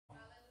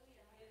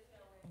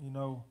You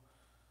know,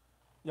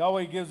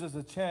 Yahweh gives us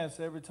a chance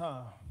every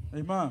time.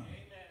 Amen.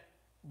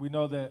 We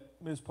know that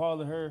Miss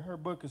Paula, her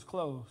book is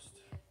closed.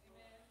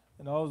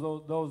 And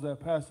those that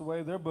passed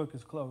away, their book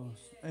is closed.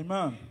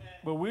 Amen.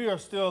 But we are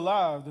still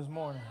alive this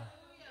morning.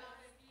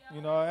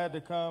 You know, I had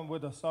to come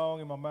with a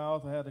song in my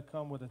mouth. I had to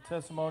come with a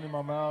testimony in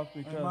my mouth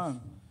because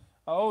Amen.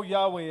 I owe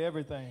Yahweh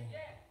everything.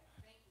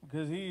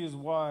 Because he is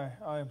why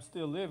I am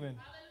still living.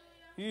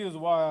 He is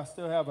why I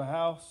still have a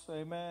house,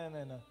 amen,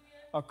 and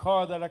a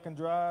car that I can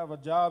drive, a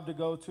job to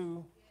go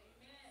to,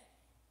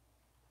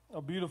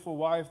 a beautiful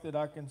wife that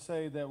I can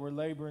say that we're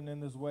laboring in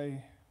this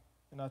way.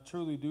 And I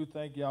truly do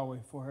thank Yahweh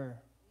for her.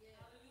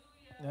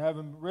 I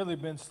haven't really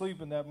been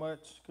sleeping that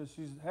much because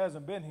she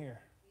hasn't been here.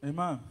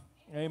 Amen.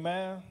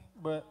 Amen.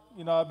 But,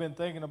 you know, I've been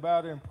thinking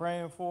about her and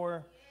praying for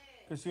her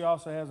because she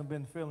also hasn't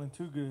been feeling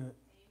too good.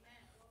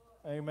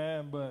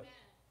 Amen. But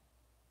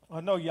I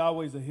know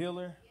Yahweh's a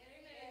healer.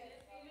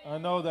 I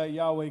know that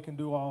Yahweh can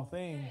do all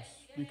things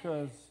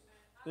because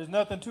there's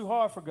nothing too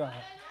hard for God.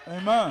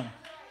 Amen.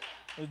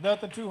 There's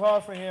nothing too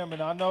hard for him,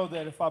 and I know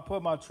that if I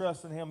put my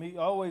trust in him, he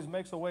always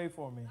makes a way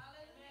for me.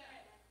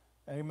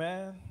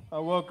 Amen. I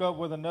woke up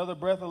with another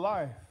breath of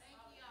life.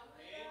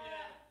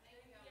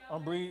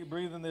 I'm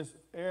breathing this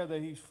air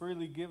that he's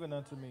freely given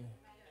unto me.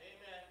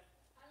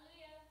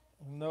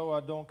 No, I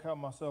don't count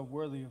myself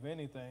worthy of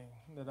anything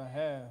that I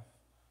have.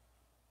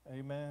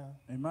 Amen.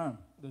 Amen.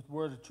 The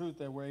word of truth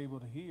that we're able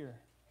to hear.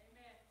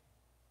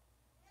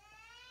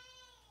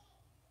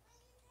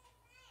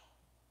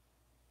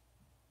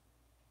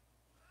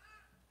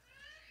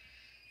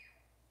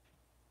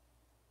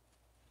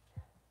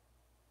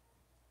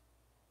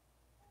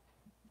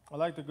 I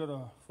like to go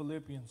to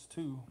Philippians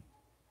 2.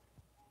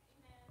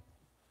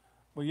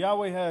 But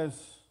Yahweh has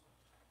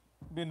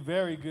been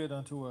very good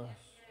unto us.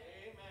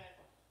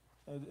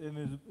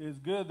 And it's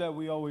good that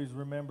we always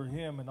remember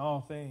him in all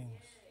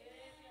things.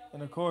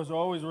 And of course,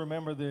 always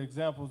remember the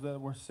examples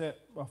that were set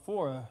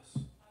before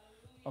us.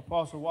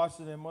 Apostle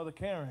Watson and Mother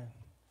Karen.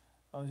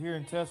 I was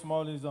hearing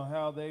testimonies on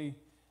how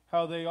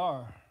they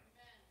are.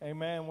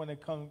 Amen. When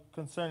it comes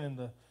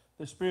concerning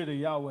the spirit of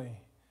Yahweh.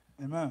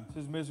 Amen.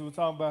 Sister Missy was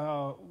talking about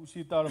how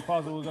she thought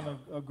Apostle was going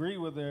to agree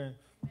with her.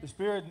 The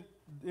Spirit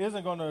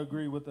isn't going to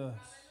agree with us.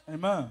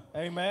 Amen.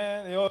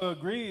 Amen. They'll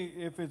agree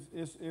if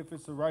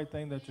it's the right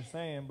thing that you're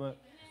saying,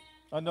 but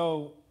I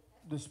know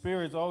the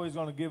Spirit's always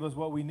going to give us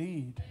what we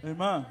need.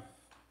 Amen.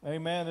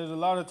 Amen. There's a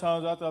lot of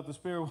times I thought the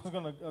Spirit was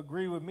going to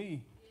agree with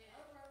me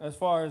as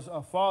far as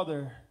a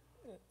father,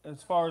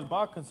 as far as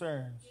my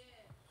concerns,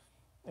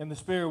 and the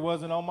Spirit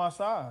wasn't on my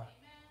side.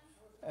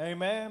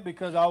 Amen.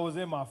 Because I was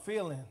in my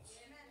feelings.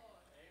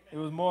 It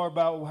was more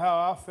about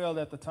how I felt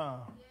at the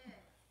time.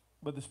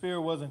 But the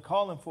Spirit wasn't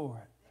calling for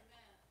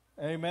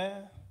it.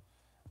 Amen.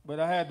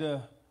 But I had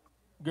to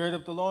gird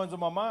up the loins of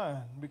my mind.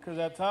 Because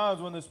at times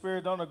when the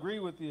Spirit don't agree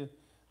with you,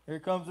 here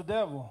comes the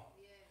devil.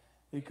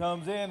 He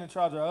comes in and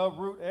tries to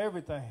uproot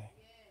everything.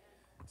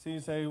 See, you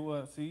say,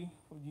 well, see,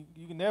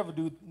 you can never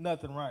do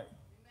nothing right.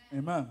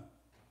 Amen.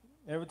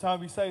 Every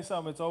time you say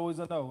something, it's always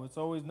a no. It's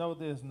always no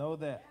this, no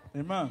that.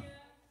 Amen.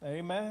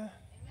 Amen.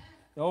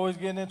 You're always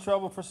getting in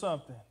trouble for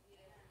something.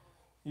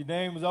 Your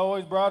name is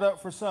always brought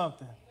up for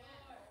something.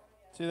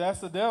 See, that's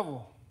the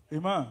devil.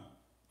 Amen.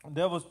 The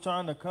devil's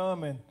trying to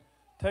come and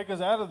take us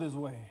out of this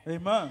way.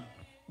 Amen.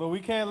 But we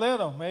can't let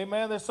him.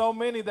 Amen. There's so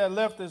many that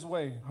left this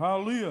way.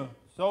 Hallelujah.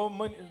 So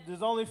many.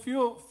 There's only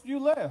few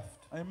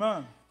left.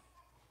 Amen.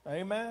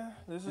 Amen.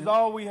 This is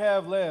all we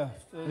have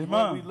left. Amen.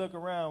 When we look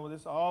around,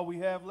 this is all we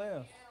have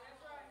left.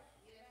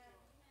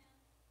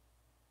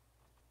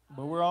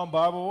 But we're on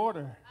Bible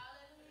order.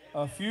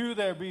 A few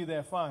there be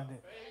that find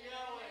it.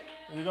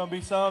 There's going to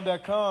be some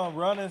that come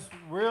running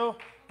real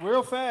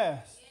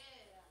fast,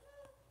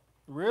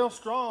 real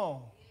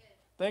strong,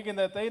 thinking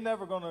that they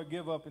never going to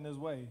give up in this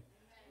way.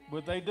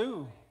 But they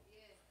do.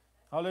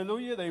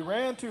 Hallelujah. They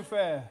ran too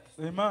fast.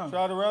 Amen.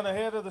 Try to run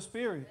ahead of the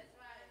Spirit.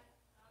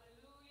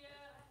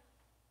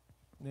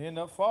 They end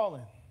up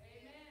falling.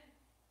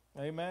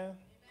 Amen.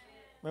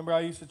 Remember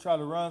I used to try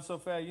to run so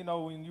fast. You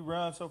know, when you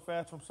run so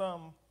fast from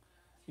something,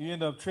 you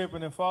end up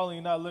tripping and falling.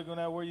 You're not looking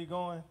at where you're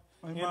going.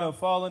 Amen. You end up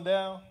falling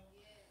down.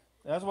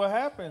 That's what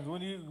happens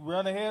when you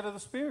run ahead of the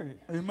Spirit.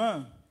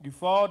 Amen. You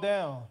fall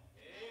down.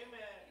 Amen.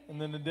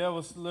 And then the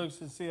devil looks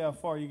and see how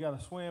far you got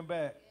to swim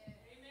back.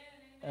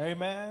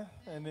 Amen.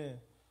 And then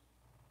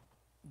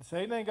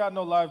Satan ain't got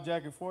no life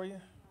jacket for you.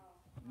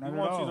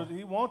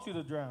 He wants you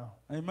to drown.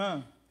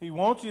 Amen. He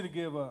wants you to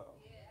give up.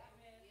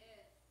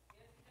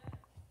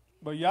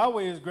 But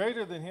Yahweh is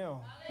greater than him.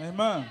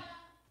 Amen.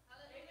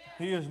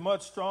 He is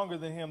much stronger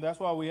than him. That's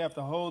why we have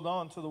to hold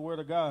on to the word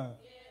of God.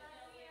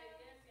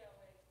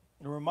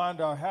 And remind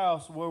our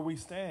house where we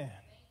stand.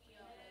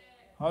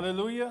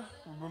 Hallelujah.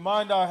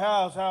 Remind our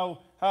house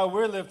how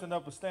we're lifting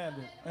up a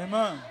standard.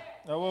 Amen.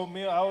 That's what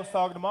I was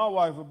talking to my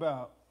wife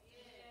about.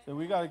 So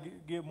we got to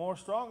get more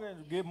stronger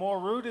and get more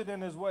rooted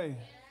in his way.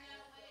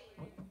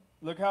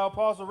 Look how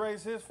Apostle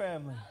raised his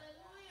family.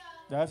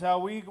 That's how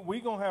we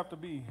going to have to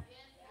be.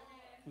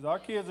 Because our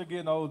kids are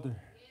getting older.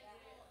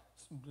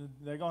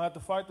 they're going to have to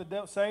fight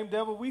the same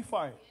devil we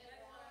fight.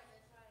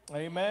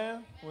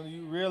 Amen. When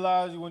you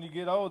realize when you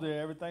get older,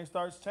 everything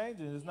starts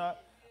changing. It's not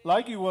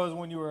like you was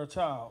when you were a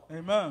child.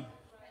 Amen.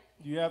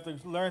 You have to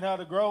learn how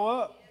to grow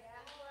up.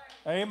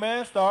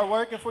 Amen. Start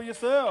working for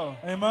yourself.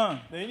 Amen.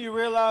 Then you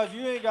realize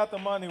you ain't got the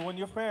money when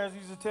your parents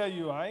used to tell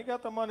you, I ain't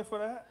got the money for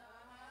that.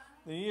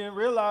 Then you didn't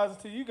realize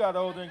until you got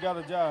older and got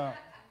a job.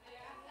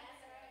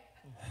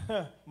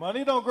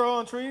 Money don't grow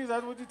on trees.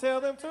 That's what you tell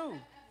them too.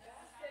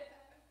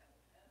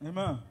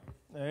 Amen.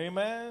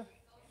 Amen.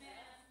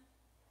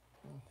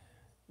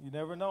 You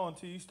never know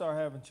until you start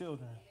having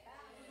children.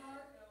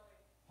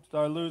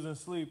 Start losing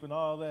sleep and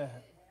all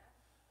that.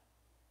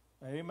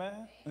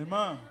 Amen.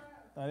 Amen.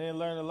 I didn't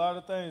learn a lot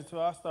of things until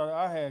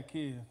I had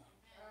kids.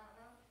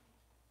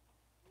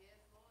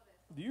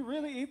 Do you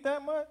really eat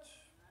that much?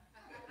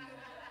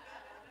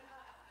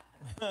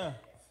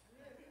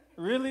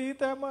 Really eat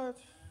that much?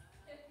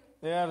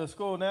 They're out of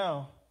school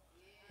now.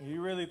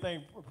 You really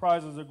think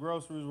prices of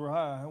groceries were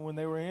high when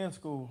they were in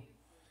school.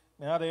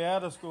 Now they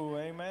out of school.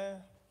 Amen.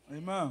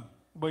 Amen.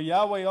 But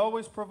Yahweh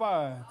always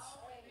provides.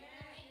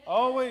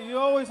 You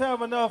always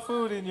have enough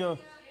food in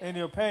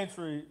your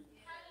pantry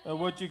of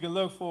what you can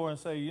look for and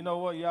say, you know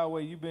what,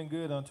 Yahweh, you've been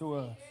good unto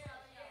us.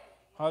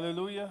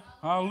 Hallelujah.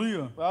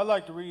 Hallelujah. But I'd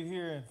like to read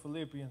here in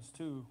Philippians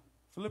 2.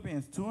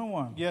 Philippians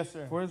 2:1. Yes,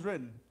 sir. For it is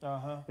written,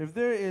 Uh-huh. if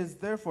there is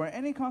therefore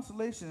any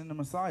consolation in the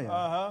Messiah,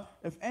 Uh-huh.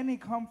 if any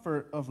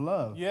comfort of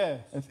love,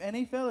 Yes. if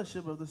any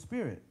fellowship of the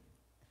Spirit,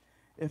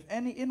 if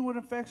any inward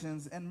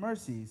affections and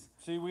mercies.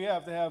 See, we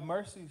have to have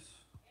mercies.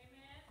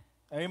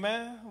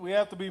 Amen. We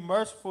have to be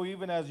merciful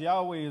even as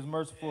Yahweh is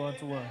merciful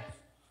unto us.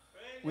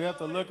 We have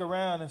to look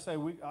around and say,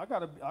 I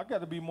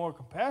gotta be more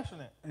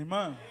compassionate.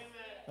 Amen.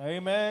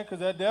 Amen. Because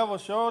that devil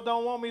sure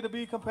don't want me to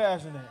be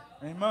compassionate.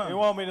 Amen. He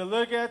want me to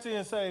look at you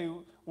and say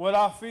what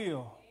I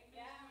feel.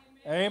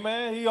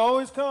 Amen. He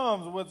always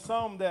comes with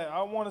something that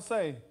I want to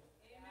say.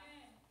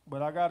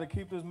 But I got to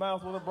keep his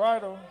mouth with a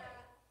bridle,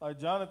 like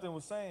Jonathan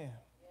was saying.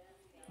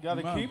 Got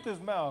to keep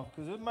his mouth,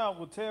 because his mouth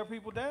will tear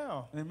people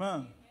down.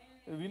 Amen.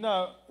 If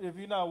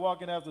you're not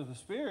walking after the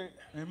Spirit,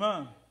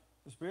 Amen.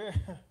 the Spirit,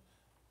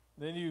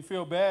 then you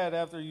feel bad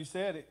after you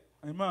said it.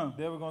 Amen.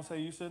 The devil gonna say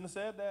you shouldn't have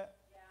said that.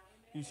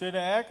 You shouldn't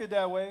have acted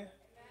that way.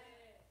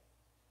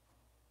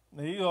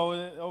 And he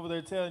over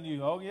there telling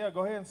you, oh yeah,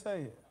 go ahead and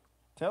say it.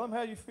 Tell him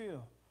how you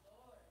feel.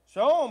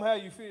 Show him how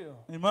you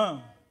feel.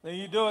 Amen. Then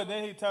you do it.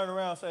 Then he turn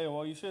around and say,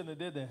 well, you shouldn't have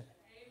did that.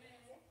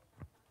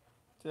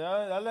 See,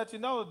 I let you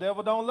know the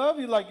devil don't love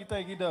you like you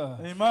think he does.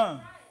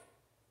 Amen.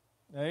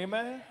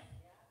 Amen.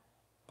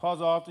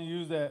 Apostle often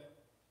use that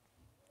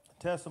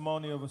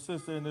testimony of a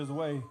sister in this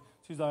way.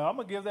 She's like, I'm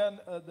going to give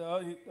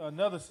that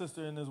another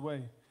sister in this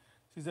way.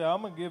 She said,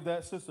 I'm going to give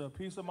that sister a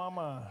piece of my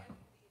mind.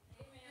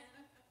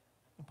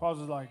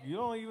 Apostle's like, you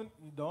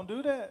don't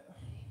do that.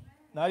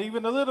 Not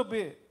even a little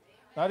bit.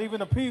 Not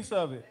even a piece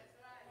of it.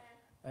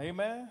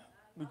 Amen.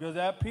 Because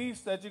that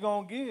piece that you're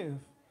going to give,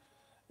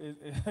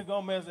 it's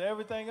going to mess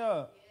everything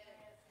up.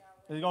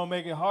 It's going to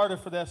make it harder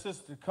for that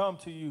sister to come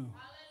to you.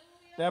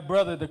 That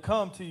brother to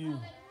come to you.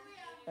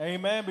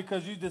 Amen.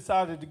 Because you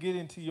decided to get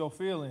into your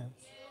feelings.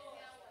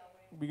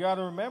 We got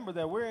to remember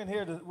that we're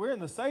in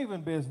the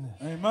saving business.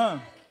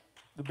 Amen.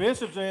 The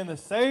bishops are in the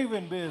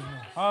saving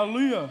business.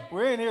 Hallelujah.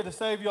 We're in here to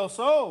save your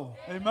soul.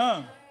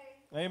 Amen.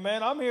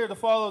 Amen. I'm here to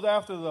follow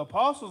after the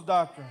apostles'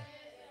 doctrine.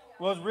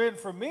 What's written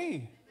for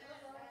me.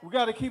 We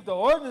got to keep the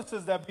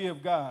ordinances that be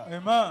of God.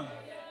 Amen.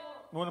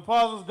 When the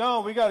apostles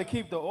gone, we got to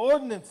keep the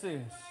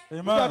ordinances.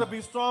 Amen. We got to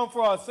be strong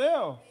for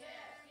ourselves.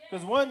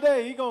 Because one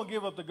day he going to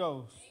give up the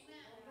ghost.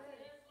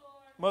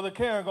 Mother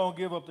Karen going to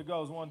give up the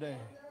ghost one day.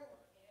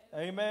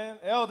 Amen.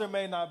 Elder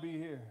may not be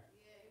here.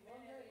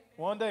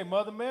 One day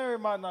Mother Mary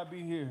might not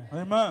be here.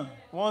 Amen.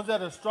 Ones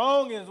that are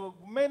strong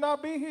may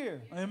not be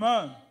here.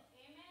 Amen.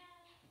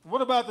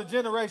 What about the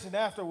generation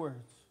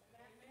afterwards?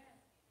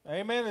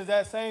 Amen. Is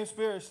that same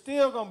spirit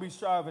still going to be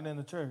striving in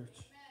the church?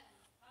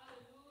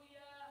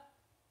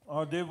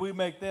 Or did we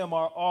make them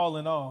our all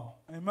in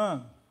all?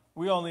 Amen.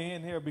 We only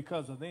in here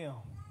because of them.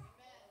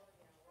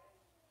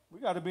 We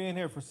got to be in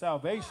here for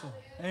salvation.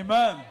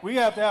 Amen. We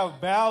have to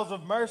have bowels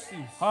of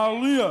mercies.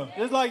 Hallelujah.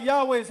 It's like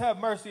Yahweh's have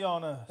mercy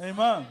on us.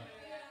 Amen.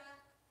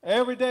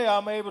 Every day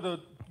I'm able to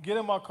get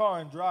in my car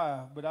and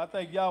drive. But I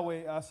thank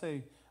Yahweh,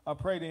 I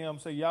pray to him,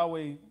 say,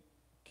 Yahweh,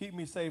 keep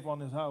me safe on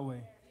this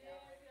highway.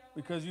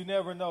 Because you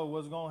never know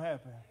what's going to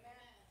happen.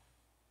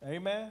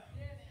 Amen.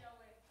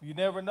 You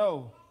never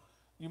know.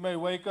 You may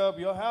wake up,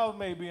 your house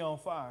may be on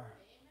fire.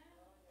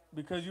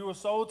 Because you were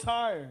so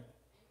tired.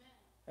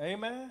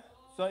 Amen.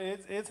 So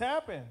it's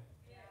happened.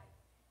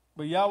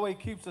 But Yahweh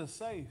keeps us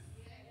safe.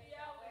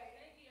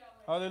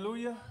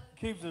 Hallelujah.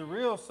 Keeps it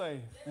real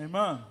safe.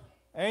 Amen.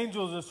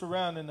 Angels are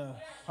surrounding us.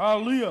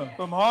 Hallelujah.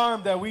 From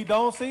harm that we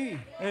don't see.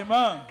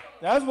 Amen.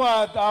 That's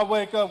why I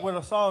wake up with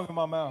a song in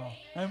my mouth.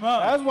 Amen.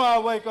 That's why I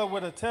wake up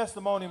with a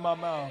testimony in my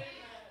mouth.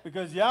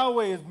 Because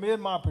Yahweh has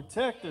been my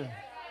protector.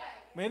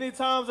 Many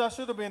times I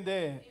should have been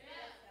dead.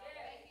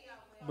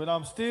 But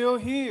I'm still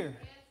here.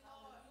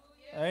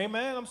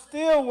 Amen. I'm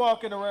still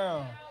walking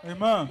around.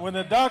 Amen. When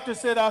the doctor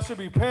said I should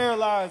be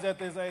paralyzed at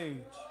this age.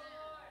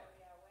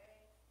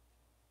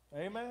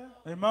 Amen.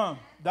 Amen.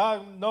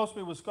 Diagnosed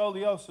me with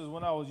scoliosis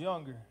when I was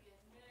younger.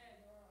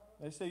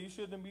 They say you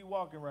shouldn't be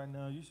walking right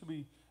now. You should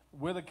be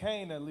with a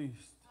cane at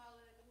least.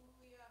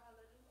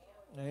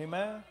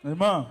 Amen.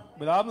 Amen.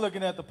 But I'm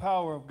looking at the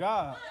power of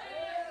God.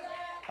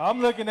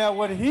 I'm looking at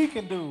what he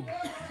can do.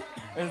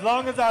 As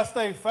long as I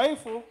stay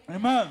faithful,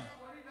 Amen.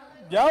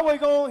 Yahweh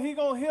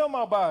gonna heal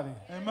my body.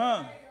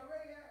 Amen.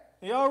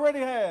 He already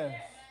has.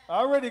 I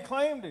already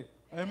claimed it.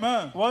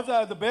 Amen.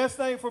 The best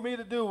thing for me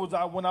to do was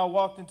when I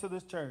walked into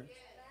this church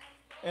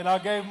and I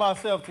gave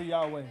myself to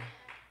Yahweh.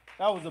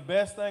 That was the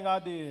best thing I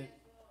did.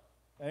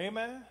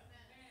 Amen.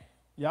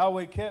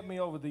 Yahweh kept me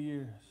over the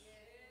years.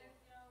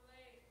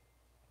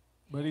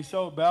 But he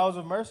showed bowels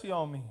of mercy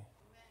on me,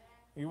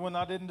 even when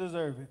I didn't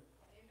deserve it.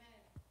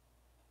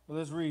 But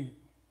let's read.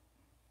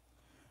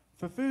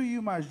 Fulfill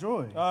you my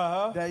joy,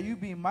 that you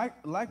be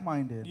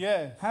like-minded,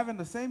 yes, having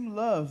the same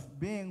love,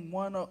 being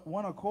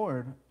one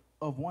accord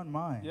of one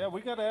mind. Yeah,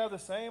 we got to have the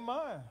same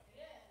mind.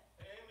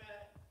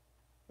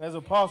 As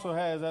Apostle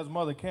has, as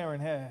Mother Karen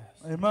has.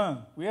 Amen.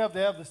 We have to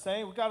have the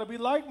same. We got to be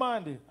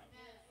like-minded.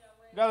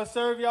 We got to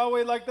serve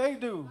Yahweh like they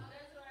do.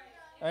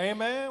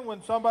 Amen.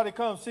 When somebody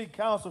comes seek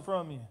counsel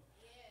from you,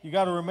 you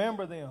got to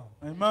remember them.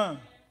 Amen.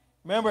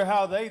 Remember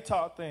how they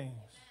taught things.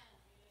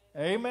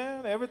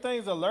 Amen.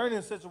 Everything's a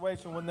learning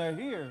situation when they're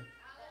here.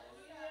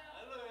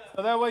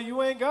 So that way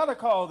you ain't got to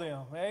call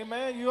them.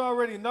 Amen. You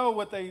already know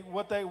what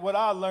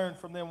I learned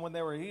from them when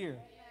they were here.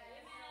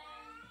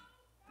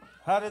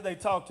 How did they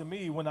talk to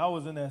me when I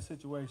was in that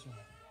situation?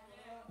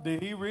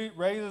 Did he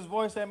raise his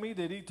voice at me?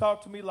 Did he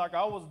talk to me like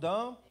I was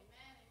dumb?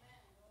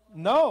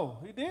 No,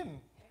 he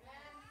didn't.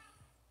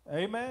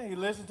 Amen. He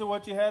listened to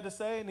what you had to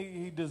say and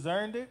he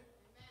discerned it.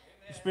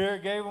 The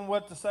Spirit gave him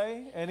what to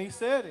say and he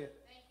said it.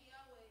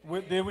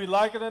 Did we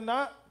like it or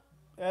not?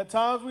 At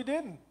times we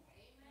didn't.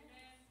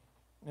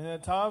 And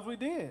at times we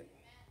did.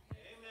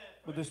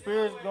 But the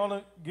Spirit's going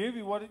to give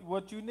you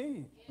what you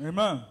need.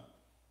 Amen.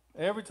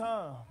 Every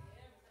time.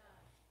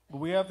 But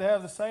we have to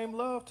have the same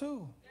love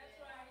too.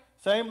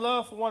 Same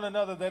love for one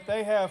another that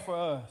they have for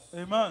us.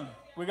 Amen.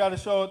 We got to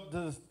show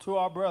it to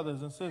our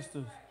brothers and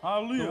sisters.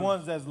 Hallelujah. The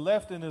ones that's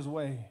left in his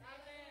way.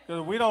 Because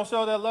if we don't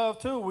show that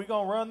love too,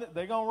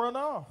 they're going to run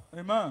off.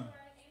 Amen.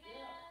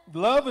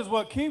 Love is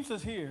what keeps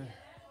us here.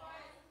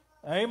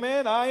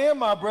 Amen. I am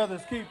my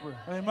brother's keeper.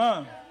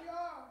 Amen.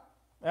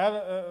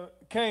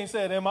 Cain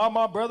said, am I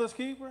my brother's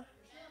keeper?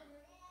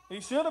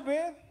 He should have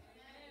been.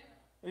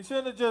 He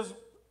should have just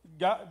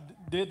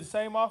did the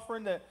same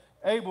offering that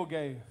Abel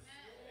gave.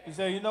 He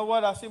said, you know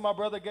what? I see my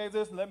brother gave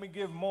this. Let me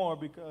give more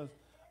because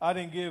I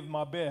didn't give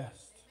my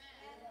best.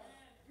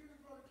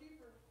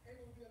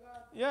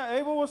 Yeah,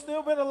 Abel would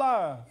still been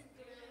alive.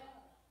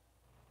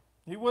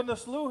 He wouldn't have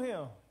slew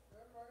him.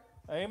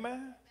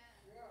 Amen.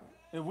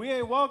 If we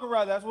ain't walking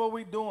right, that's what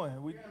we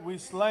doing. We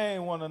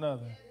slaying one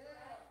another.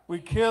 We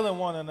killing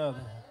one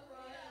another.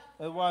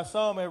 That's why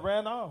some have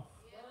ran off.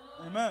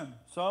 Amen.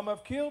 Some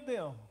have killed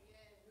them.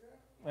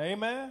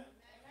 Amen.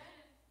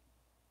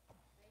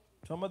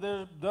 Some of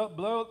their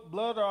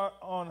blood are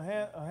on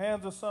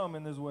hands of some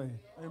in this way.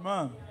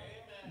 Amen.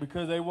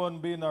 Because they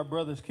wasn't being our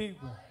brother's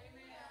keeper.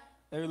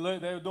 They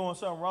were doing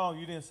something wrong.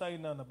 You didn't say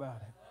nothing about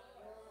it.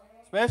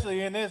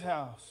 Especially in this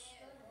house.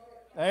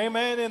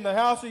 Amen. In the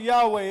house of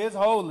Yahweh, it's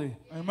holy.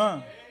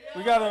 Amen.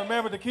 We got to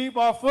remember to keep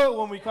our foot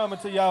when we come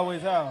into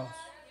Yahweh's house.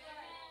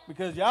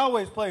 Because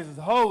Yahweh's place is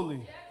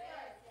holy.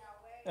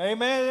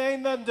 Amen. There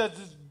ain't nothing that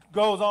just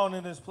goes on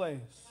in this place.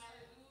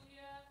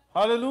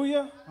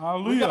 Hallelujah.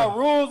 Hallelujah. We got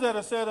rules that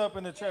are set up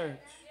in the church.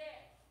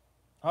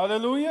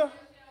 Hallelujah.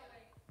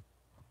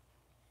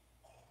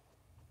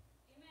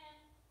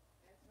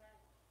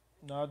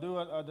 Now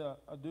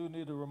I do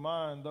need to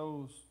remind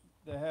those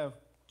that have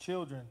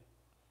children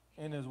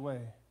in his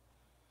way.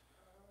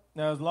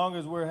 Now, as long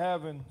as we're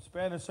having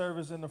Spanish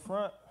service in the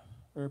front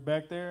or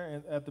back there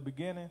and at the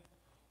beginning,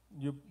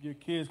 your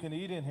kids can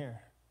eat in here.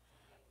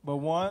 But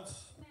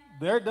once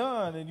they're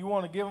done and you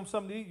want to give them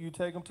something to eat, you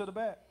take them to the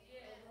back.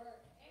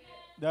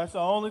 That's the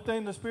only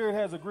thing the Spirit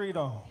has agreed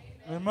on.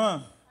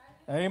 Amen.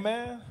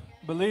 Amen.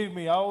 Believe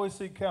me, I always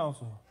seek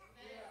counsel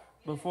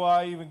before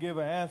I even give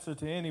an answer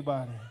to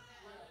anybody.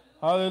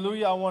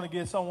 Hallelujah. I want to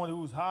get someone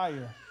who's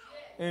higher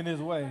in his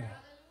way.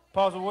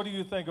 Apostle, what do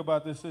you think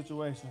about this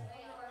situation?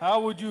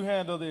 How would you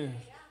handle this?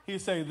 He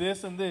say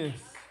this and this.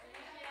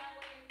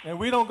 And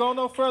we don't go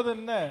no further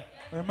than that.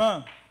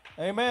 Amen.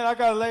 Amen. I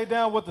got to lay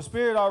down what the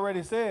Spirit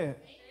already said.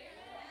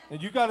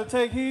 And you got to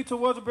take heed to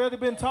what's already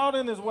been taught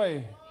in this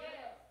way.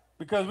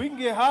 Because we can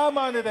get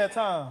high-minded at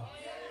times,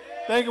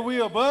 thinking we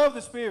above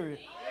the Spirit.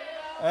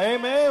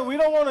 Amen. We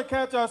don't want to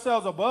catch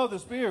ourselves above the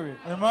Spirit.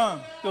 Amen.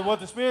 Because what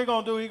the Spirit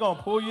going to do, he's going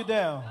to pull you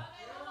down.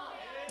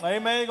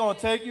 Amen. He's going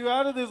to take you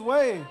out of this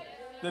way.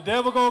 The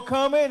devil going to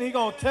come in. He's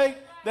going to take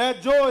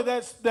that joy,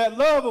 that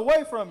love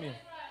away from you.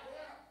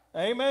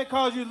 Amen.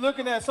 Because you're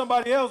looking at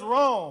somebody else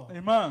wrong.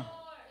 Amen.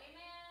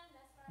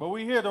 But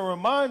we're here to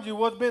remind you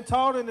what's been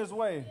taught in this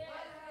way.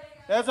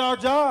 That's our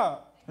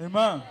job.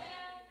 Amen.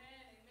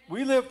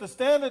 We lift the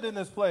standard in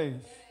this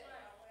place.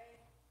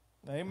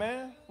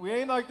 Amen. We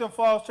ain't like them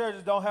false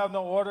churches don't have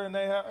no order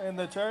in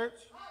the church.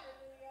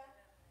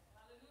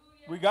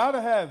 We got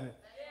to have it.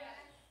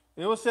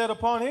 It was set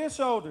upon his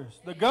shoulders.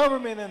 The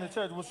government in the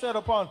church was set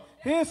upon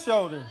his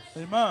shoulders.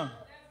 Amen.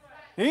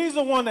 He's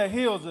the one that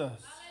heals us.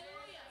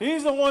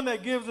 He's the one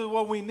that gives us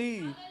what we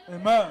need.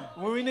 Amen.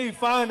 When we need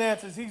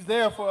finances, he's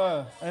there for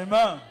us.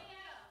 Amen.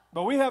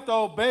 But we have to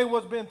obey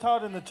what's been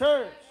taught in the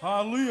church.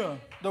 Hallelujah.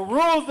 The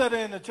rules that are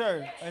in the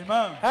church.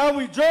 Amen. How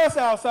we dress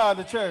outside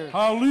the church.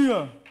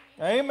 Hallelujah.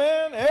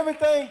 Amen.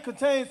 Everything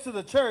pertains to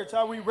the church,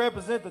 how we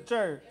represent the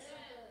church.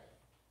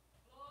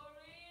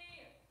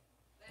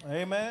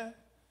 Amen.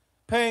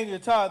 Paying your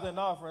tithe and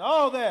offering,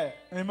 all that.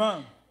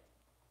 Amen.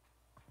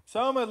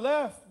 Some have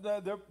left.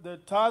 The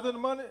tithing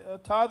money,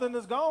 tithing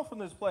is gone from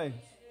this place.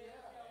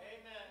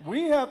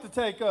 We have to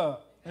take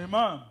up.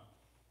 Amen.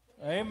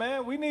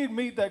 Amen. We need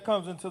meat that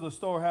comes into the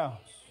storehouse.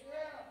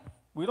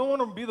 We don't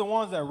want to be the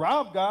ones that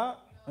rob God.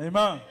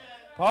 Amen.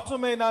 Apostle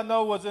may not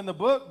know what's in the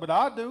book, but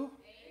I do.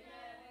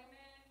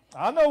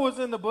 I know what's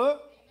in the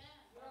book.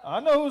 I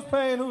know who's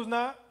paying, who's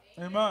not.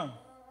 Amen.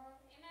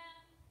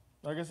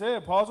 Like I said,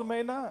 Apostle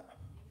may not.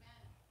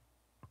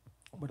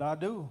 But I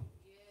do.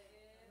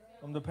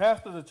 I'm the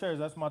pastor of the church.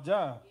 That's my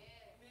job.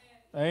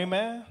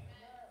 Amen.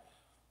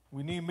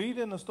 We need meat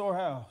in the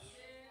storehouse.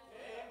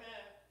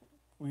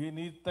 We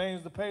need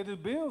things to pay the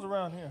bills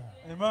around here.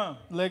 Amen.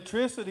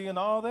 Electricity and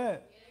all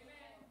that.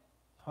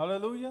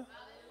 Hallelujah.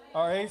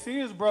 Our AC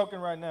is broken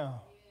right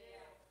now.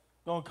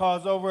 Going to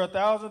cost over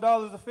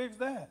 $1,000 to fix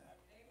that.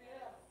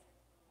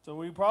 So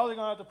we probably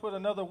going to have to put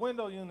another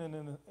window unit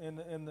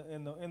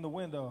in the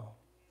window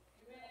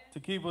to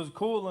keep us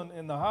cool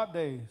in the hot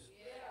days.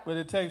 But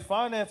it takes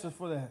finances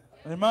for that.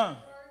 Amen.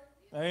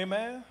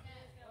 Amen.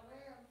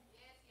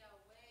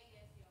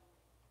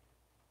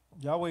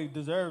 Yahweh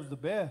deserves the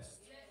best.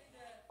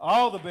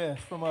 All the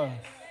best from us.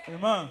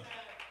 Amen.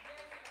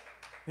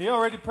 He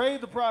already paid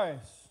the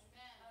price.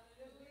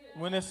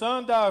 When his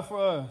son died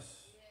for us,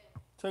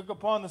 took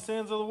upon the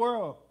sins of the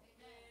world,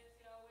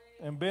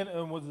 and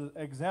was an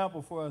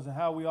example for us in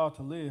how we ought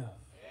to live.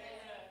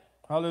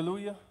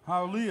 Hallelujah.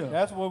 Hallelujah.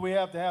 That's where we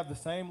have to have the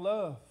same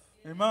love.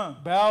 Amen.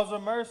 Bowels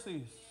of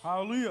mercies.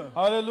 Hallelujah.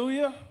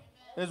 Hallelujah.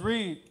 Let's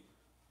read.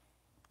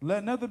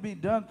 Let nothing be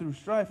done through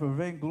strife or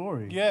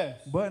vainglory.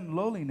 Yes. But in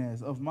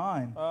lowliness of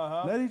mind.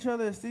 Let each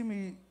other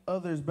esteem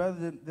others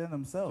better than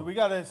themselves. So we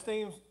got to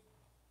esteem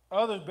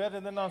others better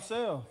than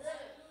ourselves.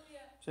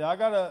 See, I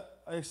got to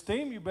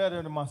esteem you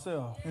better than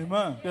myself.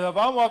 Amen. Because if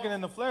I'm walking in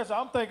the flesh,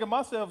 I'm thinking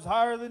myself is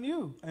higher than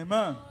you.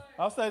 Amen.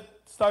 I'll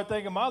start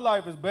thinking my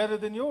life is better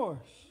than yours.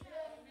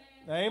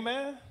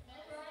 Amen.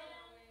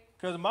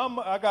 Because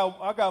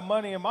I got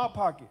money in my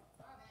pocket.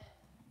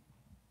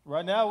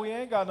 Right now, we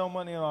ain't got no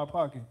money in our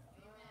pocket.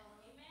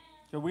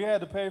 So we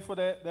had to pay for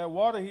that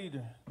water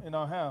heater in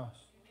our house.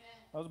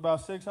 That was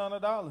about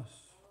 $600.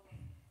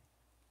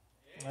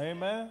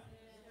 Amen.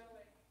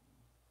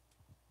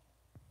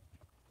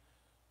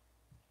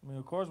 I mean,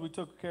 of course, we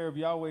took care of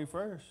Yahweh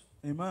first.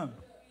 Amen.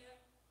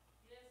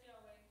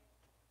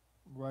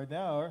 Right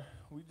now,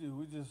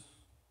 we just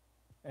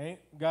ain't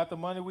got the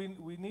money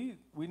we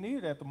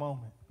need at the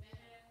moment.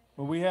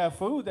 But we have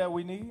food that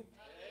we need.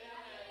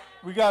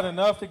 We got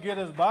enough to get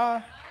us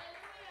by.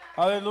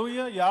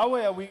 Hallelujah.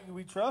 Yahweh,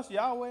 we trust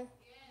Yahweh.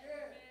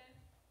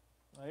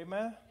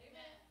 Amen.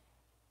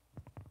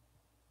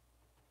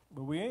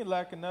 But we ain't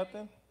lacking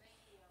nothing.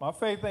 My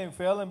faith ain't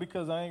failing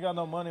because I ain't got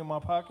no money in my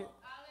pocket.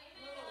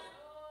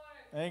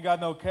 I ain't got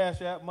no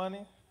Cash App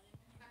money.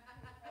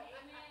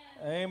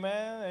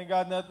 Amen. Ain't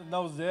got nothing,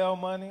 no Zelle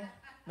money.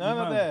 None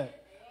of that.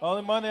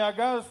 Only money I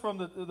got is from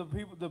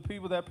the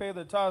people that pay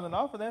their tithe and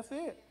offering. That's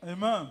it.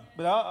 Amen.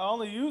 But I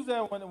only use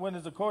that when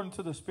it's according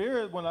to the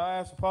Spirit. When I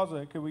asked the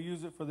apostle, could we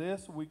use it for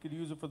this? We could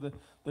use it for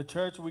the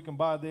church. We can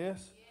buy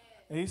this.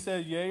 And he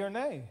says yay or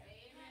nay.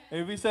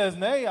 If he says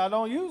nay, I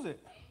don't use it.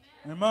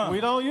 Amen.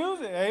 We don't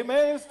use it.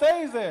 Amen. It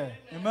stays there.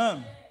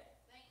 Amen.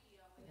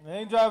 I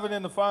ain't driving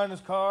in the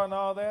finest car and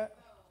all that.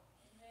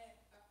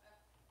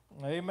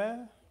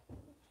 Amen.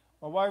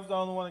 My wife's the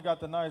only one that got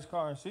the nice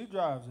car, and she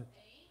drives it.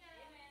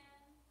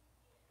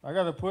 I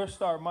got to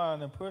start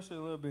mine and push it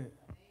a little bit.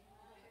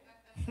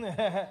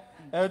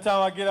 Every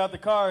time I get out the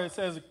car, it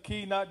says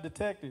key not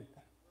detected.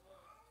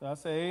 So I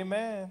say,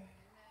 amen.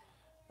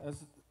 That's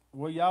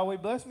what Yahweh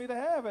blessed me to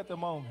have at the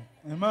moment.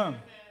 Amen.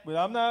 But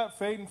I'm not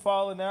fading,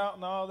 falling out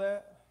and all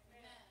that.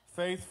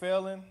 Faith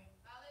failing.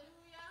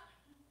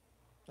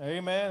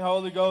 Amen.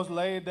 Holy Ghost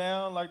laid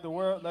down like the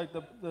world, like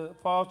the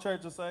false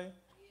church will say.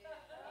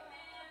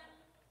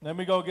 Let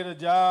me go get a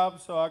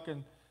job so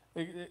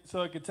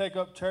it can take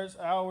up church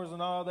hours and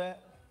all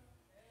that.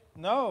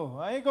 No,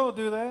 I ain't going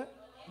to do that.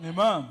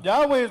 Amen.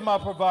 Yahweh is my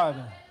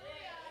provider.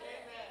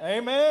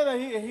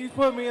 Amen. He's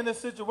put me in this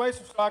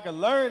situation so I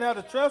can learn how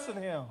to trust in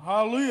him.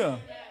 Hallelujah.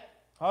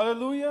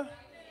 Hallelujah.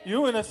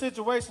 You in a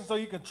situation so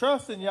you can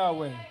trust in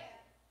Yahweh.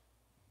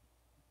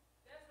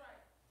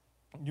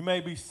 You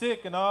may be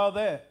sick and all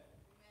that.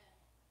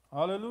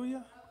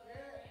 Hallelujah.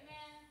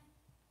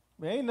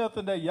 There ain't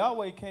nothing that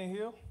Yahweh can't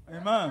heal.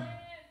 Amen.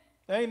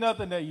 There ain't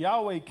nothing that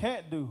Yahweh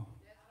can't do.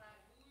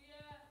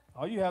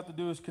 All you have to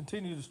do is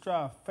continue to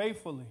strive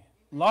faithfully,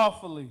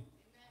 lawfully.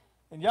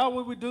 And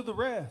Yahweh will do the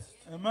rest.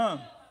 Amen.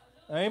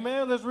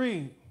 Amen. Let's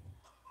read.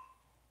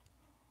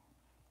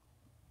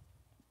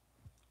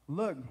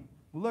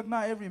 Look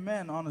not every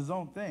man on his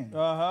own thing,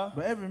 Uh-huh.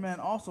 but every man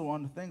also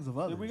on the things of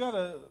others. We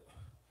gotta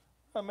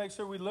make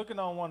sure we're looking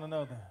on one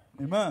another.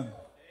 Amen.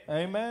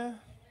 Amen.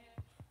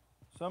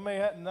 Some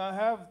may not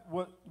have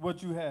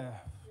what you have.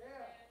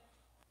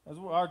 That's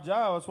our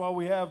job. That's why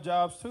we have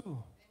jobs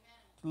too.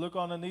 To look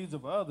on the needs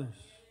of others.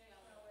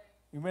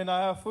 You may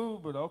not have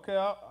food, but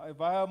okay,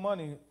 if I have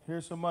money,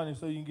 here's some money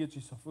so you can get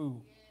you some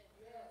food.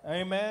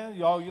 Amen.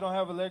 Y'all, you don't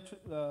have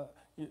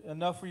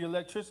enough for your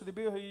electricity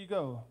bill? Here you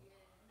go.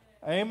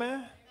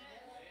 Amen.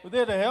 We're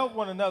there to help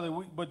one another,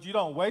 but you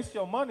don't waste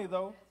your money,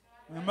 though.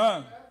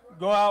 Amen.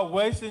 Go out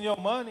wasting your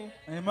money.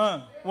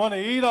 Amen. Want to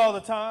eat all the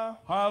time.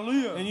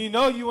 Hallelujah. And you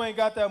know you ain't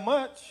got that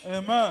much.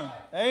 Amen.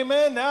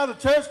 Amen. Now the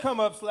church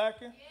come up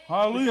slacking.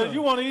 Hallelujah. Because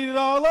you want to eat it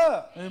all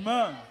up.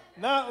 Amen.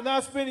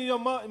 Not spending your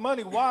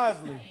money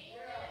wisely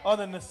on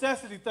the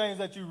necessity things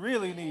that you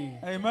really need.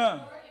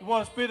 Amen. You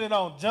want to spend it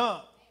on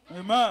junk.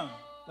 Amen.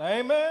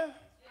 Amen.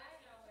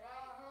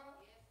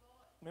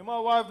 Me and my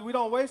wife, we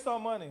don't waste our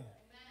money.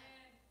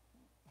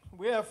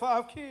 We have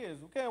 5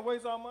 kids. We can't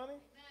waste our money.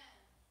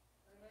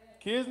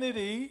 Kids need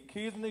to eat.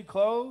 Kids need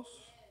clothes.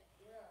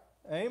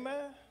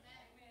 Amen.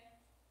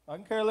 I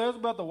can care less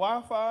about the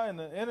Wi-Fi and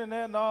the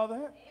internet and all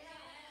that.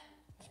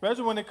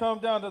 Especially when it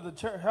comes down to the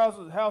church,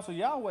 house of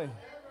Yahweh.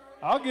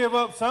 I'll give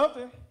up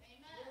something.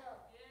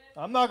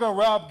 I'm not going to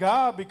rob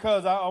God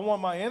because I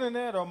want my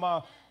internet or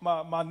my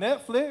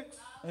Netflix.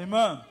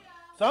 Amen.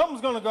 Something's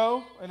going to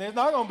go, and it's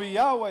not going to be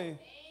Yahweh.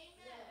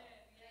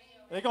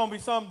 It's going to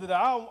be something that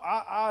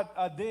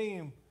I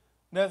deem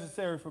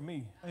necessary for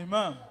me.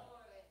 Amen.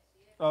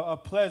 A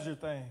pleasure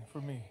thing for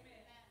me.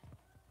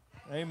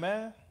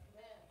 Amen.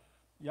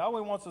 Yahweh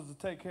wants us to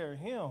take care of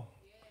him.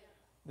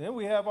 Then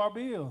we have our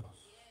bills.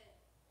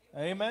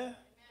 Amen.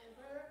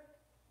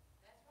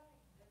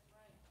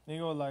 Then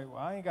you go like, well,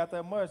 I ain't got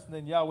that much. And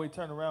then Yahweh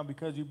turn around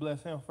because you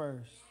bless him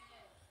first.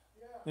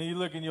 Then you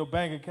look in your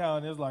bank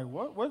account and it's like,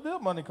 where'd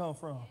that money come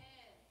from?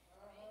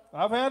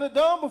 I've had it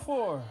done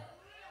before.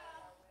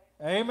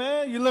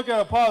 Amen. You look at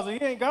Apostle,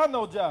 he ain't got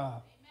no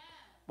job.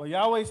 But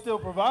Yahweh still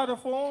provided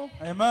for him.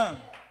 Amen.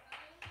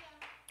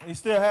 He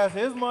still has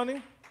his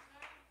money.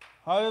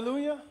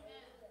 Hallelujah.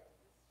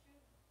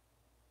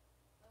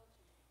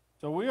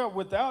 So we are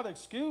without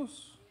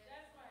excuse.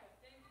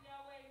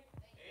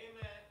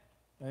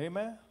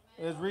 Amen.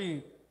 Let's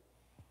read.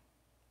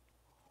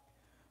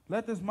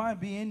 Let this mind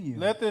be in you.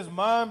 Let this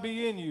mind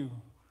be in you.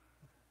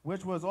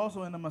 Which was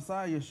also in the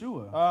Messiah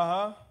Yeshua.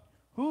 Uh-huh.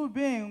 Who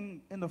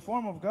being in the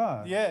form of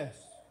God. Yes.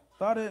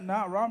 Thought it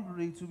not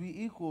robbery to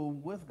be equal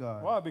with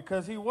God. Why?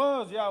 Because he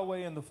was Yahweh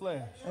in the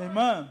flesh.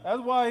 Amen.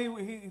 That's why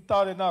he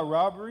thought it not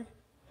robbery.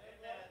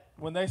 Amen.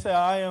 When they say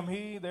I am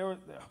he, that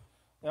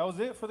was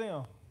it for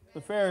them.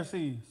 The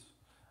Pharisees.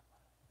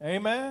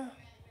 Amen.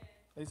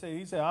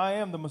 He said I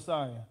am the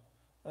Messiah.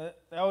 That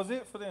was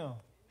it for them.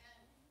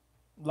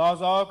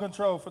 Lost all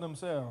control for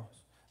themselves.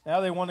 Now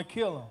they want to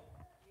kill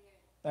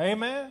him.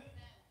 Amen.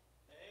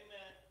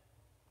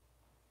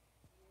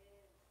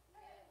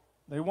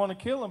 They want to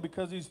kill him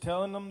because he's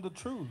telling them the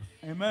truth.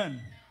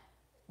 Amen.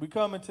 We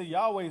come into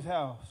Yahweh's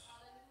house.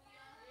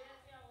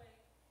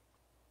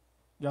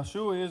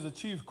 Yeshua is the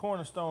chief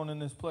cornerstone in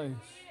this place.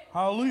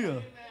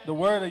 Hallelujah. The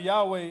word of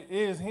Yahweh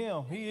is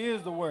him. He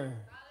is the word.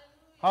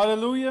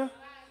 Hallelujah.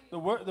 The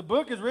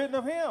book is written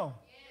of him.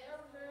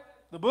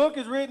 The book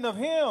is written of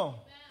him.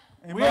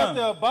 Amen. We have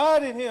to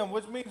abide in him,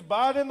 which means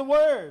abide in the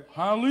word.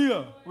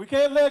 Hallelujah. We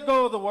can't let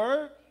go of the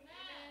word.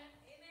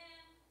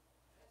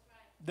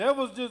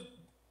 Devil's just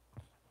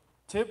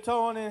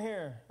tiptoeing in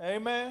here.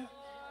 Amen.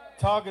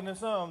 Talking to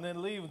some,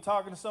 then leaving,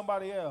 talking to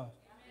somebody else.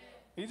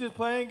 He's just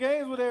playing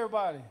games with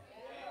everybody.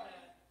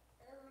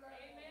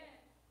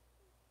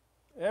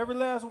 Every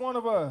last one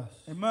of us.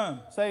 Amen.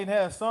 Satan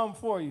has something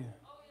for you.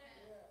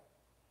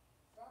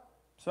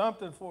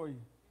 Something for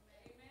you.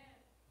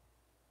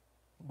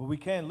 But we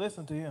can't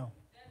listen to him.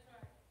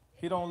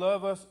 He don't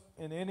love us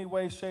in any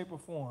way, shape, or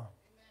form.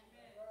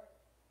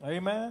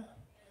 Amen.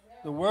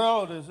 The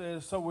world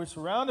is so we're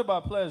surrounded by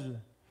pleasure.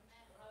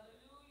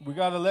 We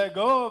got to let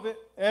go of it.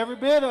 Every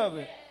bit of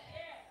it.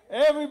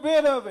 Every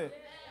bit of it.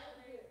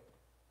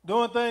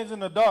 Doing things in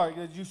the dark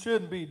that you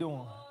shouldn't be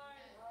doing.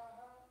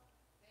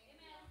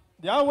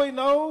 Yahweh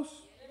knows.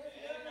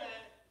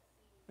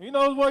 He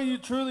knows what you're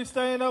truly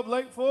staying up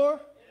late for.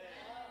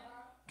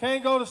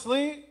 Can't go to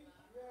sleep.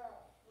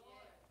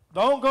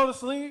 Don't go to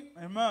sleep.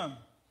 Amen.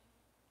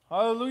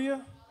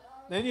 Hallelujah.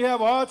 Then you have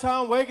a hard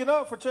time waking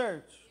up for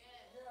church.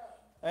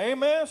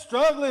 Amen.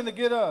 Struggling to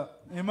get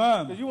up.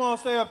 Amen. Because you want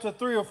to stay up to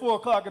 3 or 4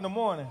 o'clock in the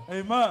morning.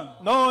 Amen.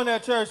 Knowing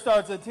that church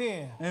starts at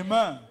 10.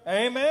 Amen.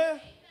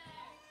 Amen.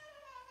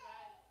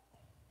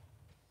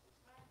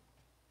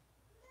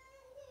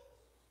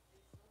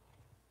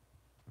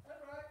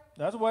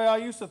 That's the way I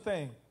used to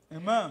think.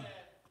 Amen.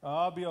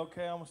 I'll be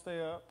okay. I'm going to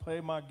stay up,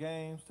 play my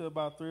games till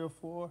about 3 or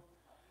 4.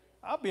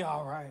 I'll be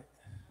all right.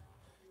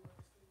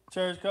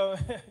 Church got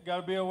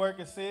to be at work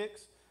at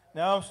 6.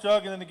 Now I'm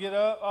struggling to get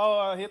up. Oh,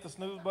 I hit the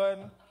snooze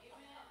button.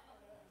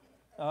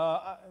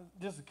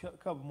 Just a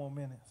couple more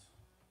minutes.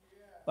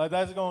 Like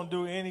that's going to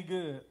do any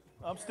good.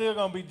 I'm still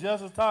going to be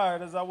just as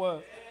tired as I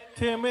was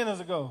 10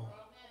 minutes ago.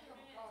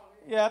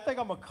 Yeah, I think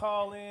I'm going to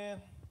call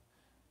in.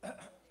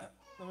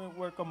 Let me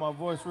work on my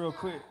voice real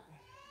quick.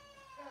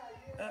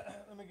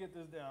 Let me get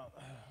this down.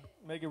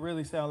 Make it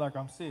really sound like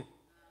I'm sick.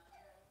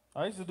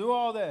 I used to do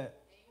all that.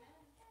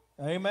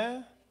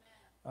 Amen.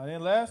 I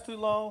didn't last too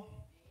long.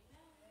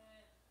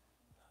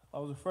 I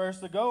was the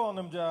first to go on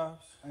them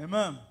jobs.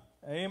 Amen.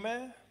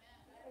 Amen.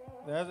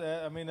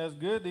 That's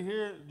good to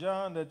hear,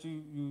 John, that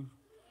you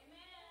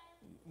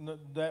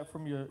that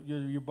from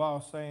your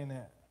boss saying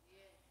that.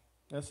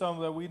 That's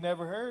something that we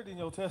never heard in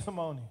your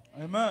testimony.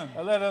 Amen.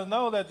 That let us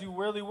know that you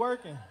really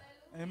working.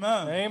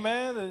 Amen.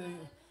 Amen.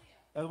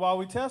 That's why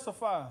we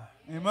testify.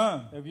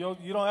 Amen. If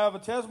you don't have a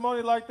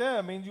testimony like that,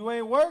 it means you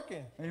ain't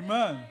working.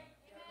 Amen.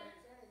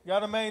 You got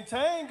to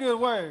maintain good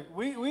work.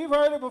 We've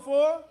heard it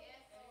before.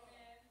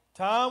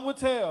 Time will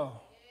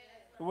tell.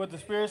 What the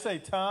Spirit say,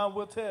 time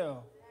will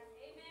tell.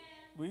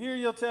 We hear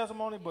your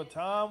testimony, but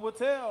time will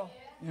tell.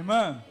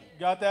 Amen.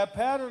 Got that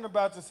pattern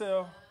about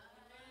yourself.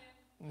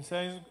 And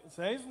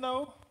saints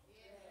know.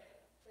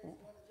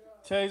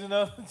 Chase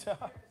another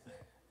job.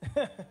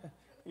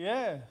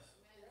 Yes.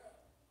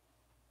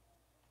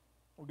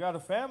 We got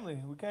a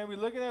family. We can't be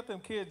looking at them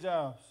kid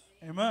jobs.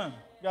 Amen.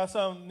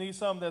 Need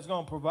something that's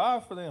going to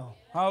provide for them.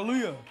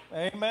 Hallelujah.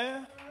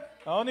 Amen.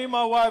 I don't need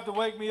my wife to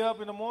wake me up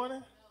in the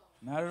morning.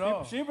 Not at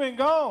all. She been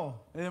gone.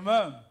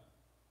 Amen.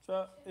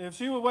 So if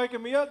she was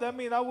waking me up, that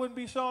means I wouldn't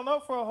be showing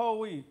up for a whole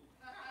week.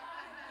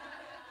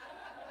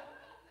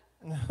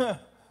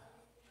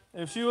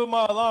 If she was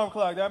my alarm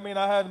clock, that means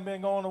I hadn't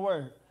been going to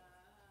work.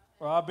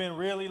 Or I've been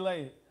really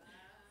late.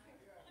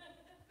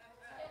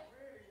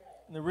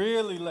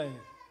 Really late.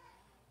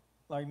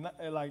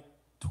 Like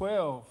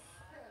 12.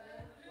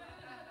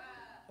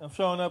 I'm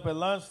showing up at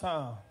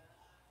lunchtime.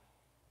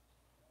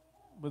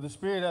 But the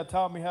Spirit had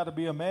taught me how to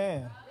be a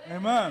man.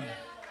 Amen.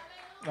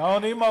 I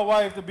don't need my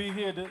wife to be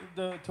here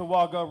to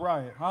walk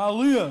upright.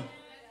 Hallelujah.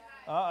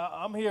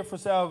 I'm here for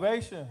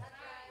salvation.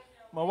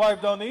 My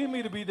wife don't need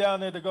me to be down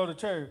there to go to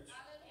church.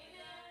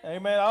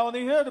 Amen. I don't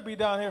need her to be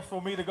down here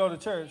for me to go to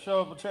church,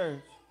 show up at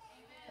church.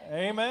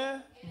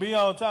 Amen. Be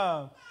on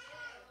time.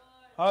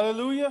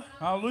 Hallelujah.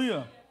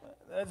 Hallelujah.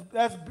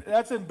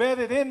 That's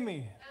embedded in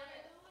me.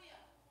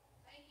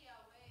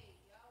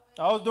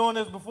 I was doing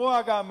this before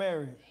I got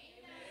married.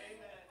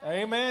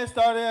 Amen.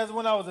 Started as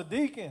when I was a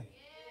deacon.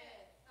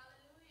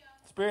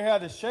 Spirit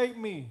had to shape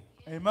me.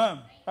 Amen.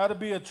 How to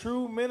be a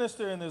true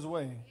minister in this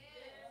way.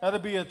 How to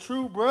be a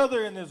true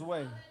brother in this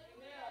way.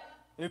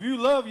 If you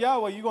love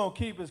Yahweh, you're going to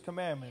keep his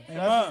commandments.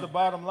 Amen. That's just the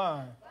bottom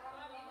line.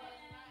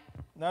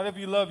 Not if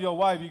you love your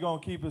wife, you're going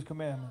to keep his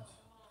commandments.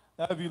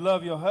 Not if you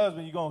love your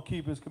husband, you're going to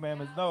keep his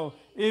commandments. No,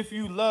 if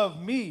you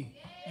love me,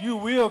 you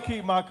will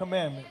keep my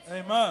commandments.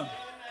 Amen.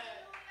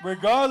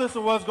 Regardless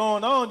of what's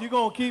going on, you're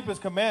going to keep his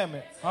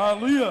commandments.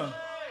 Hallelujah.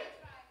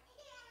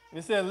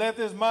 It said, let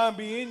this mind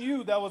be in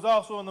you that was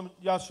also in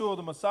Yahshua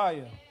the Messiah.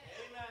 Amen.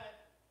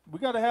 We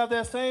got to have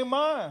that same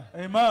mind.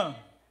 Amen.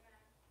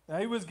 Now,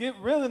 he was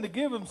willing to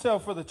give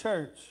himself for the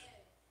church.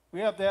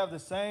 We have to have the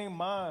same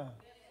mind,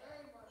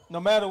 no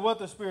matter what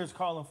the Spirit's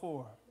calling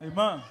for.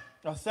 Amen.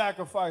 A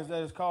sacrifice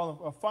that is calling,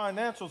 a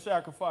financial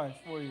sacrifice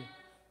for you,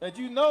 that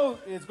you know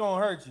it's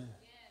going to hurt you.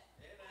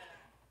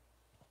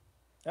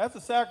 That's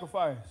a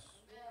sacrifice.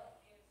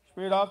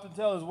 Spirit often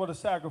tells us what a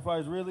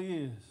sacrifice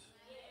really is.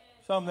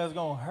 Something that's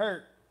going to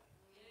hurt.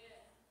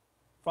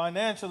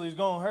 Financially, it's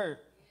going to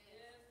hurt.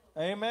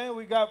 Amen.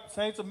 We got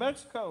saints of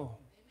Mexico.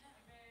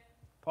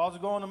 Paul's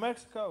going to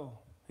Mexico.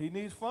 He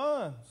needs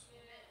funds.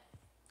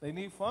 They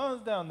need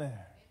funds down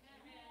there.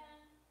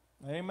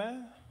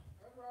 Amen.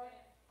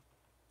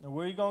 And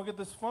where are you going to get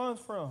these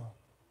funds from?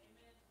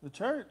 The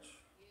church.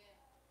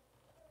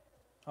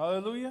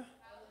 Hallelujah.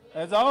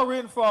 That's all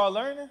written for our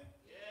learning.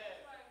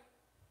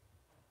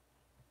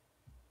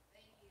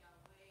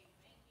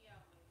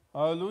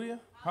 Hallelujah.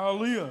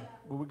 Hallelujah.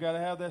 But we got to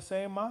have that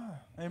same mind.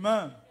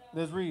 Amen.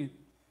 Let's read.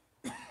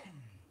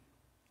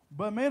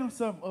 But made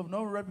himself of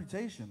no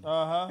reputation,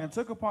 and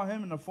took upon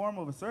him in the form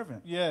of a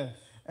servant. Yes.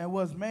 And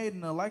was made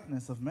in the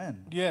likeness of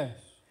men. Yes.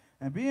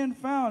 And being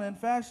found in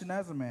fashion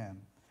as a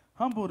man,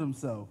 humbled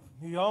himself.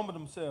 He humbled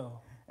himself.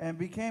 And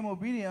became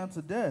obedient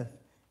unto death,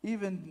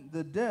 even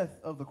the death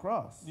of the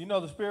cross. You know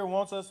the Spirit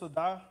wants us to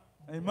die.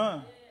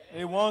 Amen.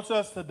 It wants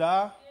us to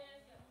die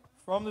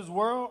from this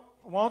world.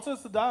 Wants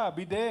us to die,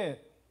 be dead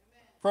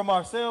from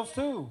ourselves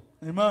too.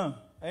 Amen.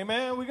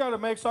 Amen. We got to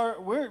make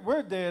sure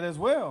we're dead as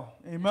well.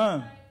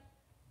 Amen.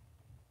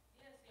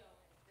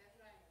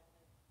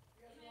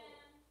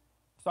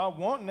 Stop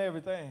wanting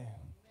everything.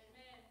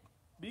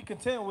 Be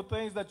content with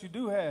things that you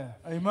do have.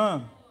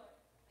 Amen.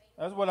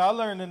 That's what I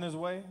learned in this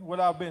way.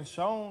 What I've been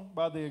shown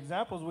by the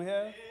examples we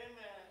have.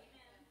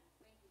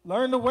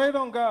 Learn to wait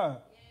on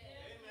God.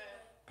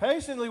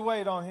 Patiently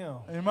wait on him.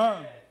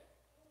 Amen.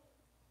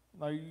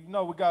 Like, you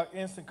know, we got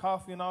instant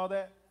coffee and all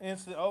that,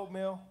 instant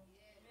oatmeal.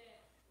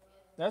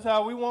 That's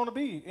how we want to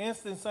be,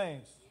 instant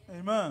saints.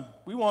 Amen.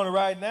 We want it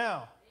right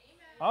now.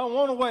 I don't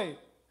want to wait.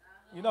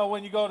 You know,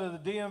 when you go to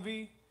the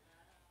DMV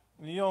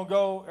and you don't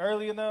go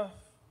early enough,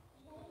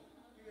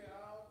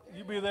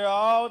 you be there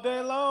all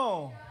day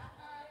long.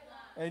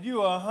 And you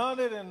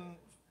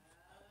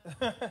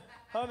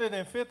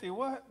 150,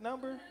 what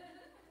number?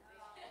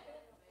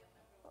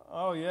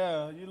 Oh,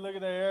 yeah. You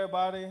looking at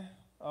everybody,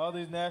 all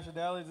these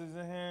nationalities in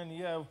here, and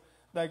you have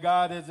that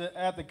guy that's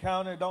at the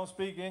counter, don't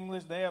speak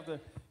English. They have to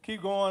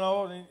keep going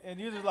on, and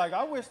you're just like,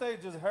 I wish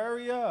they'd just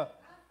hurry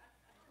up.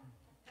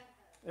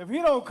 If he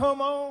don't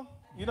come on,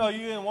 you know,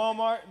 you in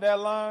Walmart, that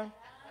line,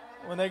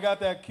 when they got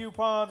that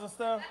coupons and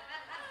stuff,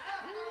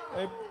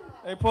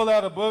 they pull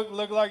out a book,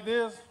 look like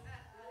this,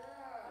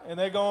 and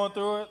they going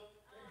through it.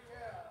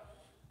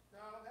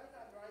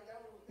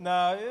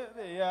 Nah,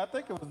 yeah, I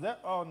think it was that.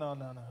 Oh, no.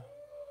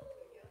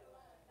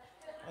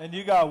 And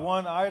you got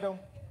one item,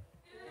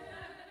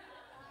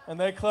 and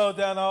they close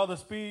down all the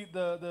speed,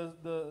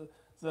 the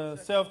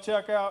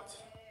self-checkouts.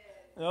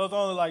 There was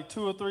only like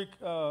 2 or 3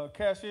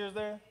 cashiers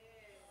there.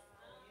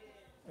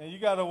 And you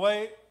got to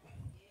wait.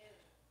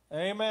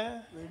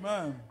 Amen.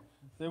 Amen.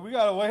 So we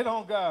got to wait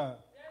on God.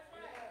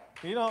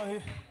 He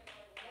going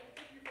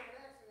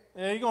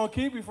to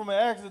keep you from an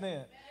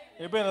accident.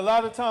 There been a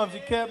lot of times he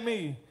kept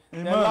me.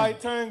 Amen. That light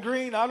turned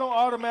green, I don't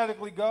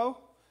automatically go.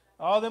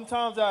 All them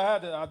times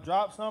I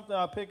drop something,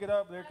 I pick it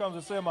up, there comes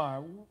a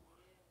semi.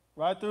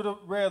 Right through the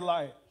red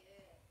light.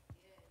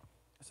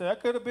 So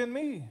that could have been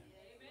me.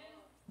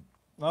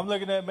 I'm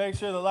looking at make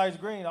sure the light's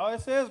green. Oh,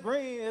 it says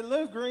green. It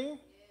looks green.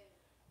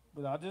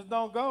 But I just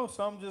don't go.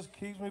 Something just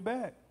keeps me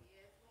back.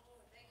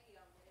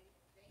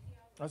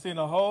 I seen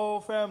the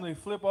whole family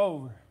flip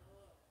over.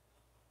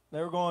 They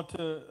were going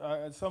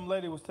to, some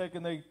lady was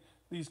taking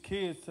these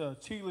kids to a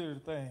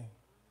cheerleader thing.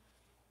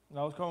 And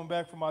I was coming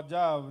back from my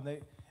job,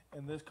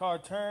 and this car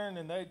turned,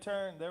 and they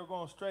turned. They were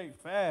going straight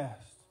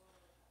fast.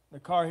 The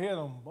car hit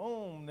them.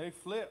 Boom, they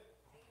flipped.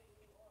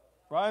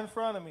 Right in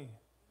front of me.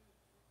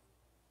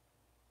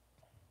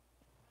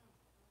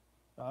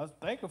 I was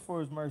thankful for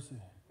his mercy.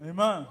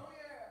 Amen.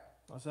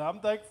 I said, I'm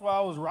thankful I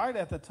was right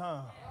at the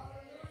time.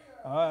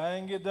 I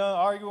didn't get done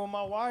arguing with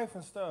my wife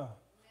and stuff.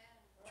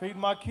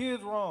 Treating my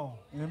kids wrong.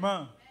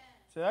 Amen.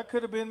 So that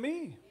could have been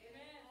me.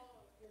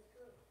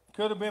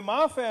 Could have been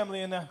my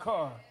family in that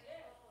car.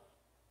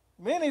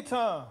 Many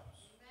times.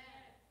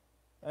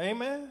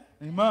 Amen.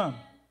 Amen.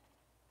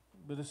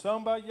 But it's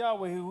something about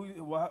Yahweh.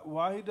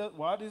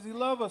 Why does he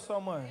love us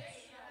so much?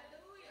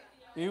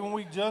 Even when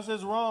we just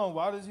as wrong,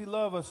 why does he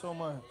love us so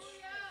much?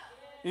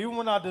 Even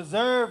when I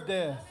deserve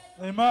death.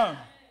 Amen.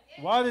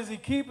 Why does he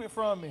keep it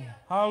from me?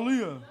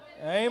 Hallelujah.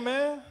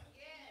 Amen.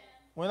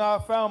 When I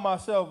found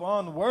myself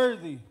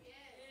unworthy.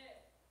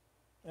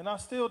 And I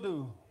still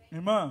do.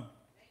 Amen.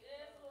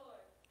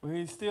 But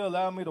he still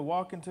allowed me to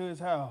walk into his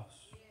house.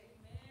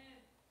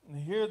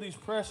 And hear these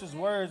precious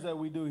words that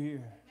we do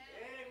here.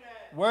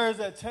 Words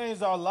that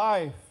change our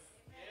life.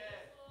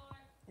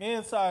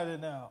 Inside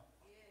and out.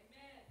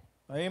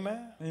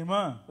 Amen.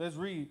 Amen. Let's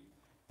read.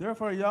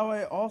 Therefore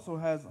Yahweh also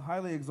has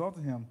highly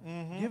exalted him,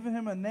 given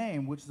him a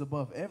name which is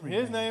above every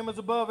name. His name is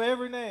above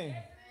every name.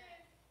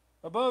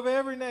 Above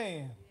every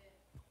name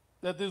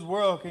that this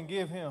world can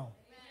give him.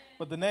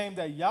 But the name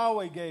that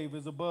Yahweh gave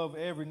is above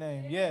every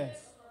name. Yes.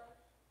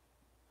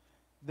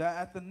 That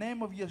at the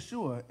name of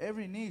Yeshua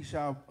every knee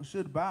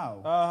should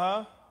bow.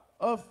 Uh-huh.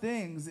 Of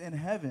things in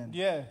heaven.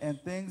 Yes. And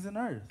things in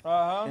earth.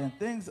 Uh-huh. And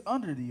things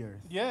under the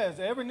earth. Yes.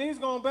 Every knee's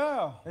going to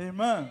bow.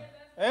 Amen.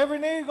 Every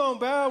knee's going to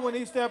bow when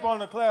he step on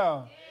the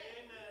cloud.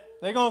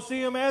 They're going to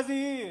see him as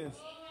he is.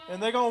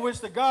 And they're going to wish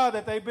to God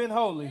that they've been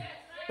holy.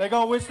 They're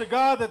going to wish to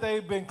God that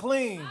they've been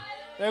clean.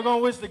 They're going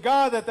to wish to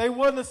God that they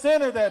wasn't a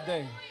sinner that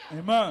day.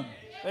 Amen.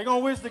 They're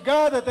going to wish to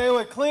God that they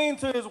were clean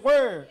to his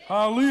word.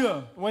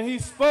 Hallelujah. When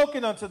he's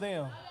spoken unto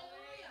them.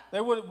 They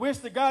would wish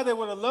to God they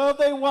would have loved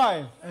their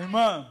wife.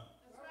 Amen.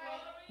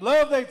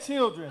 Love their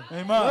children.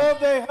 Amen. Love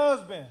their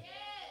husband.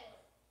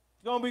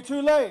 It's going to be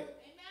too late.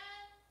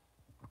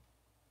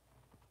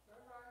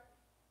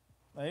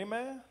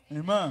 Amen.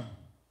 Amen.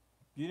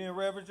 You didn't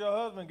reverence your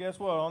husband, guess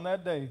what? On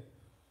that day,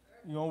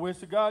 you're going to wish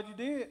to God you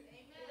did.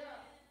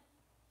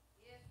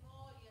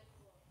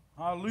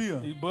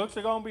 Hallelujah. These books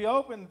are going to be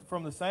open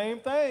from the same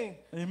thing.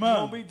 Amen. You're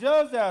going to be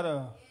judged out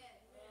of.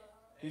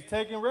 He's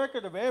taking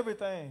record of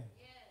everything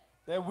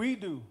that we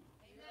do.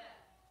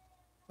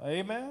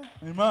 Amen.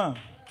 Amen.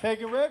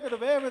 Taking record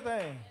of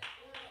everything.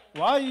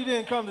 Why you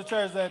didn't come to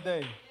church that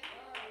day?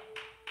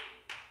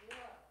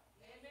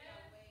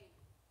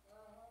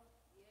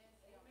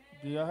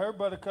 Did you hear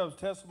Buttercup's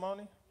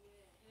testimony?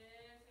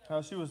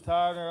 How she was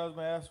tired and her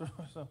husband asked her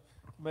to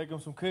make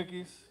him some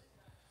cookies.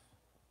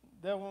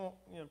 Devil,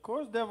 of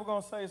course devil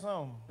going to say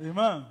something.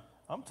 Amen.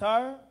 I'm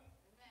tired.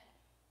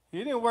 He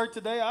didn't work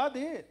today, I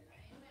did.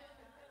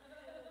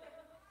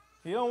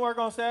 He don't work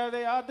on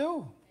Saturday, I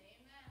do.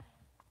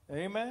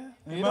 Amen.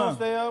 Amen. You don't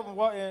stay up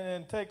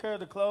and take care of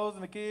the clothes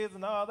and the kids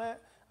and all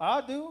that.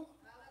 I do.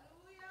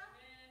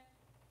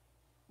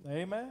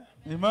 Amen.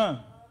 Amen.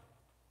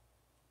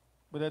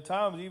 But at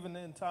times, even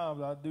in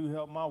times, I do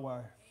help my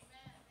wife.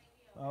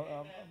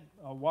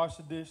 I wash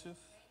the dishes.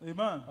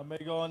 Amen. I may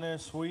go in there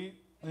and sweep.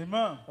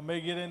 Amen. I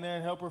may get in there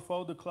and help her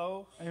fold the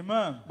clothes.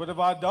 Amen. But if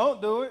I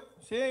don't do it,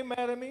 she ain't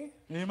mad at me.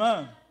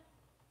 Amen.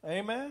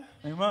 Amen.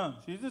 Amen.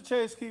 She's a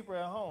chase keeper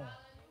at home.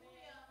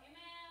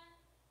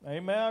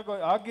 Amen.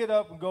 I'll get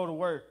up and go to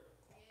work.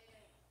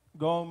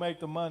 Go and make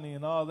the money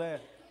and all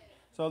that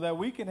so that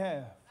we can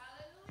have.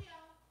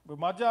 But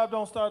my job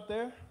don't start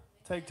there.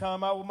 Take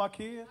time out with my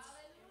kids.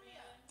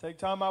 Take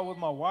time out with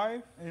my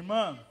wife.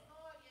 Amen.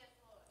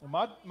 And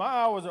my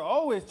hours are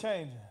always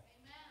changing,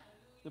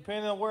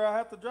 depending on where I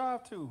have to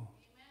drive to.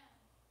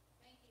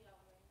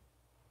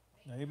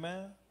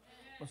 Amen.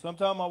 But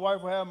sometimes my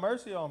wife will have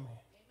mercy on me.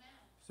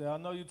 Say, I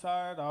know you're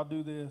tired. I'll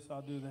do this.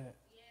 I'll do that.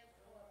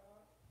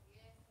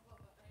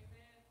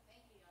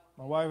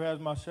 My wife has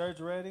my shirts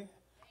ready.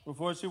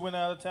 Before she went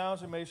out of town,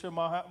 she made sure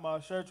my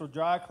shirts were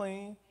dry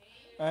clean.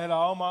 I had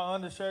all my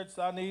undershirts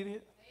I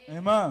needed.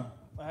 Amen.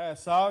 I had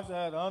socks.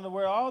 I had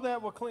underwear. All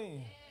that was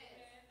clean.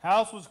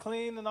 House was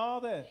clean and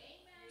all that.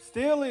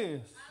 Still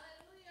is.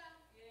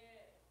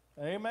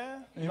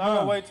 Amen. I'm not going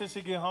to wait till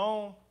she get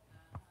home.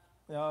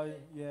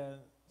 Yeah,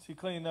 she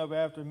cleaned up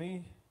after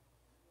me.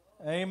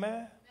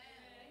 Amen.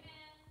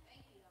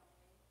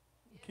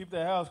 Keep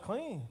the house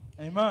clean.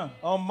 Amen.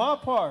 On my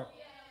part.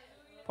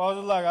 Paul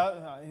was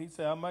like, he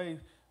said, I may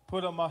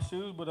put up my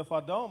shoes, but if I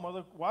don't,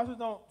 mother, watchers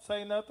don't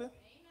say nothing.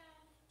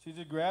 She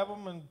just grab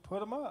them and put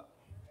them up.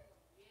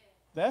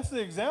 That's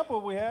the example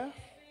we have.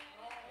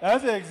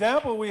 That's the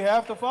example we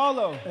have to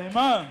follow.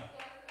 Amen.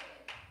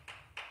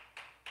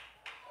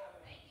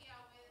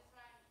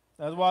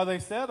 That's why they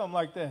set them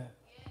like that.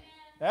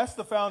 That's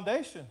the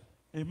foundation.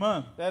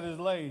 Amen. That is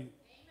laid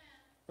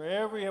for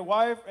every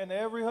wife and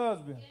every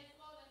husband.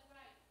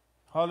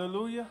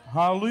 Hallelujah.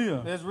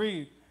 Hallelujah. Let's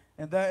read.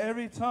 And that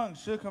every tongue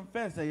should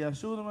confess that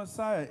Yeshua the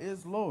Messiah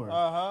is Lord,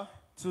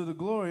 to the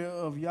glory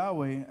of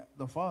Yahweh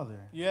the Father.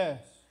 Yes.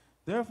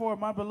 Therefore,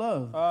 my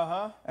beloved,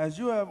 as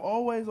you have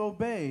always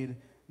obeyed,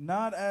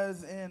 not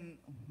as in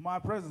my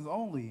presence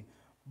only,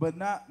 but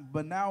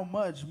now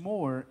much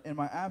more in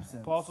my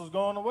absence. Apostle's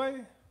going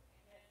away.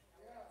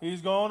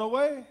 He's going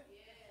away.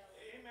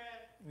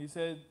 He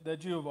said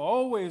that you have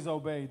always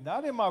obeyed,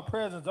 not in my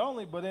presence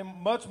only, but in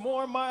much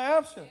more in my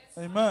absence.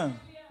 Amen.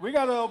 We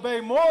got to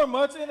obey more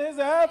much in his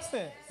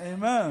absence.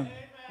 Amen.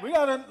 We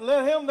got to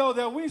let him know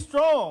that we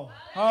strong.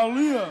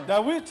 Hallelujah.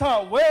 That we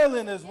taught well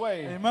in his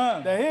way.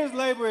 Amen. That his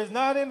labor is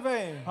not in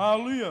vain.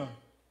 Hallelujah.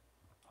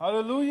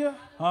 Hallelujah.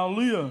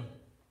 Hallelujah.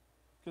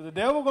 Because the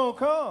devil going to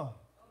come.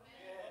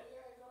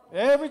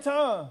 Every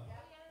time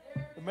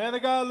the man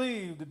of God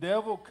leaves, the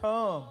devil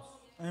comes.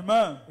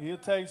 Amen. He'll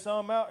take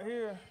some out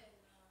here.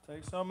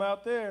 Take some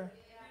out there.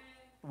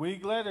 A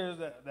week later,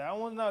 that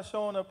one's not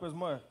showing up as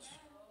much.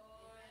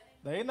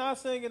 They not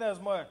singing as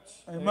much.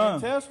 Amen. They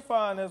ain't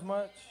testifying as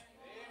much.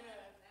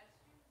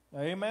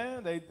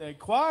 Amen. They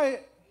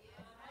quiet.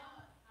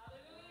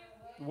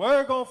 The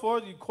word going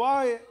forth, you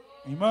quiet.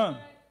 Amen.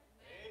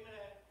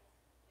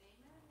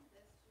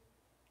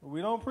 We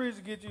don't preach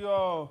to get you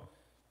all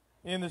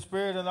in the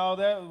spirit and all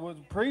that.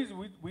 Preach,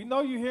 we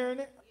know you hearing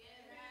it.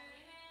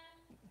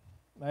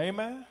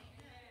 Amen.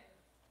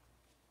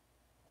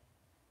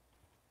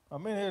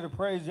 I'm in here to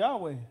praise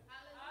Yahweh.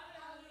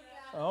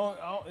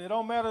 It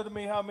don't matter to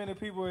me how many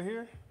people are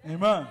here.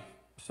 Amen.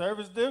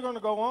 Service still going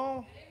to go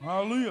on.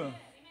 Hallelujah.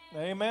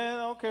 Amen. I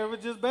don't care if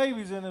it's just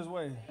babies in his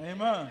way.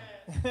 Amen.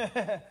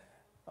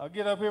 I'll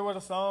get up here with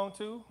a song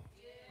too.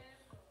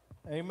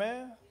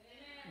 Amen.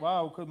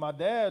 Wow, because my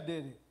dad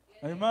did it.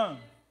 Amen.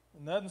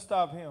 Nothing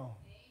stopped him.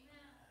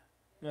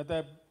 Got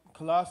that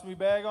colostomy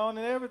bag on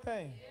and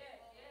everything.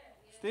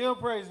 Still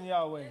praising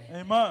Yahweh.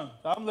 Amen.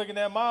 I'm looking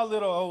at my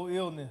little old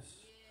illness.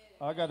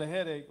 I got a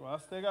headache. Well, I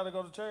still got to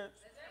go to church.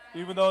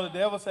 Even though the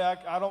devil say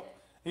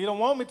he don't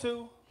want me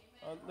to.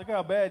 Look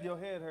how bad your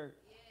head hurt.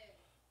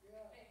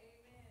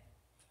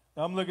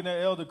 I'm looking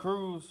at Elder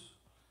Cruz.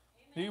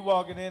 He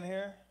walking in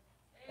here.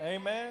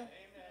 Amen.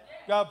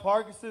 Got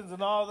Parkinson's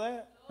and all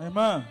that.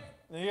 Amen.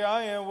 And here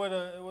I am with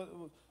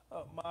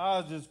my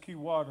eyes just keep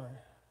watering.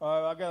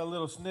 I got a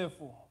little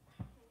sniffle.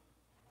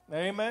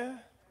 Amen.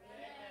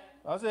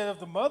 I said, if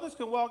the mothers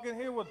can walk in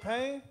here with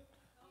pain,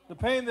 the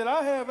pain that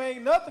I have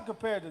ain't nothing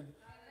compared to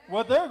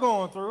what they're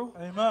going through.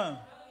 Amen.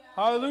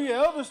 Hallelujah.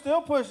 Elder's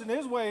still pushing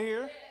his way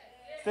here.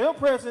 Still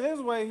pressing his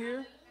way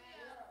here.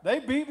 They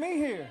beat me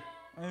here.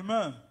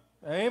 Amen.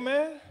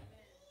 Amen.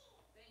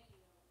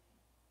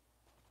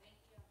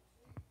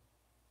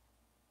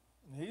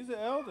 He's an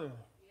elder.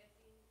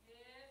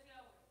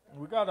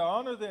 We got to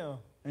honor them.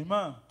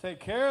 Amen. Take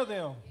care of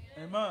them.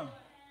 Amen.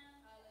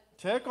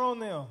 Check on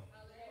them.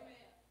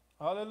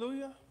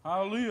 Hallelujah.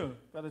 Hallelujah.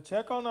 Got to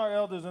check on our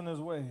elders in this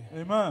way.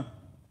 Amen.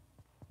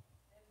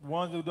 The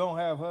ones who don't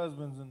have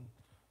husbands and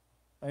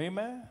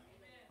amen.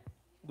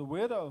 The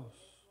widows.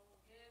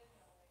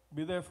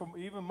 Be there for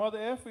even Mother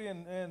Effie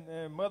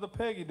and Mother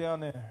Peggy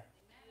down there.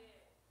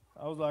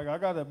 I was like, I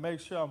got to make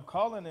sure I'm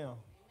calling them,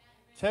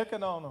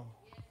 checking on them.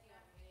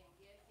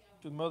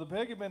 Because Mother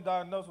Peggy been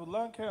diagnosed with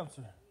lung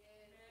cancer.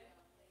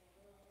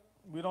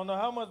 We don't know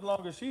how much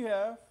longer she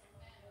has.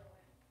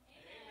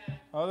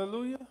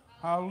 Hallelujah.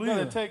 Hallelujah. We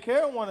got to take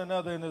care of one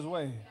another in this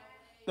way.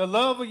 The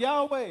love of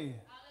Yahweh.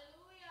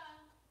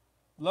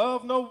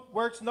 Love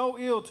works no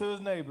ill to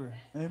his neighbor.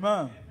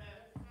 Amen.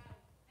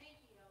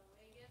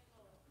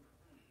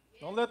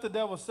 Don't let the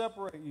devil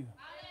separate you.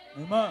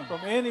 Amen.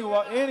 From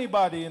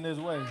anybody in this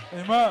way.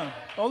 Amen.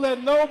 Don't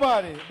let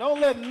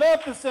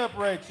nothing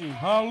separate you.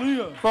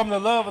 Hallelujah. From the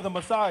love of the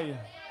Messiah.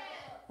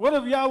 What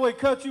if Yahweh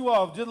cut you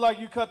off just like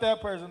you cut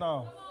that person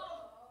off?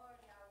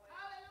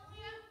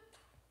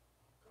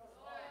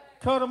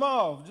 Cut him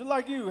off just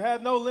like you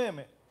had no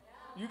limit.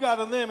 You got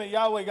a limit,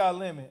 Yahweh got a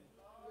limit.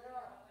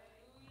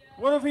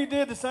 What if he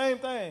did the same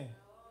thing?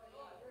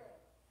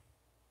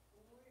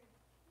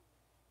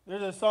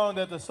 There's a song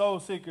that the soul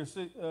seekers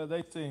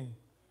they sing.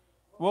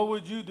 What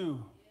would you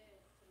do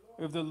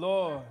if the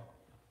Lord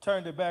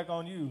turned his back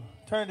on you?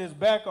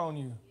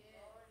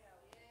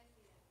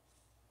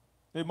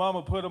 His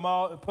mama put him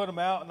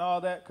out and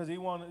all that because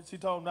she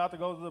told him not to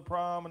go to the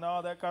prom and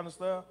all that kind of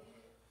stuff.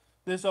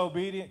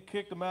 Disobedient,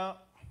 kicked him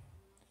out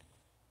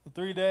for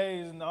 3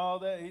 days and all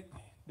that. He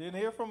didn't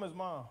hear from his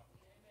mom.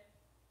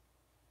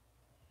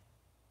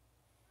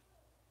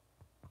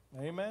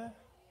 Amen.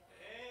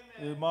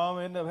 His mom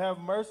ended up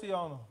having mercy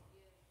on him.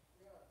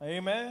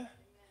 Amen.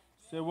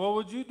 Said, what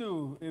would you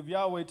do if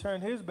Yahweh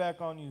turned his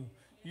back on you?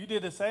 You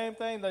did the same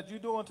thing that you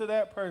doing to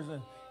that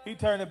person. He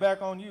turned it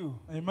back on you.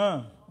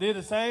 Amen. Did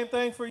the same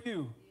thing for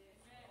you.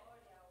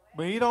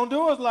 But he don't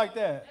do us like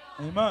that.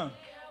 Amen.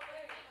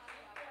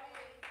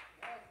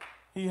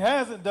 He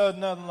hasn't done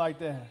nothing like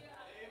that.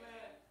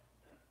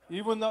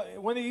 Even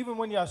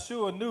when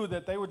Yeshua knew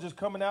that they were just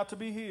coming out to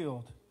be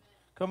healed,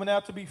 coming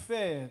out to be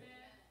fed.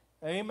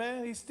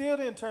 Amen. He still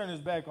didn't turn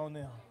his back on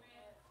them.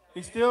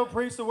 He still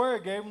preached the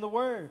word, gave them the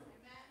word.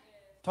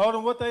 Told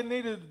them what they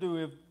needed to do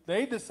if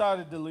they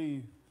decided to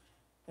leave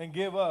and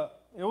give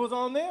up. It was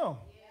on them.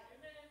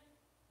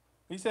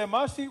 He said,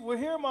 my sheep will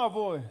hear my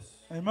voice.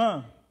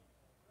 Amen.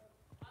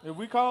 If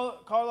we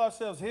call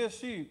ourselves his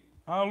sheep,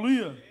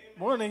 hallelujah,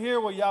 we're going to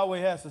hear what Yahweh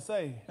has to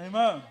say.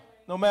 Amen.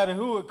 No matter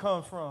who it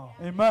comes from.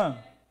 Amen.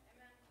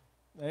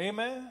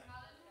 Amen.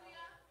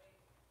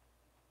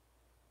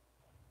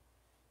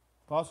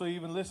 Apostle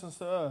even listens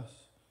to us.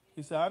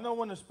 He said, I know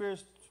when the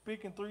Spirit's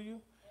speaking through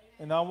you,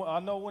 and I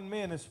know when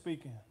men is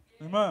speaking.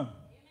 Amen.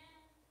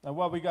 That's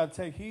why we got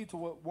to take heed to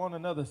what one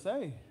another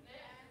say.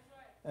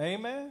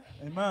 Amen.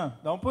 Amen.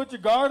 Don't put your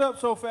guard up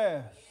so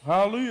fast.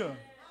 Hallelujah.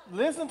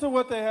 Listen to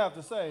what they have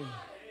to say.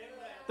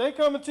 They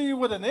coming to you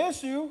with an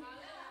issue.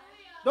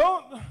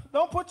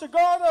 Don't put your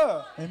guard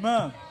up.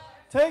 Amen.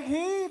 Take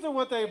heed to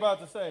what they about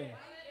to say.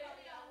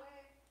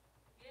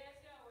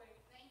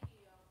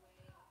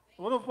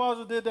 What if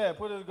Apostle did that?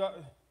 Put his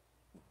guard.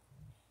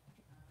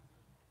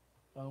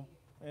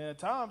 And at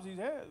times he's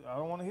had. I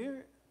don't want to hear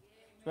it.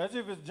 Especially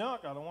if it's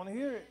junk. I don't want to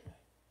hear it.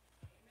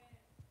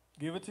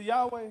 Give it to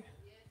Yahweh.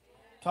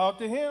 Talk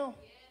to him.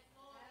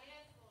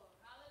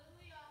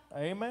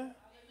 Amen.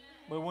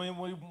 But when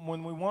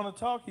we want to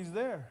talk, he's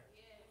there.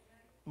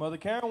 Mother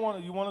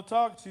Karen, you want to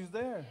talk, she's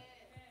there.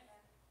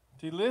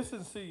 She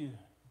listens to you.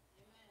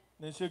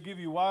 Then she'll give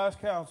you wise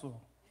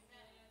counsel.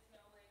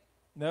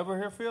 Never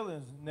her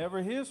feelings,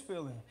 never his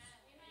feelings.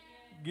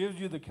 Gives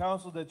you the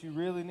counsel that you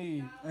really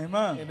need.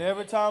 Amen. And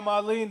every time I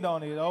leaned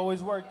on it, it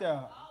always worked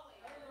out.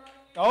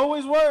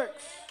 Always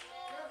works.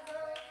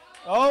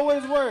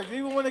 Always works.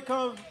 Even when it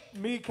comes to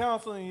me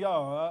counseling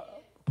y'all.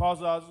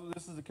 Apostle,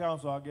 this is the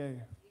counsel I gave.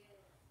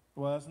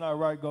 Well, that's not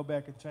right. Go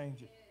back and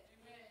change it.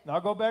 Now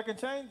go back and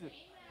change it.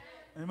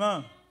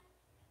 Amen.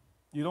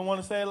 You don't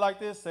want to say it like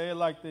this? Say it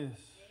like this.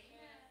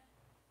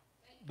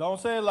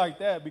 Don't say it like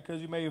that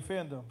because you may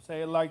offend them.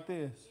 Say it like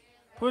this.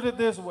 Put it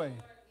this way.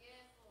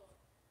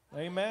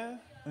 Amen.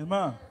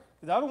 Amen.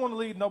 Because I don't want to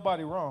lead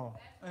nobody wrong.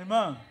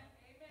 Amen.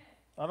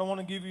 I don't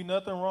want to give you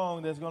nothing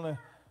wrong that's going to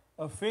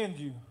offend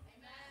you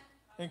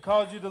and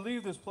cause you to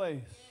leave this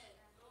place.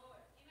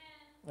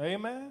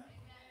 Amen.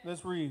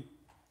 Let's read.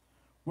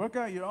 Work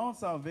out your own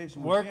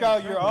salvation. Work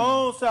out your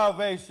own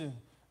salvation.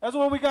 That's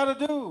what we got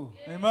to do.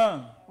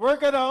 Amen.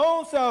 Work at our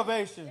own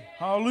salvation.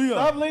 Hallelujah.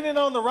 Stop leaning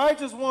on the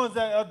righteous ones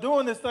that are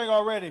doing this thing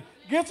already.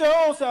 Get your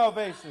own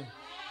salvation.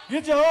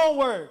 Get your own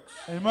works.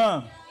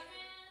 Amen.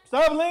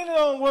 Stop leaning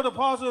on what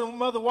Apostle and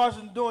Mother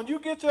Washington doing. You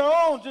get your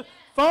own. Just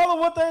follow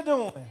what they're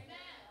doing. Amen.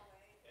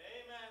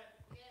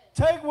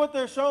 Take what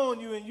they're showing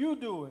you and you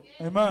do it.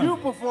 Amen. You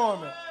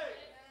perform it.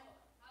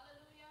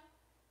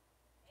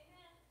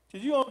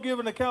 Because you don't give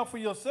an account for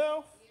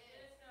yourself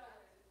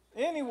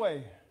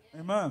anyway.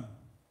 Amen.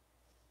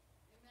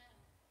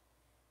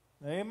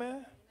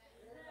 Amen.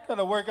 Got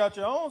to work out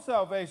your own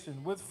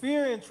salvation with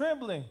fear and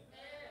trembling.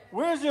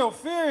 Where's your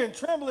fear and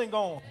trembling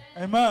going?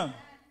 Amen.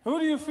 Who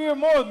do you fear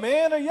more,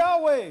 man or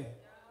Yahweh?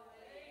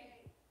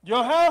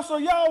 Your house or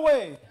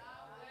Yahweh?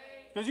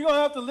 Because you're going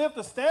to have to lift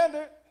the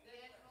standard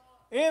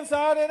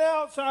inside and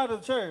outside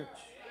of the church.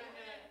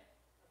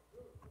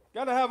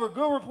 Got to have a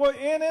good report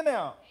in and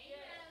out.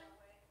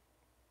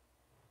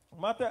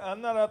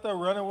 I'm not out there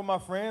running with my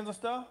friends and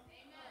stuff.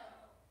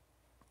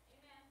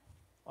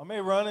 I may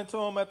run into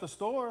them at the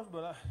stores,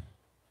 but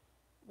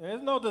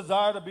there's no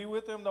desire to be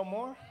with them no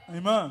more.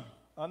 Amen.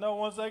 I know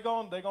once they're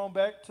going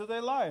back to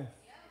their life.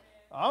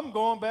 I'm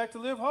going back to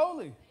live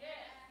holy.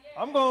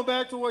 I'm going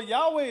back to where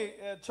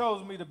Yahweh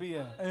chose me to be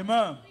at.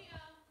 Amen.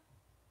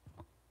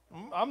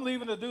 I'm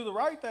leaving to do the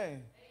right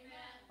thing.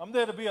 I'm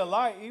there to be a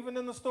light. Even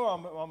in the store,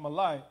 I'm a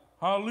light.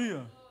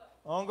 Hallelujah.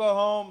 I don't go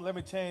home, let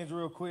me change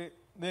real quick,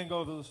 then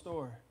go to the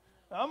store.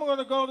 I'm going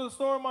to go to the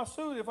store in my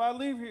suit if I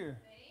leave here.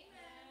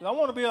 I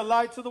want to be a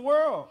light to the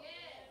world.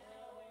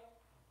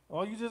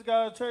 Oh, you just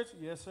got out of church?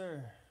 Yes,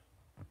 sir.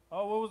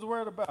 Oh, what was the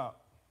word about?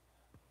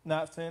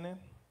 Not sinning.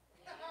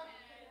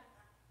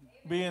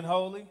 Being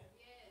holy.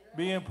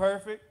 Being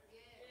perfect.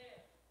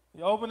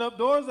 You open up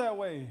doors that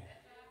way.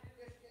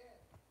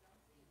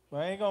 But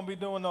I ain't going to be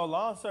doing no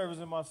lawn service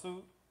in my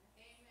suit.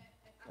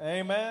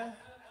 Amen.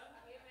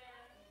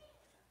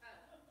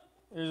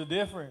 There's a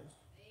difference.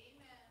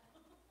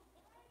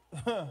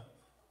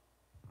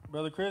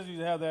 Brother Chris used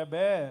to have that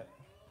bad.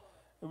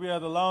 If we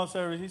had the lawn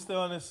service, he's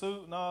still in his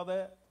suit and all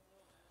that.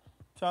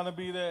 Trying to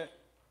be that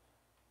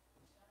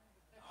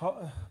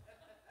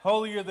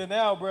holier than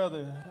thou,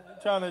 brother.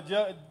 Trying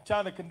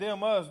to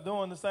condemn us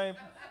doing the same.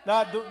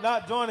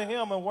 Not joining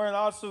him and wearing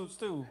our suits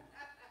too.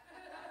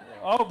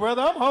 Oh,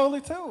 brother, I'm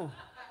holy too.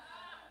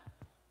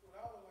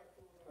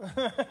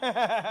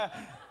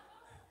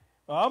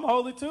 I'm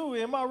holy too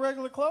in my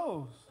regular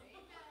clothes.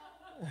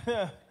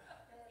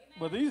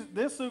 But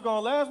this suit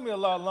gonna last me a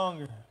lot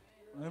longer.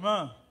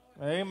 Amen.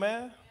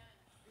 Amen.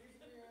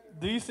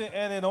 Decent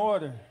and in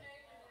order.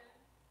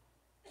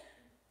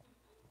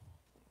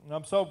 And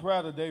I'm so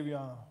proud of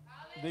Davion,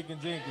 Deacon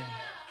Jenkins.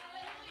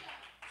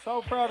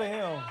 So proud of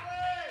him.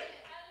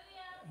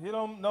 He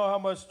don't know how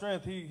much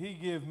strength he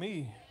give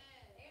me.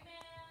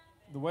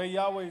 The way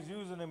Yahweh's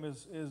using him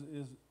is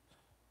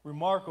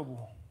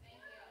remarkable.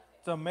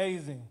 It's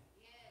amazing.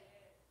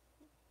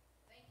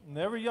 And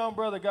every young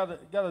brother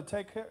gotta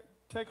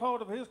take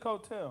hold of his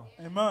coattail.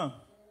 Amen.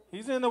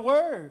 He's in the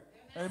Word.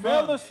 Amen.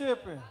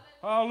 Fellowshipping.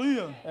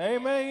 Hallelujah.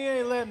 Amen. He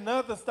ain't letting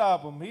nothing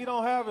stop him. He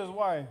don't have his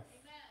wife.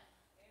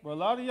 But a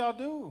lot of y'all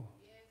do.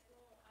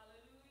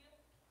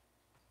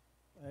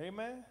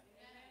 Amen.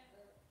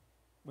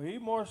 But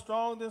he's more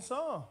strong than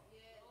some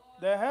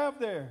that have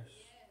theirs.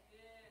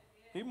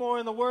 He's more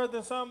in the Word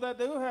than some that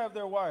do have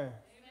their wife.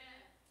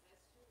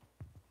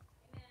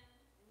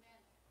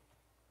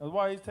 That's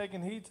why he's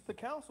taking heed to the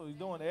counsel. He's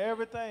doing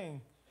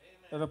everything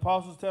that the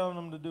apostles telling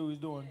him to do. He's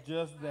doing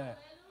just that.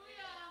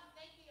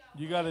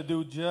 You got to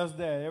do just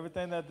that.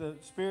 Everything that the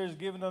Spirit is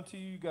giving unto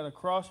you, you got to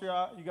cross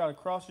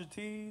your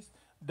T's,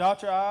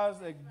 dot your I's,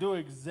 and do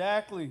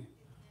exactly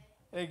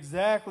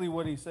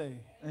what he say.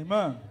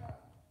 Amen.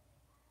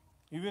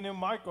 Even in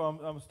Michael,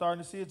 I'm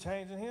starting to see a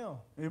change in him.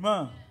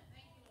 Amen.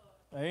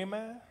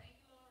 Amen.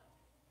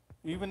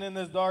 Even in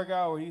this dark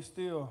hour, he's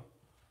still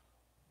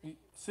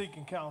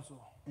seeking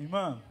counsel.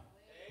 Amen.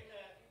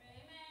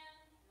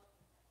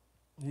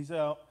 He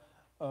said,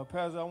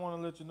 Pastor, I want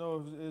to let you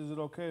know, is it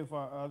okay if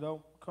I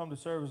don't come to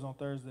service on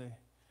Thursday?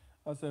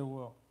 I said,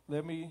 well,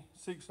 let me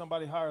seek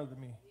somebody higher than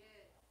me.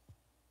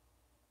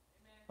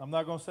 I'm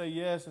not going to say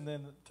yes and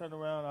then turn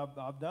around.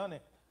 I've done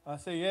it. I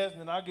say yes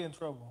and then I get in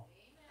trouble.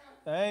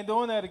 I ain't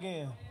doing that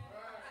again.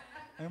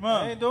 Amen.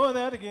 I ain't doing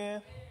that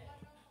again.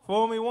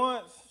 Fool me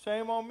once,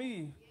 shame on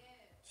me.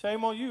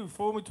 Shame on you.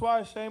 Fool me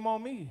twice, shame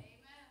on me.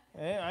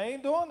 I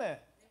ain't doing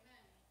that.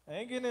 I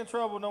ain't getting in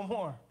trouble no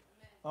more.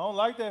 I don't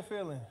like that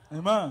feeling.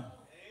 Amen.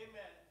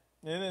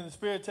 And then the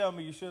Spirit tell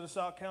me you should have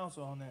sought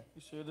counsel on that.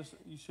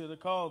 You should have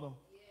called them.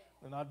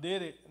 And I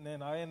did it, and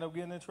then I ended up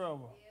getting in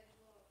trouble.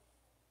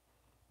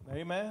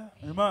 Amen.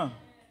 Amen.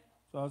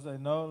 So I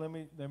said, no,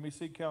 let me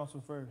seek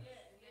counsel first.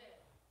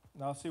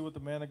 And I'll see what the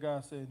man of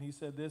God said. And he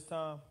said, this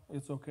time,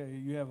 it's okay.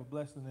 You have a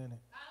blessing in it.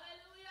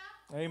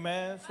 Hallelujah.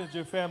 Amen. Since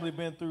your family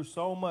been through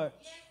so much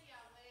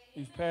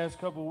these past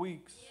couple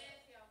weeks.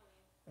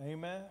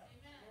 Amen.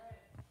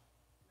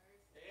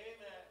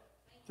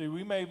 See,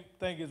 we may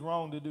think it's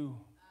wrong to do.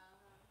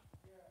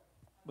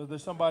 But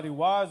there's somebody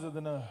wiser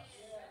than us.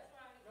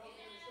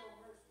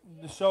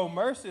 To show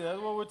mercy. That's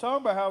what we're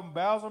talking about, having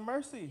bowels of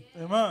mercy.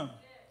 Amen.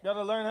 You got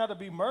to learn how to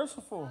be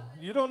merciful.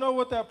 You don't know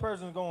what that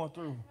person's going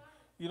through.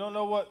 You don't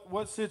know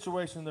what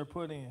situation they're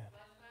put in.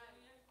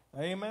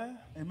 Amen.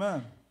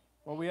 Amen.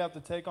 Well, we have to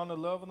take on the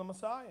love of the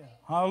Messiah.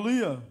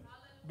 Hallelujah.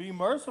 Be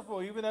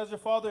merciful, even as your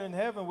Father in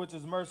heaven, which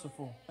is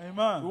merciful.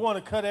 Amen. We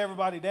want to cut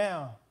everybody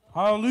down.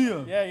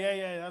 Hallelujah.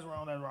 Yeah. That's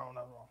wrong.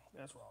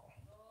 That's wrong.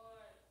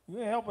 You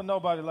ain't helping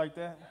nobody like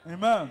that.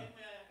 Amen.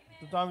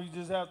 Sometimes you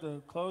just have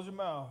to close your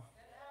mouth.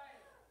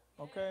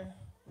 Okay?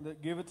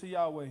 Give it to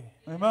Yahweh.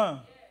 Amen.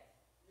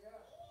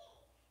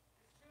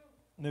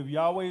 And if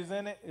Yahweh's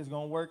in it, it's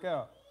going to work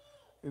out.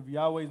 If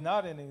Yahweh's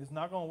not in it, it's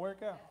not going to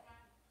work out.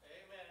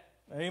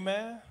 Amen.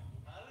 Amen.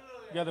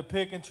 You got to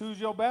pick and choose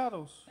your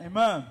battles.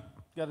 Amen.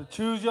 You got to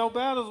choose your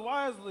battles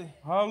wisely.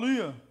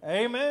 Hallelujah.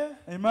 Amen.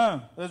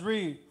 Amen. Let's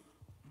read.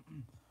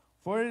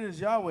 For it is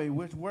Yahweh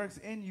which works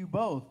in you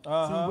both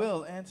to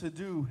will and to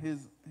do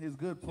his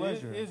good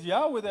pleasure. It's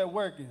Yahweh that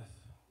worketh.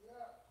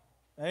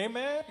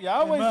 Amen.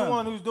 Yahweh's the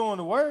one who's doing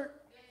the work.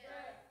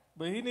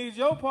 But he needs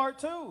your part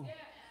too.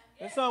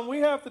 It's something we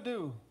have to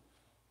do.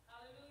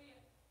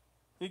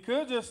 He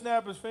could just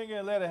snap his finger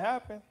and let it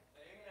happen.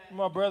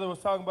 My brother was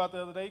talking about the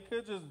other day. He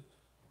could just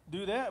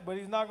do that, but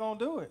he's not going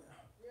to do it.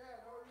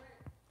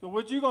 So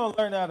what you going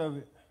to learn out of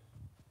it?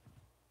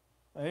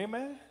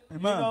 Amen? You're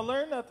going to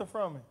learn nothing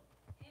from it.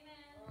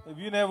 If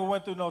you never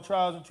went through no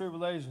trials and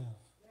tribulations,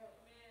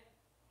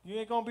 you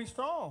ain't going to be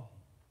strong.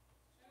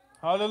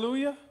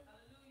 Hallelujah.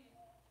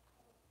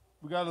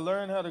 We got to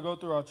learn how to go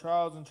through our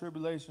trials and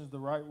tribulations the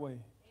right way.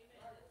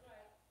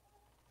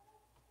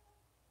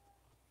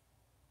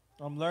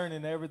 I'm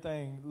learning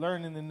everything,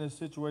 learning in this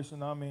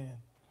situation I'm in.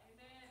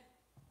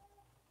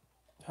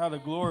 How to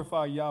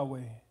glorify Yahweh.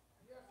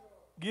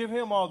 Give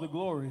him all the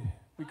glory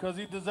because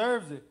he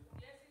deserves it.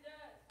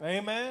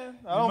 Amen.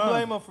 I don't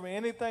blame him for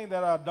anything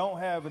that I don't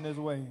have in his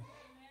way.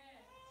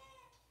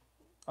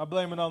 I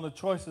blame it on the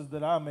choices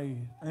that I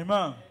made.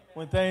 Amen.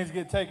 When things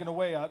get taken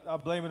away, I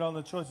blame it on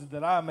the choices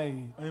that I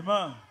made.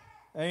 Amen.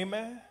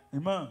 Amen.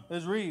 Amen.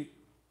 Let's read.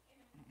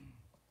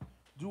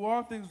 Do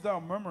all things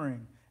without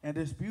murmuring and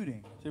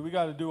disputing. See, we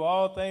got to do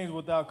all things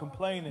without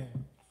complaining.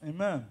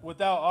 Amen.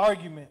 Without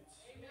arguments.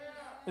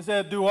 It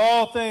said do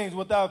all things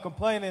without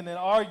complaining and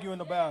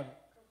arguing about it.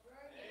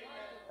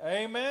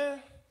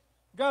 Amen.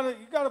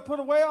 You gotta put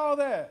away all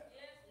that.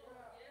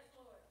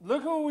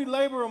 Look who we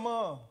labor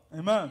among.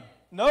 Amen.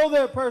 Know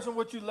that person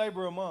what you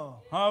labor among.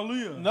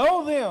 Hallelujah.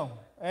 Know them.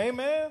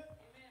 Amen.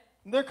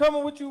 They're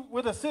coming with you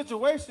with a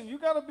situation. You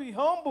got to be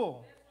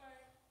humble.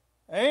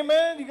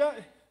 Amen. You got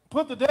to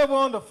put the devil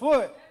on the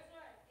foot.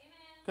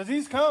 Because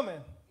he's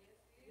coming.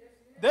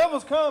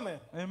 Devil's coming.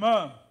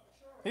 Amen.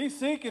 He's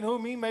seeking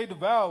whom he may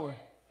devour.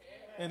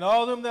 And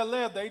all them that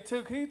left, they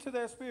took heed to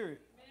that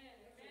spirit.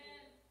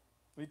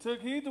 They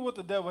took heed to what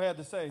the devil had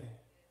to say.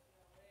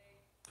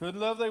 Couldn't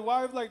love their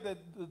wife like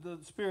the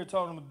spirit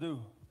told them to do.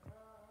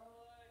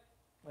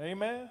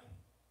 Amen.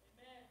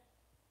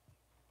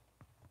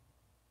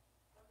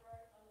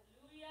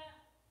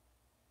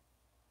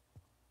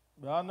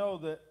 But I know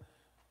that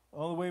the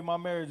only way my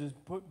marriage is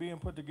being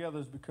put together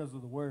is because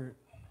of the word.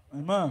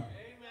 Amen.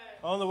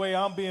 The only way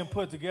I'm being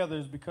put together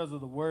is because of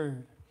the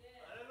word.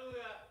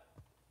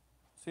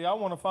 See, I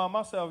want to find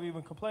myself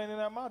even complaining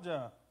at my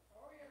job.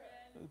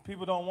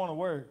 People don't want to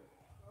work.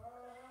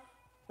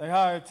 They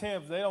hire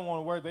temps. They don't want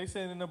to work. They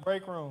sit in the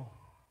break room.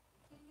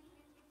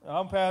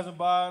 I'm passing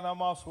by and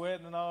I'm all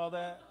sweating and all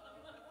that.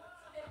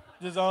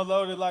 Just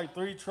unloaded like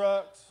 3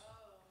 trucks.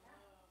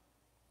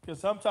 Because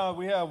sometimes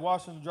we have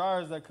washers and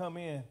dryers that come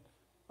in,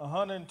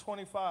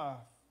 125,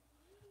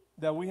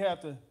 that we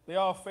have to, they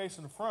all face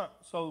in the front.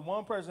 So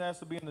one person has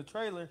to be in the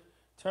trailer,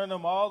 turn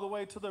them all the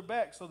way to their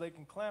back so they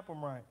can clamp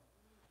them right.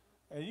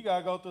 And you got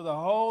to go through the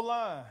whole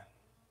line,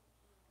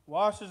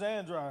 washers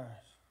and dryers.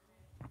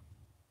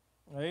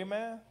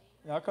 Amen.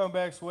 Y'all come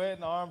back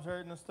sweating, arms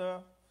hurting and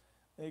stuff.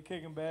 They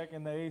kicking back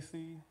in the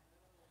AC.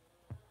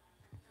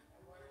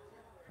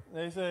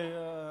 They say,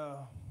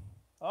 oh,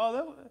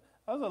 that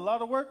was a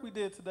lot of work we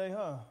did today,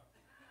 huh?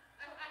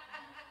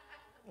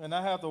 And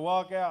I have to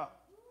walk out.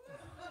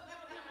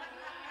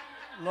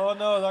 Lord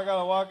knows I got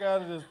to walk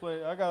out of this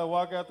place. I got to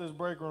walk out this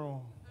break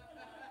room.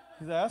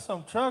 He said, that's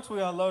some trucks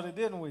we unloaded,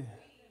 didn't we?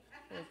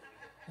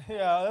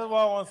 Yeah, that's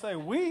why I want to say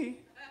we.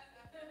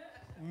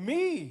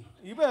 Me.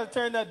 You better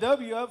turn that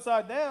W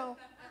upside down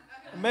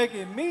and make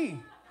it me.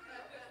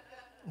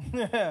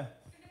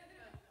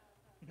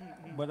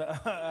 But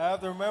I have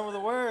to remember the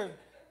word.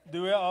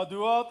 I'll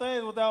do all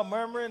things without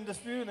murmuring and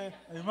disputing.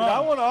 Amen. I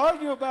want to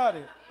argue about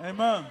it.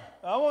 Amen.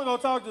 I want to go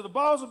talk to the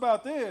boss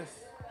about this.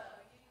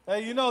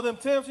 Hey, you know them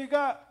temps you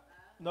got?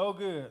 No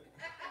good.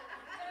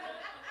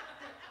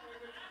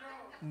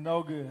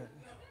 No good.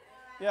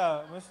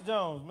 Yeah, Mr.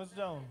 Jones.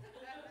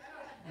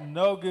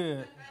 No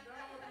good.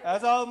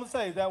 That's all I'm going to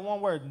say, that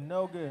one word,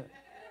 no good.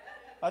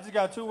 I just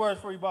got 2 words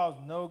for you, boss,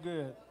 no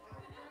good.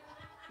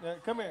 Yeah,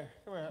 come here.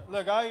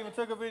 Look, I even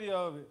took a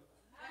video of it.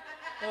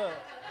 Look,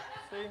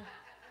 see?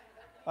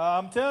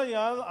 I'm telling you,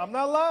 I'm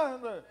not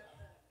lying. Look.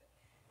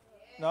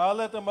 No, I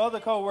let them other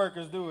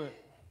co-workers do it.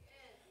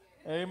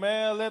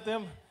 Amen. Let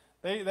them,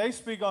 they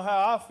speak on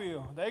how I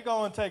feel. They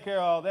go and take care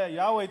of all that.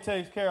 Yahweh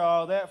takes care of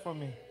all that for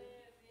me.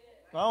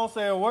 I don't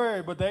say a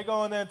word, but they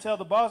go in there and tell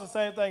the boss the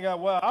same thing I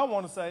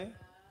want to say.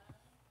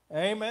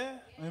 Amen.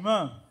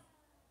 Amen.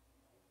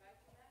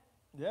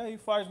 Yeah, he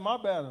fights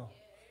my battle.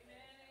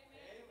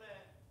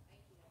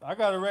 I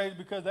got a raise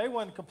because they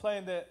wasn't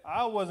complaining that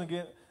I wasn't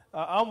getting,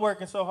 I'm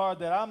working so hard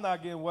that I'm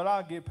not getting what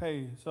I get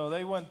paid. So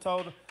they wasn't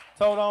told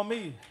on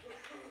me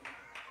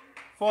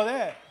for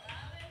that.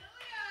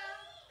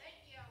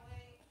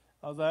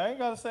 I was like, I ain't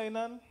got to say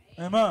nothing.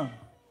 Amen.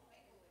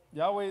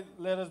 Yahweh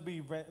let us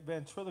be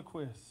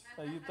ventriloquists.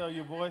 You throw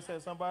your voice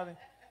at somebody,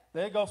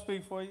 they go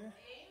speak for you.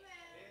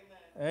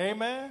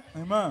 Amen.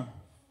 Amen.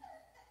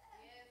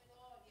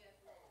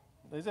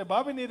 They said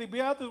Bobby need to be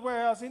out this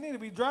warehouse. He need to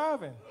be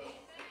driving.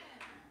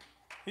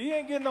 He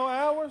ain't getting no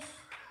hours.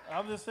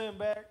 I'm just sitting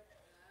back.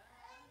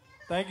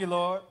 Thank you,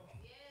 Lord.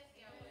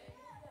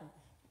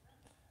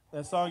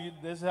 That song,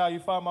 this is how you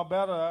fight my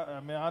battle. I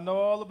mean, I know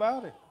all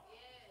about it.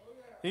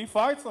 He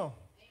fights them.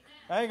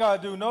 I ain't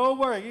got to do no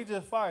work. He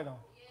just fight them.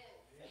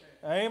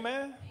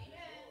 Amen.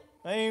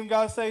 I ain't even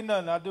got to say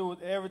nothing. I do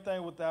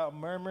everything without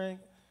murmuring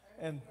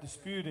and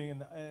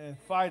disputing and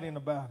fighting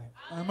about it.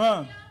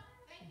 Amen.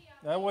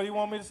 That's what he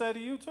want me to say to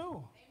you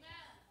too.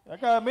 I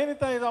got many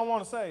things I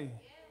want to say.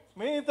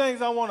 Many things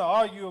I want to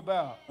argue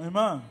about.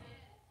 Amen.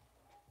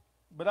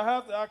 But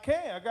I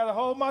can't. I got to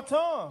hold my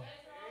tongue.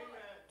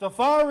 The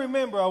far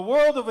remember a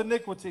world of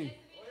iniquity.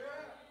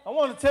 I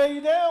want to tear you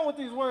down with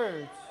these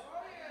words.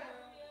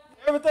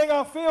 Everything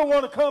I feel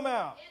want to come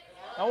out.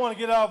 I want to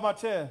get it off my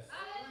chest.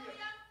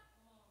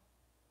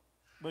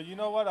 But you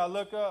know what? I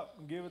look up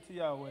and give it to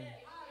Yahweh.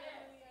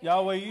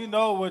 Yahweh, you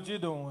know what you're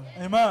doing.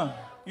 Amen.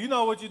 You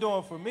know what you're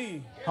doing for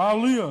me.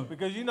 Hallelujah.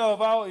 Because you know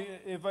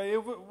if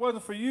it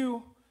wasn't for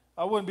you,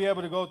 I wouldn't be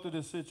able to go through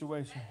this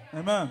situation.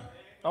 Amen.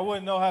 I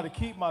wouldn't know how to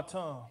keep my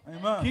tongue.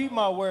 Amen. Keep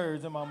my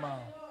words in my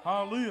mouth.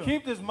 Hallelujah.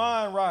 Keep this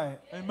mind right.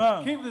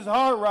 Amen. Keep this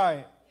heart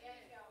right.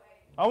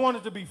 I want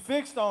it to be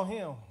fixed on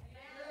him.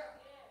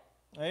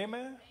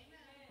 Amen.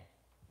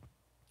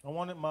 I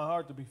wanted my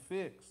heart to be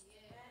fixed.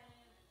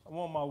 I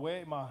want my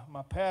way,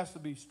 my past to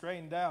be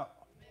straightened out.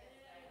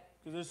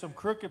 Because there's some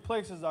crooked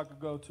places I could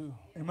go to.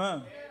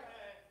 Amen.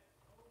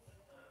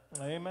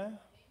 Amen.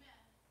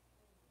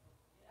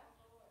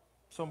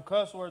 Some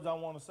cuss words I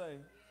want to say.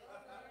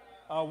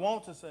 I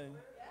want to say.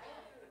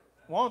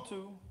 Want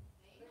to.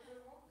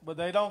 But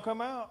they don't come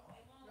out.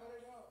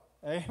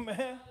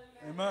 Amen.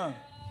 Amen.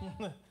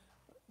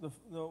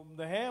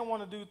 the hand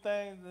want to do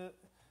things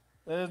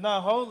that is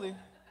not holy.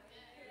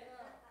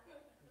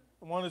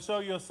 I want to show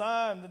you a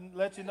sign and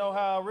let you know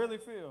how I really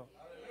feel.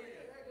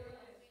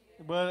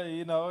 But,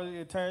 you know,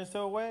 it turns to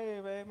a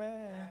wave,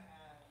 amen.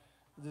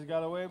 I just got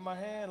to wave my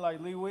hand. Like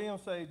Lee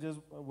Williams say, just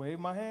wave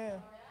my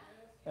hand.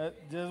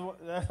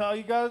 That's all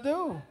you got to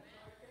do.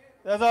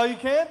 That's all you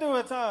can do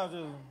at times.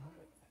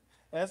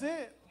 That's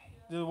it.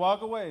 Just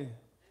walk away.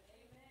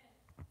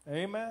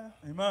 Amen.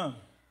 Amen.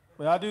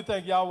 But I do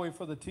thank Yahweh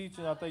for the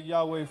teaching. I thank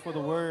Yahweh for the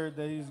word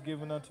that he's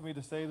given unto me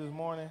to say this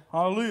morning.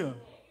 Hallelujah.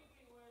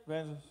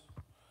 Evangelist.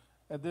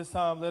 At this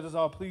time, let us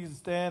all please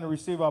stand and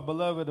receive our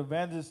beloved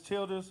Evangelist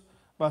Childers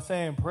by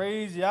saying,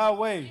 praise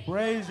Yahweh.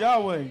 Praise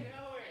Yahweh.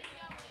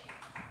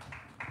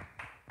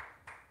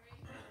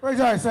 Praise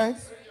Yahweh,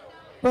 saints.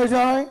 Praise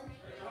Yahweh.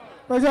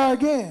 Praise Yahweh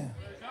again.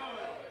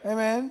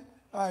 Amen.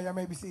 All right, y'all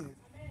may be seated.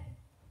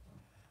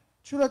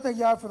 Truly, I thank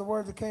Yahweh for the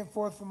words that came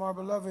forth from our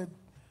beloved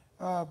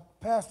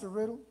Pastor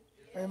Riddle.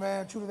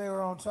 Amen. Truly, they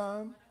were on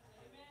time.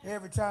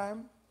 Every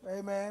time.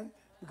 Amen.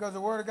 Because the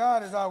word of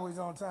God is always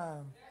on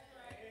time.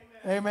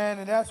 Amen.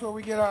 And that's where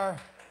we get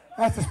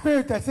that's the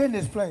spirit that's in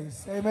this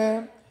place.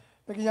 Amen.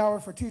 Thank you, Yahweh,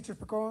 for teacher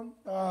Pacon,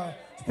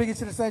 speaking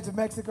to the saints of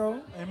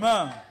Mexico.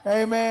 Amen.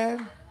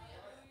 Amen.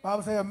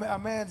 Bible says a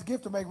man's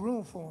gift to make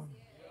room for him.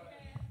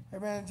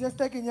 Amen. Just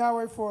thanking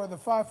Yahweh for the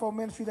fivefold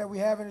ministry that we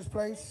have in this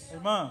place.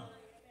 Amen.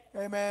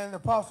 Amen. The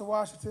Apostle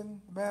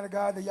Washington, the man of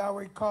God that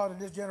Yahweh called in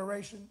this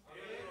generation.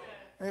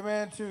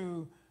 Amen.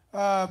 To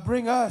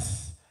bring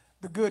us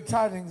the good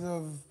tidings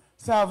of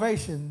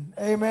salvation.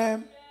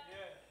 Amen.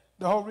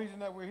 The whole reason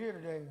that we're here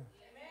today.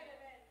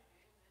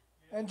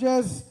 And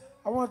just,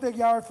 I want to thank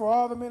Yahweh for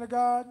all the men of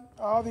God,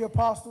 all the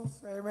apostles,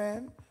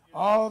 amen,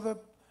 all the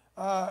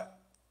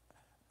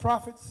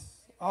prophets,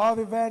 all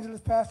the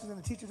evangelists, pastors,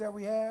 and the teachers that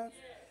we have.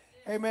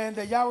 Amen.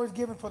 That Yahweh is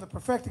given for the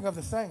perfecting of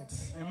the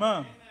saints.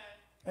 Amen.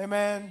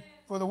 Amen.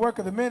 For the work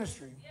of the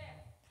ministry.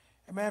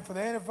 Amen. For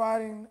the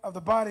edifying of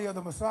the body of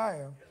the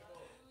Messiah.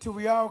 Till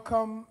we all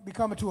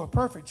become into a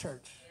perfect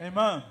church.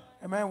 Amen.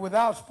 Amen.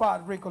 Without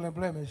spot, wrinkle, and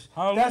blemish.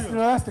 Hallelujah.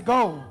 That's the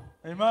goal.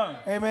 Amen.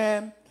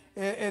 Amen.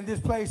 In this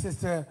place is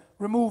to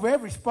remove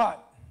every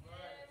spot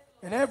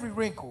and every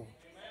wrinkle.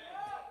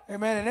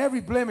 Amen. And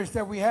every blemish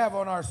that we have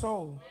on our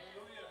soul.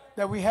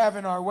 That we have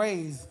in our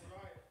ways.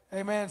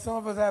 Amen. Some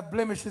of us have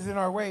blemishes in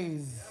our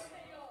ways.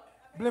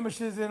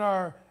 Blemishes in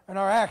our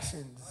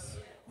actions.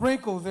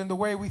 Wrinkles in the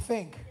way we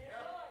think.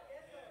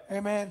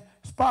 Amen.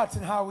 Spots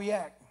in how we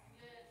act.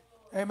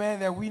 Amen.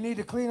 That we need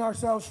to clean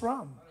ourselves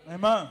from.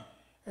 Amen.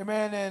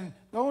 Amen. And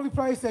the only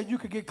place that you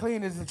could get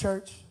clean is the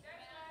church.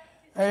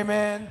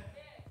 Amen.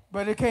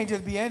 But it can't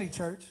just be any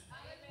church.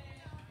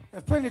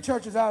 There's plenty of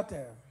churches out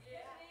there.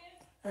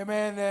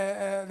 Amen.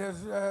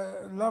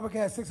 Lubbock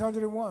has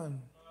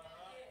 601.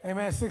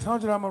 Amen. 600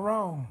 of them are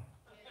wrong.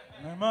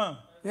 Amen.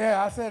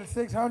 Yeah, I said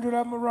 600 of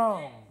them are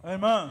wrong.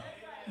 Amen.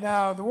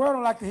 Now, the world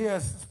don't like to hear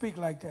us speak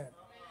like that.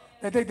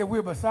 They think that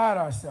we're beside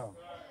ourselves.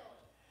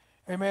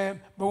 Amen.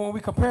 But when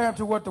we compare them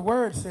to what the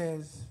word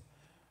says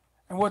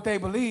and what they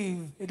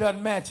believe, it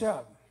doesn't match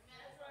up.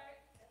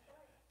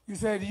 You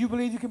say, do you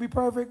believe you can be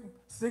perfect?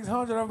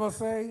 600 of them will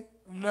say,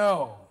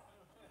 no.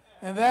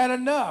 And that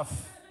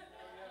enough.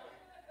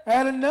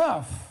 That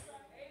enough.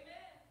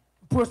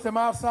 push them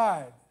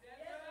outside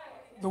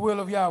the will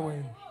of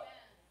Yahweh.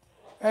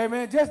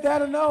 Amen. Just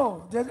that or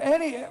no. Just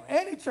any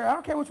church. I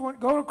don't care which one.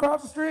 Go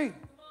across the street.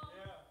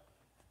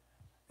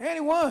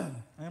 Anyone.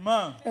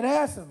 Amen. And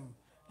ask them,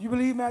 you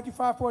believe Matthew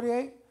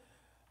 5:48?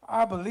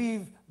 I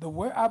believe the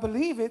word. I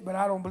believe it, but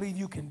I don't believe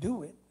you can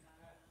do it.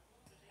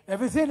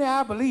 If it's in there,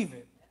 I believe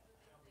it.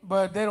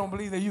 But they don't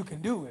believe that you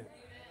can do it.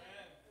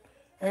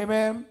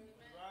 Amen.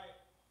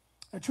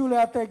 And truly,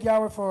 I thank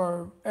Yahweh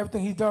for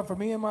everything he's done for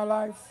me in my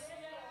life.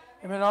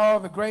 Amen. All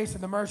the grace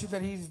and the mercy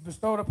that he's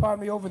bestowed upon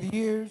me over the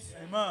years.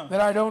 Amen.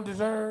 That I don't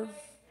deserve.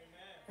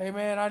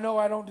 Amen. I know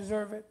I don't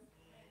deserve it.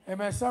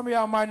 Amen. Some of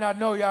y'all might not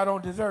know y'all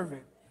don't deserve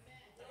it.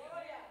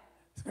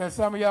 Because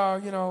some of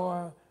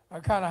y'all,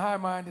 are kind of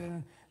high-minded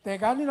and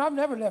think, I've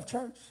never left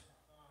church.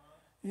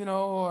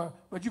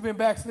 But you've been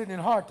backslidden in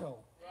heart, though.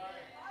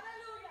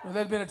 Well,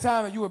 there's been a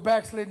time that you were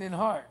backslidden in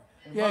heart.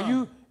 Amen.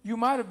 Yeah, you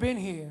might have been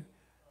here.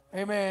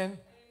 Amen.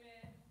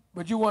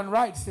 But you weren't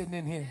right sitting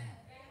in here.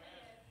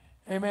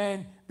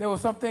 Amen. There were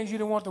some things you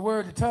didn't want the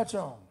word to touch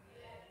on.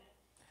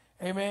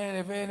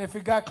 Amen. If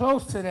it got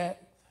close to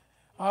that,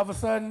 all of a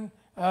sudden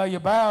your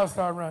bowels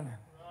start running.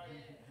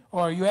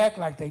 Or you act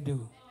like they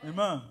do.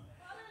 Amen.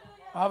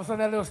 All of a sudden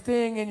that little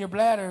sting in your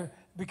bladder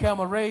become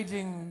a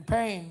raging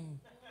pain.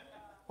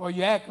 Or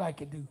you act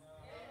like it do.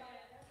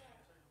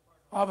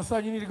 All of a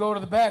sudden you need to go to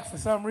the back for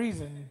some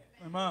reason.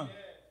 Amen.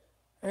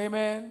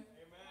 Amen.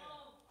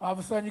 All of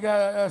a sudden you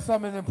got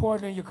something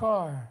important in your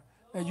car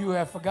that you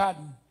have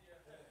forgotten.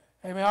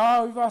 Amen.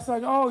 All of a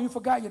sudden, you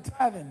forgot your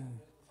tithing.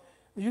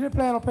 You didn't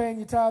plan on paying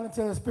your tithe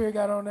until the Spirit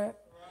got on that.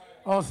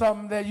 On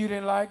something that you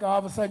didn't like. All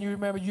of a sudden you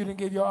remember you didn't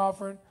give your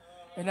offering.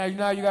 And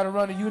now you got to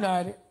run to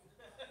United.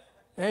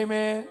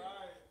 Amen.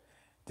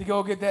 To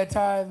go get that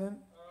tithing.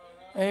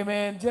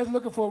 Amen. Just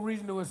looking for a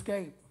reason to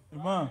escape.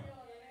 Amen.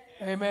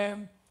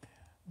 Amen.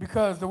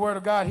 Because the word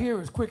of God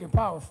here is quick and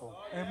powerful.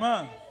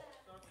 Amen.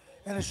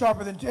 And it's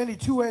sharper than any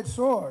two-edged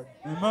sword.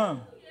 Amen.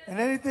 And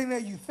anything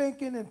that you're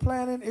thinking and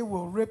planning, it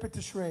will rip it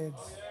to shreds.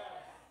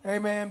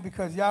 Amen.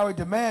 Because Yahweh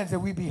demands that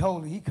we be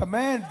holy. He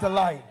commands the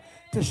light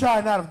to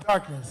shine out of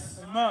darkness.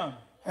 Amen.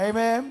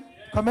 Amen.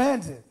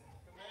 Commands it.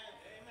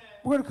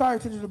 We're going to call your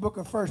attention to the book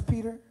of 1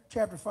 Peter,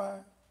 chapter 5.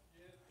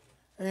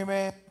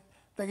 Amen.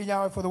 Thanking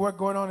Yahweh for the work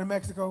going on in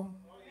Mexico.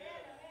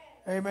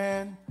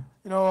 Amen.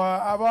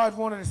 I've always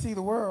wanted to see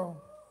the world.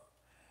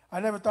 I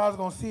never thought I was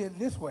going to see it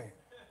this way.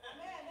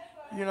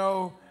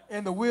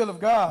 In the will of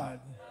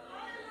God.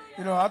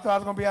 I thought I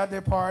was going to be out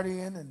there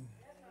partying and,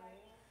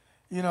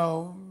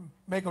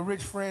 make a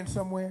rich friend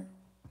somewhere.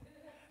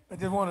 That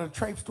just wanted to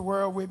traipse the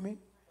world with me.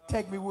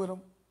 Take me with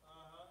them.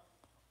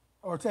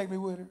 Or take me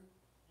with her.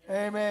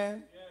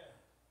 Amen.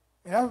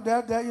 And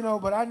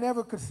but I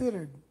never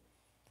considered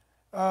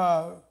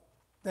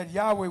that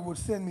Yahweh would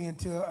send me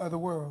into the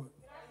world.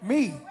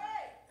 Me.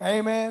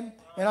 Amen.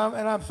 And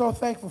I'm so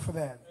thankful for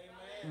that.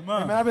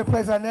 Amen. I've been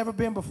places I've never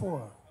been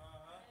before.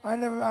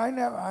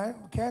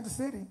 Kansas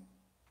City.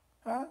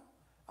 Huh?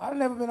 I'd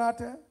never been out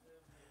there.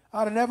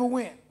 I'd have never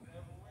went.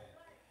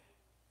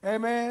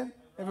 Amen.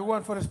 If it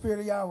wasn't for the Spirit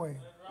of Yahweh.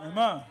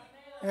 Amen.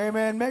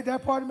 Amen. Make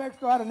that part of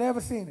Mexico, I'd have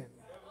never seen it.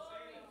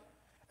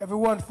 If it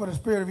wasn't for the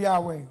Spirit of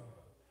Yahweh.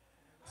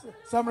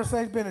 Some of the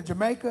saints been to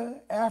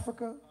Jamaica,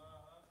 Africa,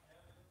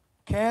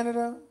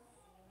 Canada.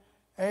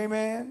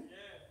 Amen.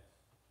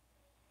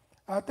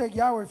 I thank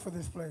Yahweh for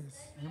this place.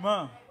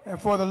 Amen.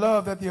 And for the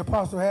love that the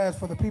apostle has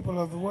for the people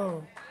of the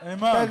world.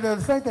 Amen. The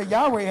fact that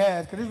Yahweh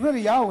has, because it's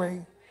really Yahweh.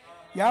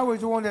 Yahweh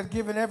is the one that's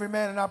given every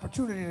man an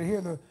opportunity to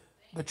hear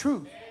the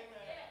truth.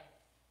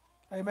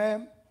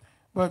 Amen.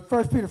 But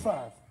 1 Peter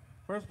 5.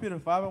 1 Peter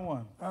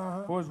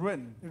 5:1. For it's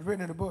written. It's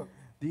written in the book.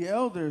 The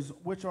elders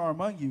which are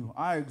among you,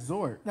 I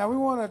exhort. Now we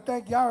want to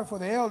thank Yahweh for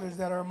the elders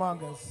that are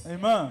among us.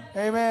 Amen.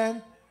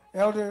 Amen.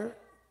 Elder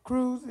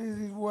Cruz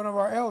is one of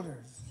our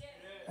elders.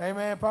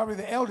 Amen. Probably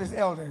the eldest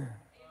elder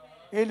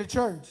in the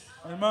church.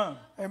 Amen.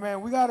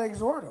 Amen. We got to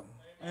exhort him.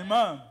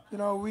 Amen.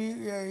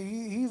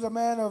 He's a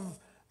man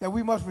that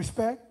we must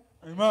respect.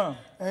 Amen.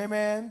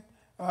 Amen.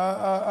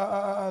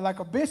 Like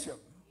a bishop,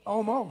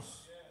 almost.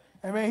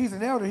 Amen. He's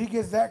an elder. He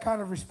gets that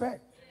kind of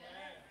respect.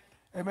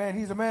 Amen.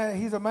 He's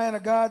a man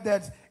of God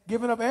that's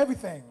given up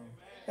everything,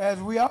 as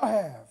we all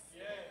have.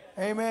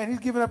 Amen. He's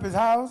given up his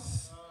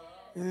house,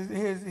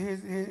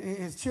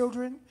 his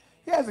children.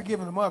 He hasn't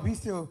given them up. He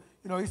still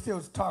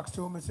talks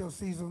to them and still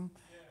sees them.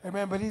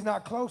 Amen. But he's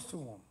not close to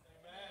them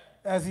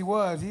as he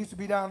was. He used to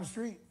be down the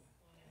street.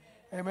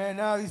 Amen.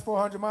 Now he's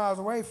 400 miles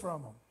away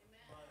from them.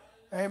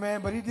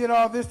 Amen. But he did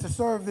all this to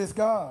serve this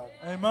God.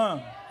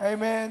 Amen.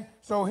 Amen.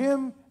 So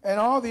him and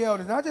all the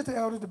elders, not just the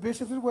elders, the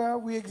bishops as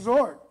well, we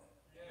exhort.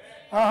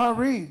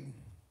 Read.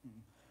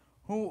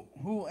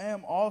 Who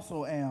am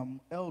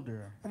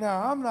elder.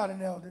 Now, I'm not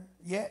an elder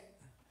yet.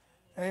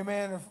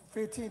 Amen.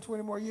 15,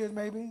 20 more years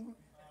maybe.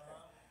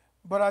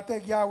 But I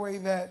thank Yahweh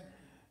that,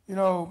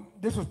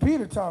 this was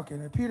Peter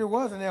talking, and Peter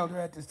was an elder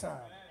at this time.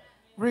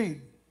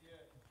 Read.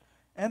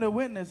 And a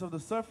witness of the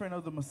suffering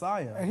of the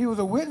Messiah. And he was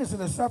a witness of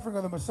the suffering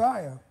of the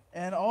Messiah.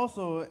 and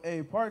also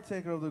a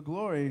partaker of the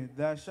glory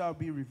that shall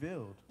be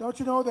revealed. Don't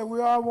you know that we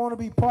all want to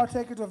be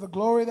partakers of the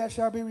glory that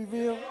shall be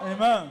revealed?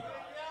 Amen.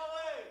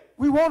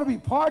 We want to be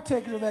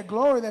partakers of that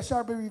glory that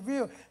shall be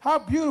revealed. How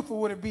beautiful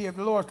would it be if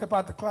the Lord step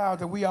out the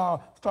clouds and we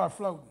all start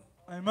floating?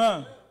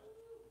 Amen.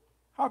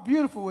 How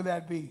beautiful would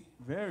that be?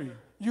 Very.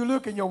 You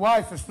look and your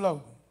wife is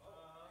floating.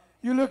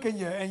 You look and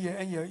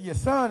your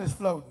son is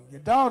floating. Your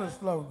daughter's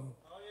floating.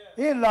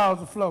 In-laws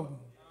are floating.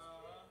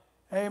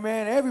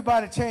 Amen.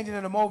 Everybody changing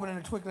in a moment, in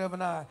the twinkling of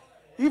an eye.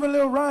 Even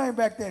little Ryan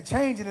back there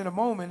changing in a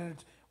moment. And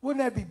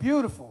wouldn't that be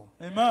beautiful?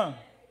 Amen.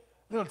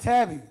 Little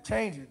Tabby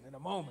changing in a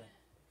moment.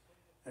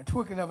 And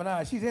twinkling of an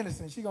eye. She's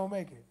innocent. She gonna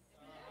make it.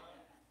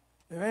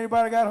 If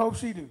anybody got hope,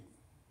 she do.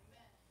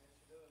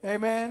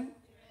 Amen.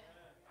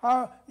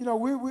 How, you know,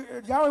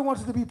 Yahweh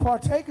wants us to be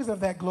partakers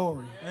of that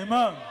glory.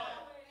 Amen.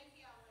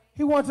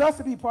 He wants us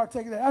to be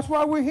partakers of that. That's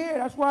why we're here.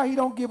 That's why he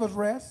don't give us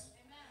rest.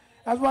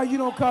 That's why you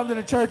don't come to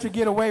the church and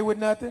get away with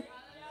nothing.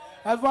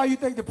 That's why you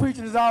think the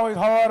preaching is always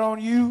hard on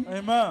you.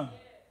 Amen.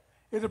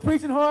 Is the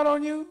preaching hard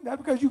on you?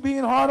 That's because you're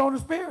being hard on the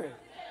Spirit.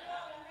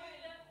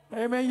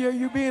 Amen.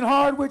 You're being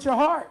hard with your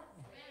heart.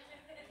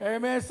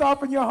 Amen.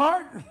 Soften your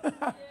heart.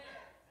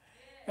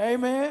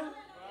 Amen.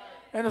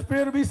 And the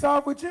Spirit will be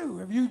soft with you.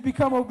 If you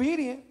become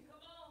obedient,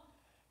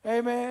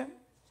 amen,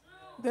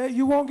 then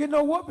you won't get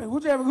no whooping.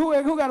 Who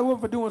got a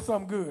whooping for doing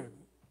something good?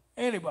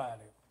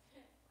 Anybody.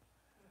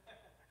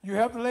 You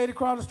helped a lady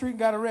cross the street and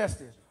got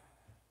arrested.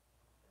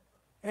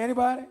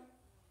 Anybody?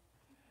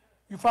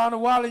 You found a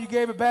wallet, you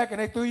gave it back,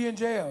 and they threw you in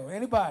jail.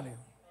 Anybody?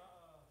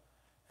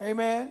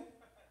 Amen?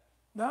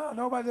 No,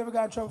 nobody's ever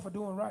got in trouble for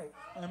doing right.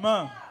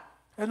 Amen.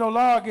 There's no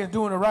law against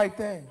doing the right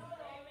thing.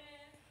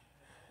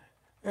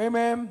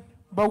 Amen.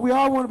 But we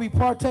all want to be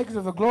partakers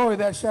of the glory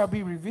that shall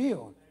be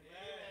revealed.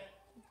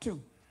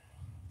 2.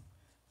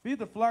 Feed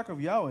the flock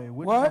of Yahweh,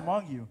 which What? is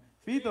among you.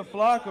 Feed the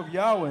flock of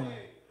Yahweh.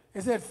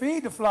 It said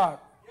feed the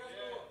flock.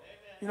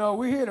 You know,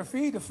 we're here to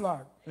feed the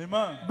flock.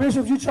 Amen.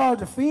 Bishops, you charge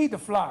to feed the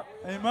flock.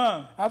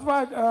 Amen. That's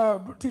why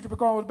Teacher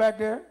Picard was back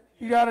there.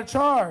 He got a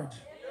charge.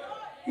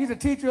 He's a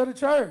teacher of the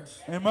church.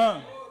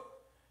 Amen.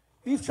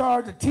 He's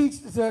charged to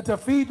teach, to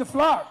feed the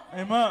flock.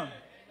 Amen.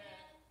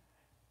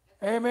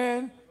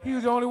 Amen. He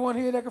was the only one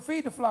here that could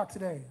feed the flock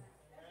today.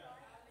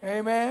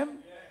 Amen.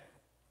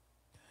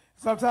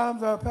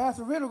 Sometimes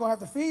Pastor Riddle going to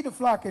have to feed the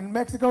flock in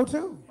Mexico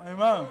too.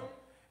 Amen.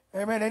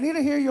 Amen. They need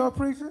to hear your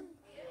preaching.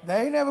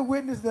 They ain't never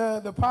witnessed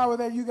the power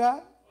that you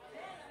got,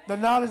 the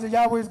knowledge that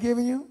Yahweh is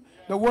giving you,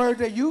 the words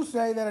that you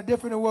say that are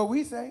different than what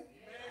we say.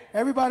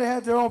 Everybody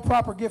has their own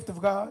proper gift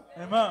of God.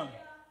 Amen.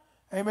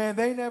 Amen.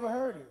 They never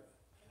heard it.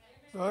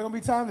 So there's going to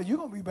be time that you're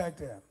going to be back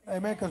there.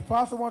 Amen. Because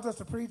Pastor wants us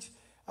to preach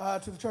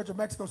to the Church of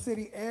Mexico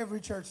City every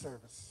church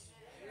service.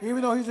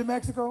 Even though he's in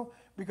Mexico,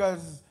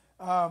 because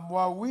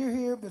while we're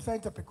here, the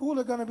saints of Pacula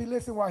are going to be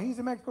listening while he's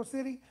in Mexico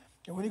City.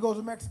 And when he goes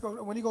to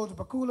Mexico, when he goes to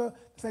Pacula,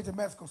 the saints of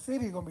Mexico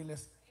City are going to be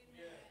listening.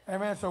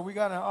 Amen. So we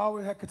got to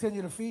always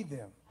continue to feed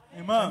them.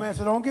 Amen. Amen.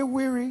 So don't get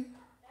weary.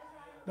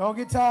 Don't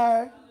get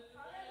tired.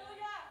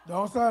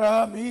 Don't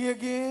start, me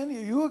again,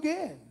 you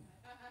again.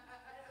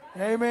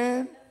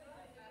 Amen.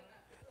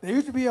 There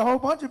used to be a whole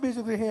bunch of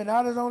bishops in here.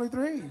 Now there's only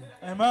 3.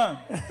 Amen.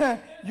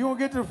 You won't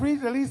get to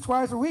preach at least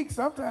twice a week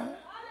sometime.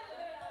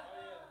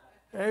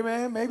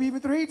 Amen. Maybe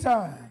even 3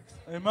 times.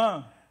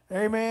 Amen.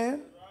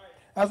 Amen.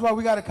 That's why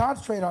we got to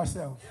concentrate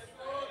ourselves.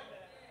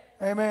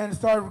 Amen.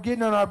 Start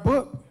getting on our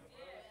book.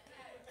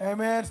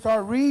 Amen.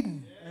 Start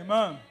reading.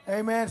 Amen.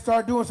 Amen.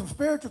 Start doing some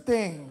spiritual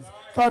things.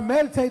 Start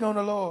meditating on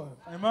the Lord.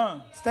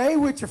 Amen. Stay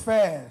with your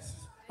fast.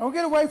 Don't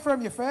get away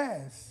from your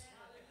fast.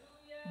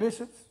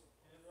 Bishops,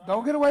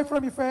 don't get away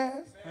from your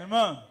fast.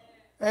 Amen.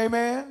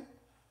 Amen.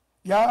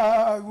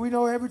 Yeah, we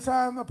know every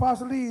time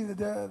Apostle leaves,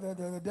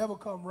 the devil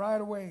come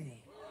right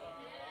away.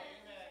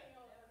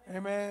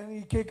 Amen.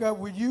 He kick up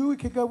with you, he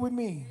kick up with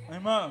me.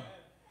 Amen.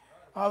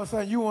 All of a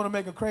sudden, you want to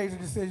make a crazy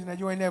decision that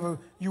you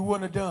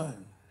wouldn't have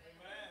done.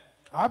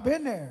 I've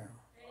been there.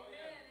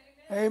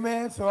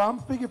 Amen. So I'm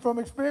speaking from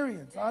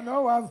experience. I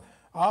know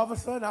all of a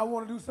sudden I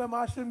want to do something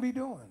I shouldn't be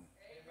doing.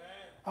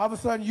 All of a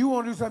sudden you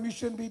want to do something you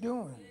shouldn't be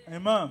doing.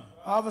 Amen.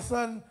 All of a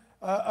sudden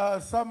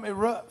something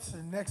erupts,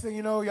 and next thing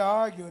you know, you're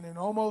arguing and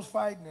almost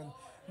fighting, and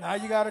now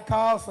you got to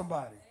call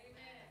somebody.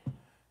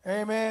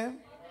 Amen.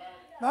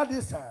 Not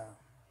this time.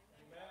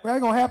 It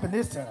ain't going to happen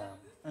this time.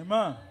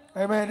 Amen.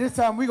 Amen. This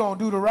time we're going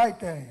to do the right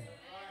thing.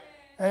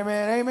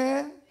 Amen.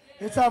 Amen.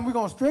 This time we're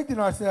going to strengthen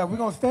ourselves. We're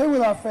going to stay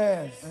with our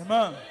fast.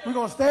 Amen. We're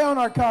going to stay on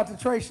our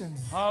concentrations.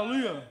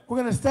 Hallelujah. We're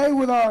going to stay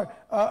with our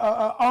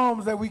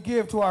alms that we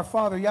give to our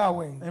Father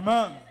Yahweh.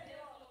 Amen.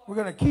 We're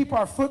going to keep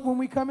our foot when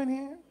we come in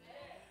here.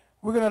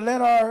 We're going to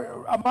let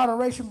our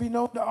moderation be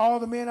known to all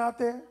the men out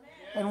there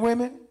and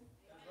women.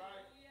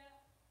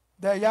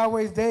 That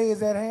Yahweh's day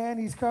is at hand.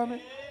 He's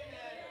coming.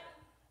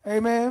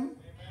 Amen.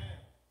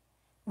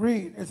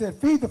 Read. It said,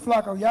 feed the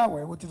flock of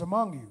Yahweh, which is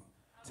among you.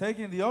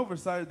 Taking the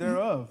oversight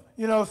thereof.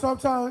 You know,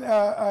 sometimes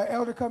an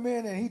elder come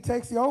in and he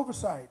takes the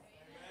oversight.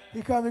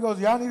 He comes and goes,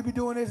 y'all need to be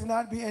doing this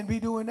and be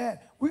doing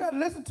that. We got to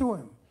listen to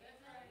him.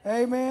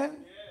 Amen.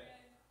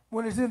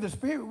 when it's in the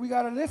spirit, we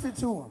got to listen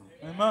to him.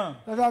 Amen.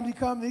 Sometimes he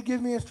comes, he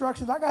gives me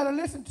instructions. I got to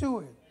listen to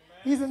it.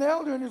 He's an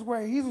elder in his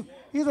way.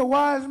 He's a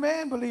wise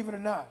man, believe it or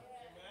not.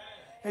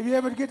 If you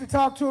ever get to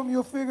talk to him,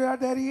 you'll figure out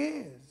that he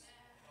is.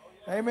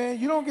 Amen.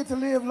 You don't get to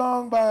live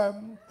long by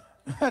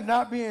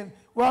not being,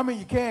 well, I mean,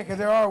 you can, because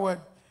there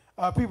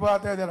are people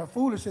out there that are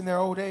foolish in their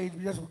old age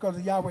just because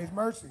of Yahweh's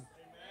mercy.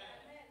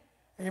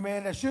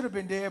 Amen. That should have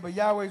been dead, but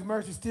Yahweh's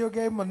mercy still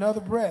gave him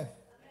another breath.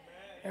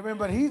 Amen.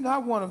 But he's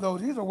not one of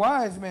those. He's a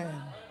wise man.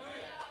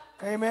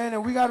 Amen.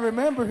 And we got to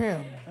remember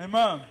him.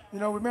 Amen. You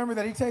know, remember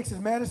that he takes his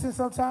medicine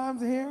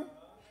sometimes here.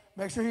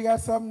 Make sure he got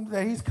something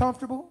that he's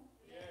comfortable.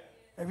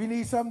 If he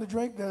needs something to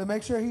drink, then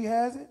make sure he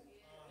has it.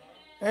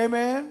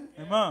 Amen.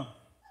 Amen.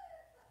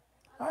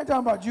 I ain't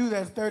talking about you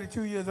that's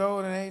 32 years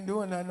old and ain't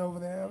doing nothing over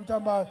there. I'm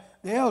talking about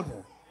the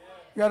elder.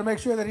 You got to make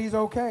sure that he's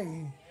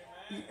okay.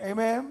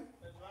 Amen.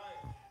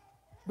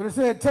 But it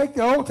said,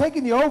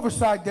 taking the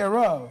oversight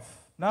thereof.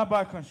 Not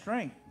by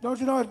constraint. Don't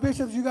you know, as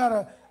bishops, you got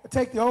to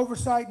take the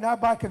oversight, not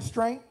by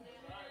constraint.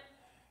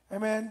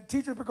 Amen.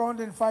 Teacher Picon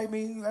didn't fight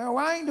me. Like, oh,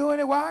 I ain't doing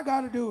it. Why I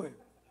got to do it?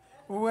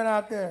 We went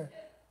out there.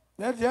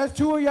 That's just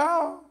two of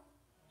y'all.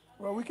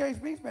 Well, we can't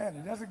speak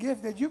Spanish. That's a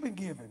gift that you've been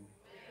given.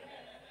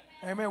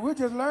 Amen. We're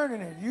just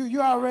learning it.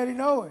 You already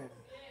know it.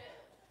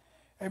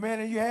 Amen.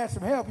 And you had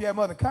some help. You had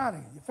Mother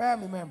Connie, your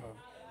family member,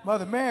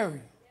 Mother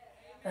Mary.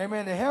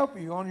 Amen. To help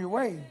you on your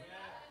way.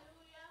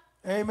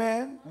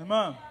 Amen.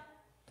 Amen.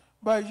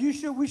 But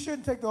we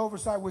shouldn't take the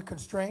oversight with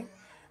constraint.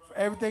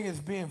 Everything is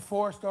being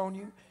forced on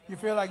you. You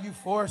feel like you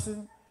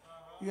forcing,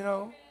 you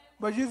know.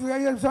 But you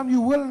something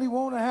you willingly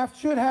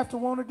should have to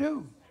want to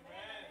do.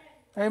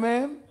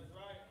 Amen.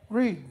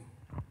 Read.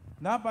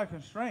 Not by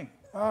constraint.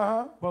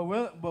 Uh-huh. But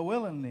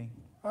willingly.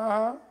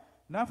 Uh-huh.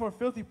 Not for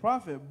filthy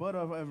profit, but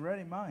of a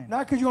ready mind.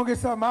 Not because you're gonna get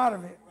something out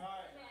of it.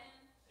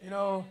 You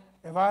know,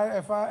 if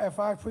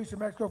I preach in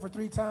Mexico for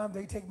 3 times,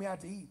 they take me out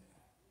to eat.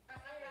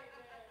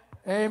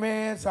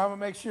 Amen. So I'm gonna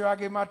make sure I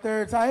get my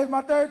 3rd time. Here's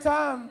my 3rd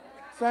time,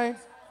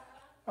 saints.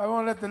 I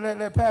want to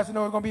let Pastor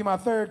know it's gonna be my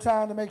 3rd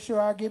time to make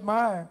sure I get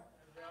mine.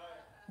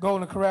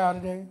 Golden Corral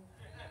today.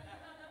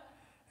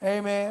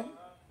 Amen.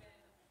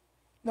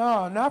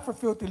 No, not for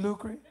filthy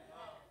lucre.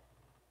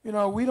 You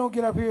know, we don't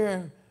get up here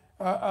and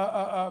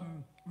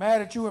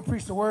mad at you and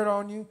preach the word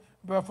on you,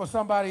 but for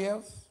somebody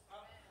else.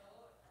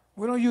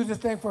 We don't use this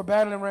thing for a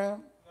battling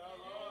ram.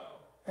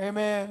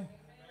 Amen.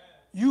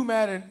 You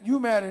mad at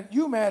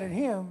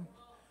him.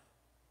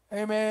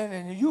 Amen.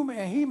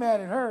 And he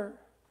mad at her.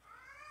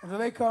 And so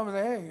they come and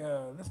say, hey,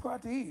 let's go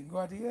out to eat. Go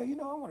out to eat. You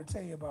know, I want to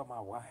tell you about my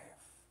wife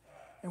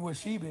and what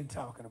she been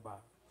talking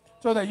about.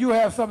 So that you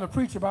have something to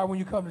preach about when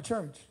you come to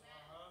church.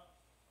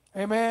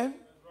 Amen.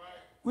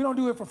 We don't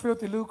do it for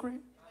filthy lucre.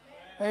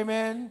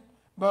 Amen.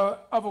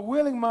 But of a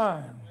willing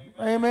mind.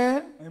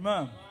 Amen.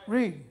 Amen.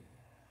 Read.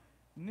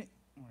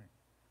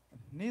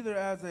 Neither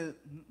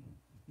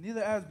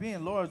as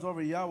being lords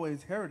over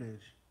Yahweh's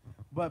heritage,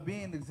 but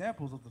being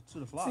examples to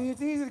the flock. See,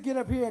 it's easy to get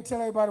up here and tell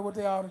everybody what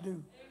they ought to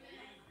do.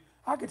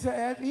 I can tell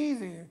that's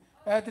easy.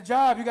 At the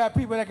job, you got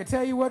people that can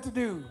tell you what to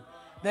do.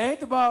 They ain't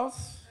the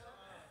boss,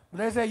 but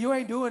they say you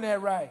ain't doing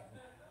that right.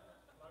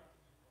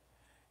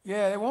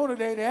 Yeah,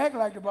 they act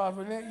like the boss,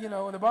 but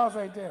the boss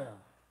ain't there.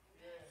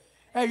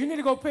 Hey, you need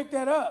to go pick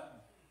that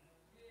up.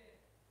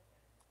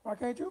 Why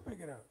can't you pick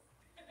it up?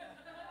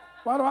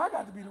 Why do I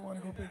got to be the one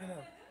to go pick it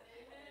up?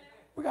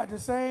 We got the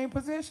same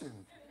position.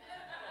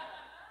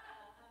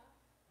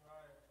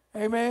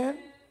 Amen.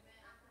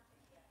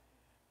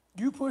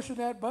 You pushing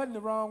that button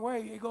the wrong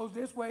way, it goes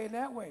this way and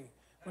that way.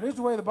 But this is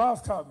the way the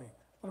boss taught me.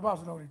 Well, the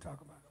boss know what he's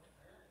talking about.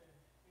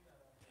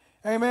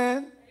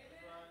 Amen.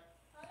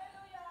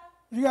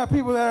 You got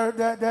people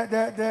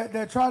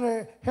that try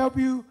to help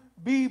you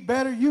be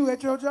better you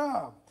at your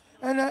job.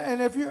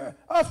 And if you're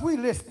us, we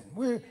listen.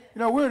 We're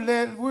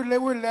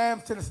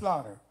lambs to the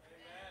slaughter.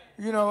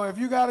 You know, if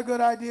you got a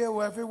good idea,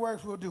 well, if it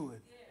works, we'll do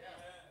it.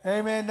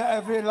 Amen.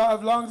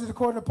 As long as it's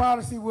according to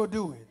policy, we'll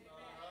do it.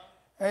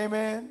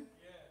 Amen.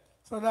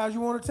 So now you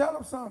want to tell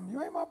them something.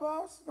 You ain't my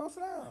boss. Go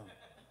sit down.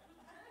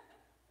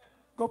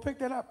 Go pick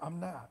that up. I'm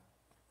not.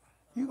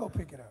 You go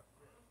pick it up.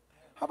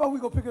 How about we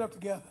go pick it up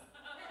together?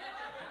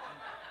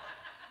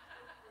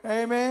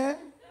 Amen.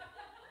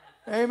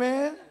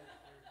 Amen.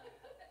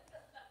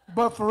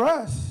 But for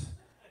us,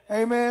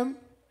 amen,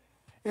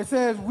 it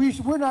says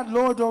we're not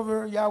lords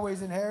over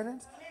Yahweh's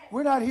inheritance.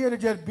 We're not here to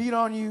just beat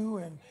on you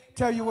and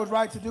tell you what's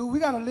right to do. We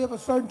got to live a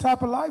certain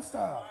type of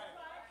lifestyle.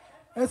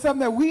 It's something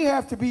that we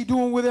have to be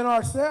doing within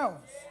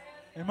ourselves.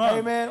 Amen.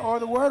 Amen. Or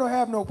the word will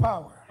have no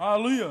power.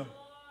 Hallelujah.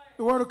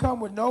 The word will come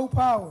with no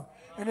power.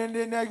 And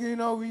then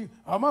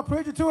am I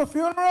preaching to a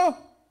funeral?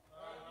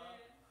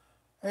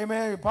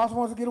 Amen. The apostle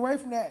wants to get away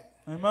from that.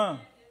 Amen.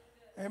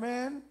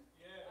 Amen.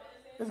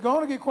 It's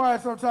going to get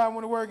quiet sometime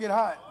when the word get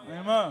hot.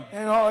 Amen.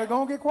 And it's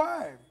going to get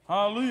quiet.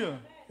 Hallelujah.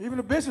 Even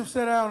the bishop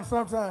sit down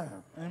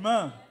sometime.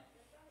 Amen.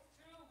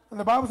 And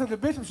the Bible says the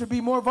bishop should be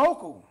more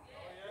vocal.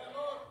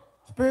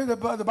 The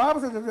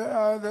Bible says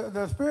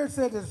the Spirit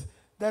said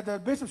that the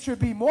bishop should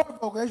be more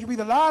vocal. They should be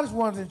the loudest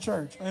ones in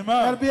church. Amen.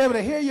 Got to be able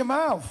to hear your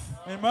mouth.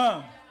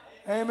 Amen.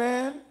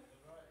 Amen.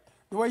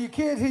 The way your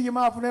kids hear your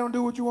mouth when they don't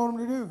do what you want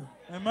them to do.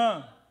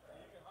 Amen.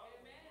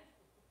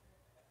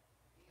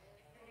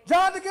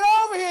 Jonathan, get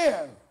over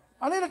here.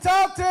 I need to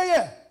talk to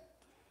you.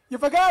 You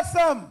forgot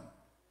something.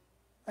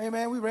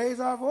 Amen. We raise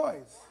our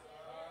voice.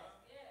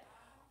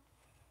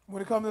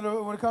 When it comes to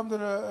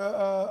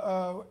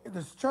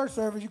the church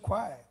service, you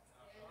quiet.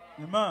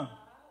 Amen.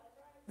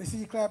 They see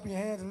you clapping your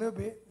hands a little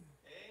bit.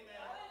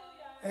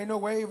 Ain't no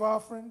wave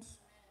offerings.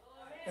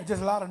 It's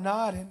just a lot of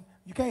nodding.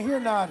 You can't hear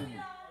nodding.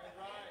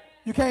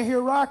 You can't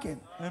hear rocking.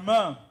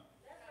 Amen.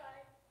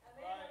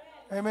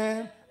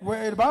 Amen.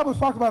 Well, the Bible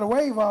talks about a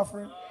wave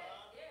offering.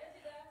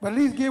 But at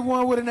least give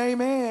one with an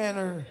amen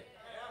or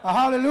a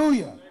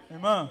hallelujah.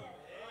 Amen.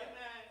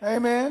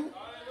 Amen.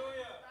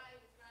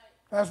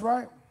 That's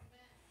right.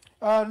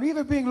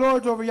 Neither being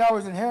lords over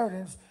Yahweh's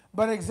inheritance,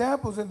 but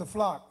examples in the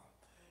flock.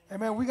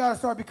 Amen. We got to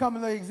start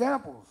becoming the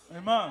examples.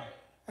 Amen.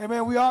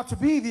 Amen. We ought to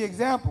be the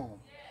example.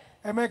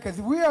 Amen.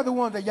 Because we are the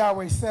ones that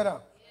Yahweh set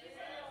up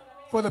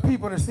for the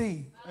people to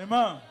see.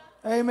 Amen.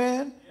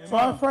 Amen. So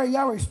I pray,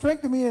 Yahweh,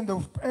 strengthen me in the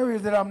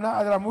areas that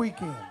I'm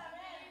weak in.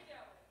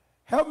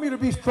 Help me to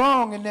be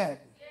strong in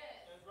that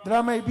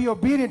I may be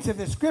obedient to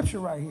this scripture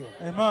right here.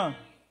 Amen.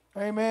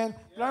 Amen.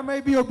 That I may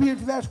be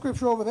obedient to that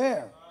scripture over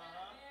there.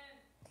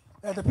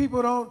 That the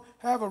people don't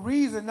have a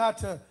reason not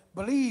to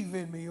believe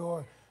in me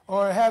or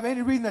have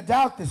any reason to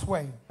doubt this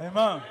way.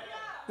 Amen.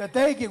 That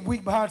they get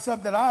weak behind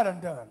something that I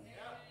done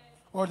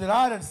or that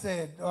I done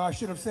said, or I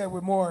should have said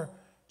with more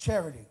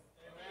charity.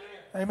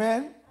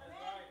 Amen.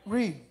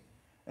 Read.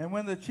 And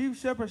when the chief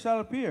shepherd shall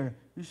appear,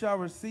 you shall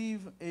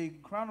receive a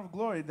crown of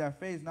glory that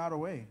fades not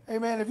away.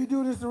 Amen. If you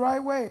do this the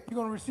right way, you're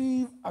going to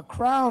receive a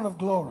crown of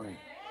glory.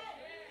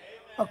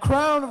 A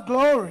crown of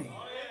glory.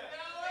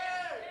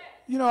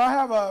 You know, I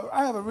have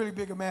a really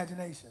big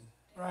imagination,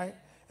 right?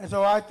 And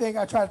so I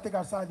try to think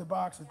outside the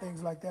box and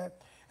things like that.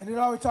 And it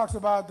always talks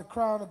about the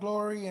crown of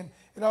glory, and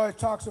it always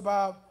talks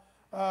about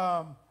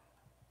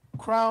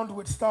crowned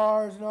with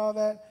stars and all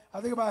that.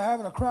 I think about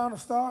having a crown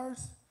of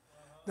stars.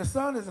 The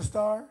sun is a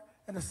star,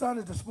 and the sun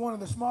is one of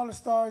the smallest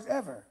stars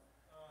ever.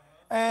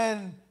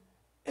 And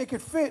it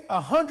could fit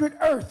 100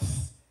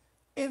 Earths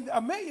in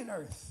a million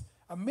Earths.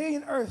 A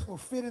million Earths will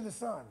fit in the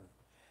sun,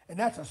 and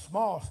that's a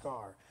small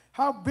star.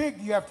 How big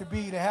do you have to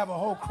be to have a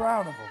whole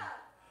crown of them?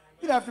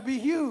 You'd have to be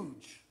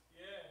huge.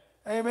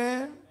 Yeah.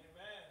 Amen.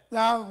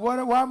 Now,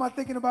 why am I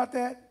thinking about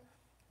that?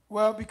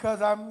 Well, because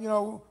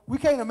we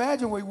can't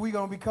imagine what we're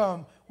going to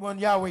become when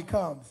Yahweh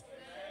comes.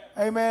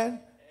 Amen.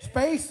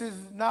 Space is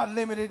not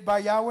limited by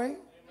Yahweh.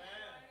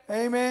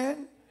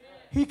 Amen.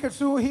 He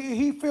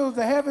fills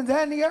the heavens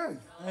and the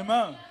earth.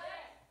 Amen.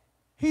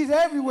 He's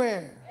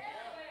everywhere.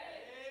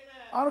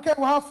 I don't care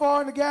how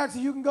far in the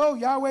galaxy you can go,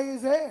 Yahweh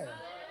is there.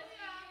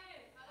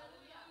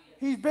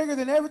 He's bigger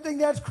than everything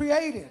that's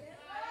created.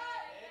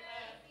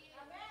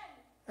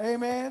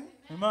 Amen.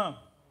 Amen.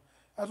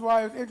 That's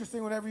why it's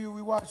interesting whenever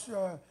we watch,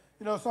 some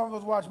of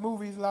us watch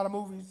movies, a lot of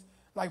movies,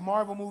 like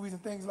Marvel movies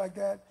and things like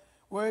that,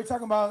 where they're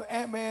talking about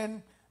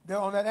Ant-Man.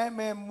 On that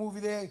Ant-Man movie,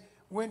 they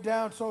went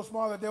down so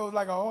small that there was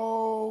like a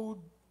whole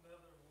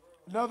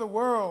another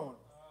world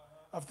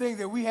of things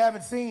that we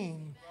haven't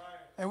seen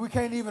and we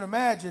can't even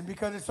imagine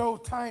because it's so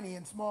tiny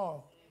and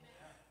small.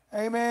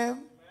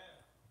 Amen.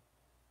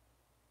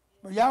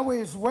 But Yahweh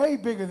is way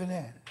bigger than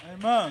that.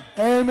 Amen.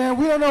 Amen.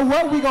 We don't know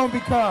what we're going to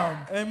become.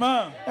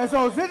 Amen. And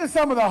so this is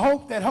some of the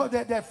hope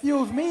that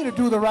fuels me to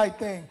do the right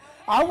thing.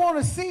 I want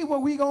to see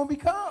what we're going to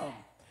become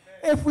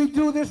if we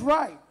do this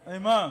right.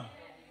 Amen.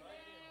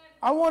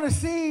 I want to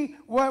see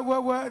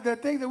what the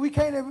thing that we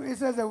can't. It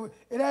says that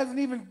it hasn't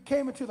even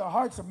came into the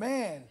hearts of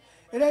man.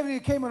 It hasn't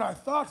even came in our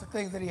thoughts of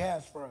things that he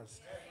has for us.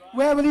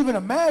 We haven't even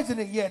imagined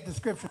it yet, the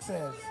scripture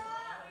says.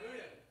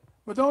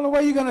 But the only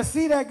way you're going to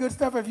see that good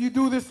stuff if you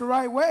do this the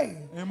right way.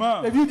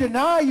 Amen. If you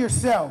deny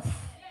yourself.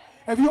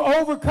 If you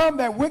overcome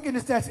that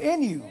wickedness that's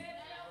in you.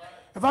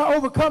 If I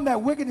overcome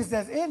that wickedness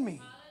that's in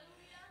me.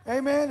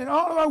 Amen. And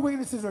all of our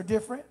weaknesses are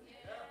different.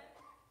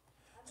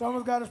 Some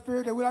of us got a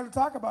spirit that we like to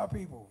talk about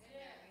people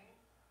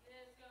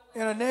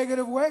in a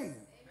negative way.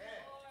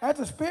 That's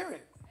a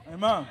spirit.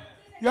 Amen.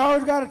 You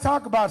always got to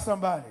talk about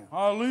somebody.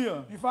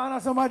 Hallelujah. You find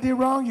out somebody did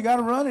wrong, you got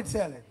to run and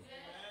tell it.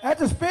 That's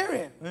a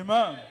spirit.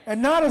 Amen.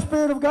 And not a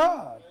spirit of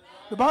God.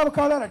 The Bible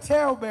calls that a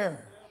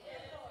talebearer.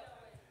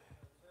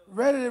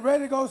 Ready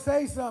to go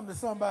say something to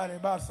somebody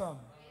about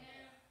something.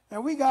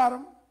 And we got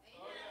them.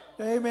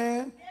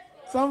 Amen.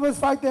 Some of us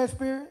fight that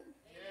spirit.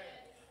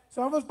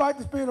 Some of us fight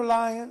the spirit of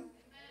lying.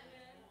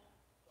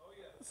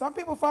 Some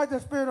people fight the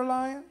spirit of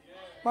lying.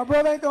 My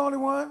brother ain't the only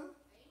one.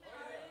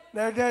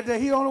 He's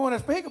the only one that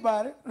speak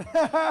about it.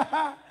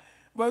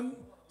 But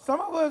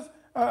some of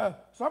us,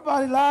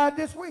 somebody lied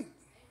this week.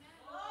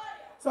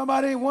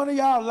 One of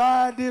y'all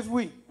lied this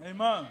week.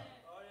 Amen.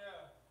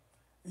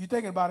 You're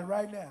thinking about it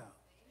right now.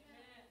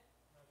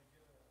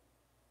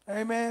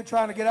 Amen.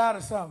 Trying to get out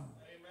of something.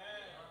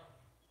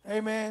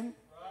 Amen.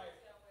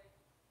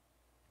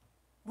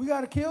 We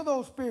got to kill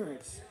those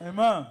spirits.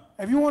 Amen.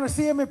 If you want to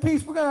see him in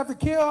peace, we're going to have to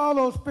kill all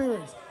those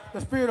spirits.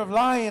 The spirit of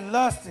lying,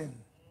 lusting,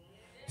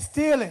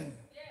 stealing,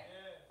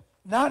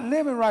 not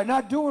living right,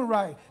 not doing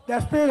right.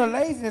 That spirit of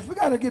laziness, we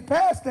got to get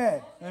past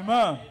that.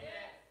 Amen.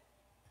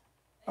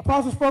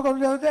 Apostle spoke on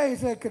it the other day. He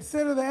said,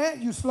 consider the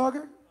ant, you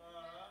sluggard.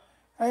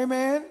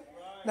 Amen.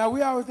 Now,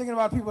 we always thinking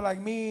about people like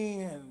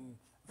me and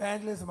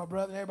Evangelist and my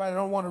brother and everybody that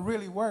don't want to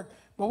really work.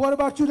 But what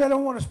about you that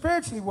don't want to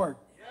spiritually work?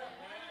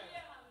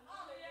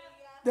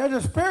 There's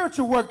a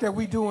spiritual work that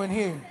we do in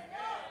here.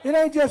 It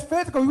ain't just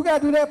physical. You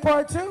got to do that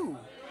part too.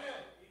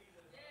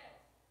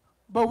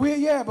 But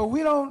we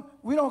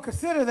don't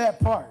consider that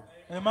part.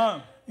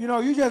 Amen. You know,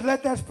 you just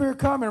let that spirit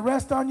come and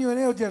rest on you, and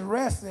it'll just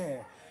rest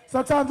there.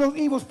 Sometimes those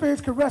evil spirits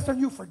can rest on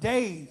you for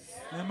days.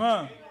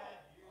 Amen.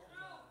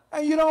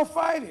 And you don't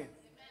fight it.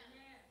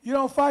 You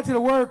don't fight till the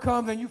word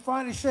comes and you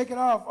finally shake it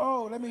off.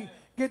 Oh, let me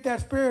get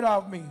that spirit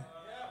off me.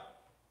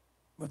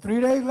 But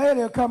 3 days later,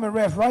 it'll come and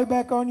rest right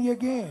back on you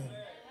again.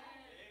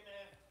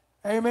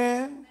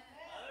 Amen.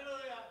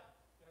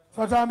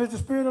 Sometimes it's the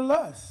spirit of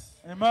lust.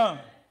 Amen.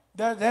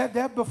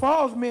 That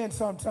befalls men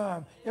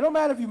sometimes. It don't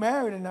matter if you're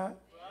married or not.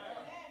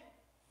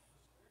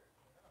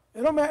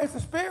 It don't matter. It's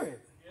a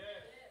spirit.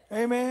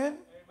 Amen.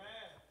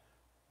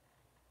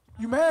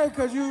 You married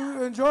because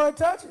you enjoy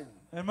touching.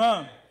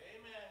 Amen.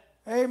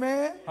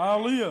 Amen.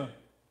 Hallelujah.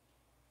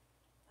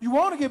 You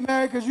want to get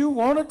married because you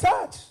want to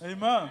touch.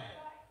 Amen.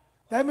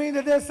 That means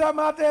that there's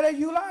something out there that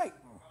you like.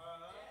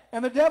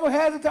 And the devil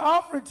has it to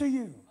offer it to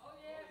you.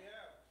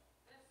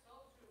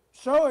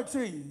 Show it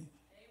to you.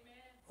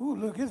 Ooh,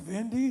 look, it's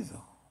Vin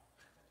Diesel.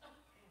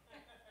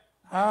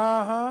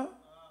 Uh-huh.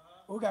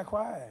 We got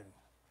quiet.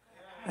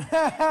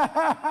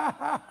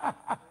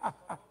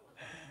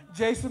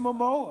 Jason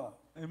Momoa.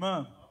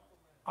 Amen.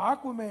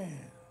 Aquaman.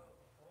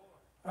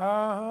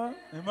 Uh-huh.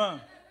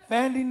 Amen.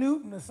 Fandy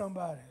Newton or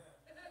somebody.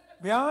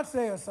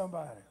 Beyonce or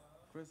somebody.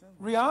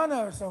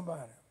 Rihanna or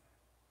somebody.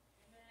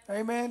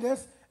 Amen.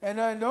 Those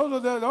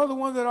are the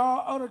ones that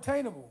are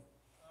unattainable.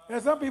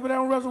 There's some people that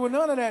don't wrestle with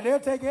none of that. They'll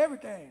take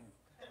everything.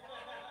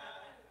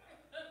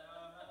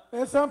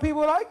 There's some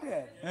people like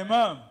that.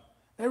 Amen.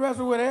 They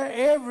wrestle with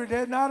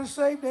they're not a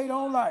shape they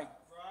don't like.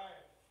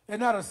 They're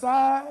not a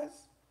size.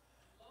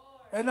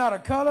 They're not a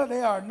color.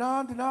 They are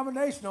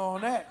non-denominational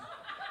on that.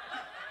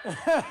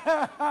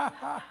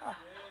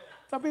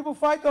 Some people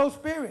fight those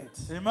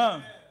spirits.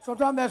 Amen.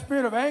 Sometimes that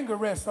spirit of anger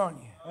rests on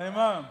you.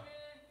 Amen.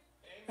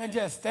 And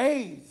just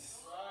stays.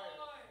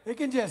 It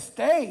can just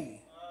stay.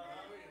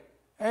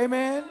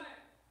 Amen.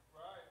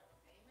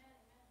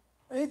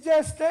 It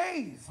just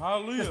stays.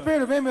 Hallelujah. The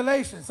spirit of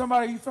emulation.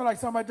 You feel like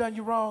somebody done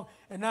you wrong,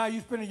 and now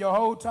you're spending your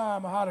whole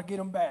time on how to get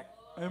them back.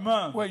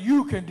 Amen. What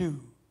you can do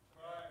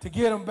to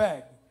get them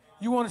back.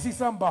 You want to see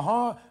something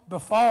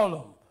befall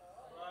them.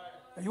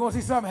 And you want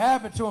to see something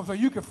happen to them so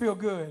you can feel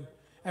good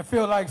and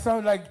feel like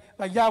something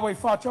like Yahweh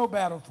fought your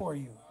battle for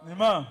you.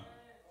 Amen.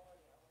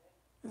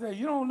 He said,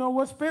 you don't know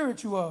what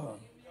spirit you are.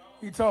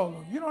 He told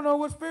them, you don't know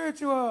what spirit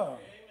you are.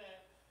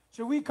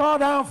 Should we call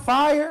down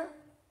fire?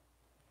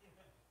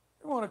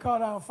 We want to call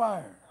down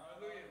fire.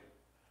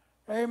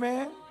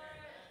 Amen.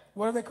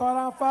 What if they call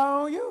down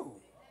fire on you?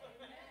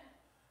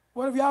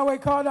 What if Yahweh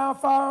called down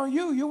fire on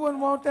you? You wouldn't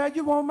want that.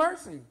 You want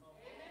mercy.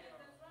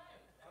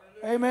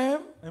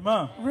 Amen.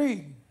 Amen.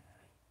 Read.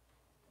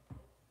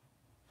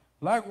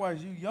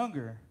 Likewise, you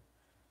younger,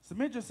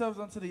 submit yourselves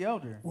unto the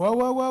elder.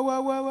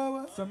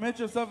 What? Submit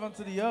yourself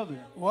unto the elder.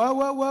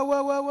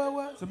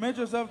 What? Submit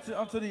yourself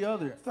unto the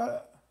elder.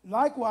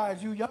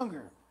 Likewise, you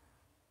younger.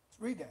 Let's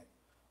read that.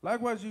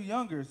 Likewise, you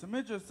younger,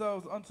 submit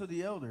yourselves unto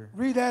the elder.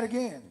 Read that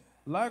again.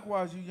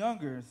 Likewise, you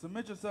younger,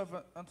 submit yourself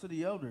unto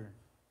the elder.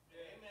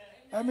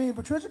 I mean,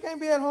 Patricia can't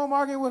be at home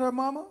arguing with her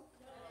mama,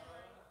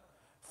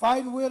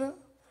 fighting with her,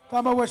 talking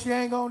about what she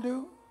ain't going to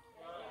do.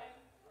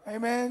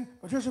 Amen.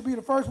 Patricia should be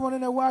the first one in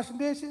there washing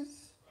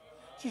dishes.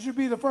 She should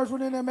be the first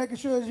one in there making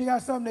sure she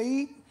got something to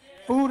eat.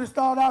 Food is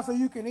thawed out so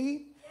you can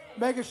eat.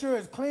 Making sure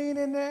it's clean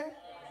in there.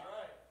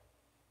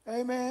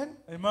 Amen.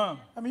 Amen.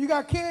 I mean, you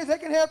got kids, they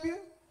can help you.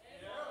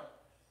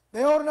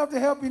 They're old enough to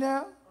help you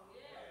now.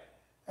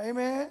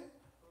 Amen.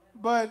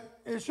 But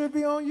it should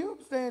be on you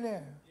staying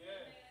there.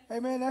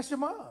 Amen. That's your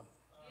mom.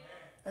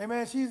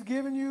 Amen. She's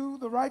giving you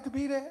the right to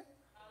be there.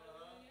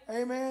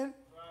 Amen.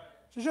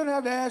 She shouldn't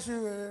have to ask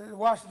you to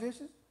wash the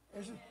dishes.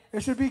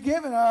 It should be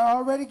given,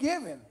 already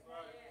given.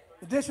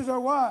 The dishes are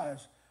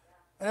washed.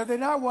 And if they're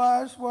not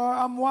washed, well,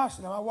 I'm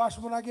washing them. I wash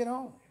them when I get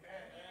home.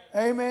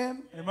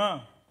 Amen.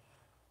 Amen.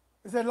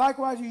 It said,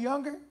 likewise, you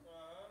younger.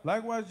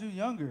 Likewise, you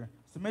younger,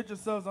 submit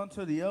yourselves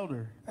unto the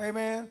elder.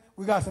 Amen.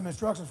 We got some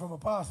instructions from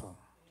Apostle.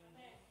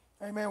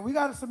 Amen. We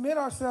got to submit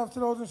ourselves to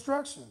those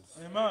instructions.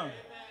 Amen.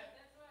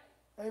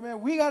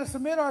 Amen. We got to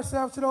submit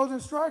ourselves to those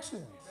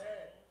instructions.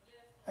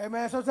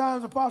 Amen.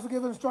 Sometimes the Apostle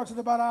gives instructions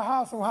about our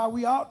house and how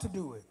we ought to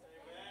do it.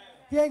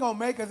 He ain't going to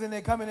make us and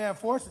then come in there and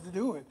force us to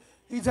do it.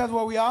 He tells us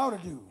what we ought to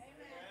do.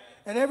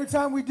 And every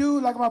time we do,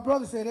 like my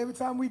brother said, every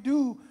time we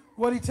do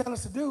what he tells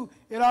us to do,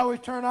 it always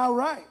turns out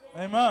right.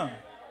 Amen.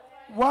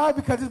 Why?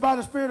 Because it's by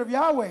the Spirit of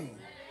Yahweh.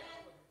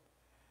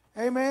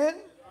 Amen.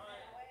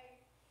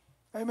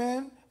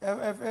 Amen.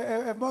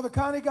 If Mother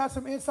Connie got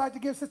some insight to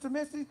give Sister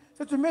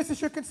Missy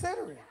should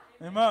consider it.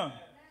 Amen.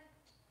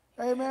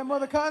 Amen.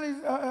 Mother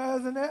Connie's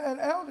as an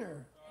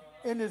elder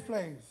in this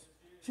place.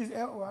 She's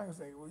well, I can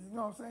say, well, you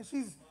know what I'm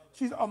saying?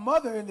 She's a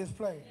mother in this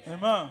place.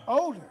 Amen.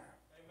 Older.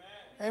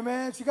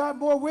 Amen. She got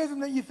more wisdom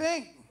than you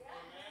think.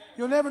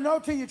 You'll never know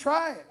till you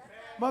try it.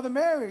 Mother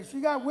Mary, she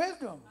got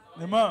wisdom.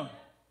 Amen.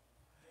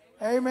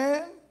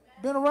 Amen.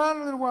 Been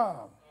around a little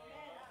while.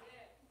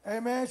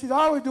 Amen. She's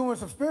always doing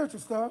some spiritual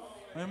stuff.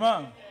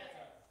 Amen.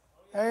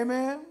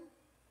 Amen.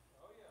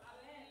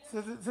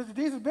 Sister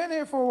Dee's been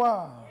here for a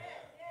while.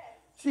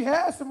 She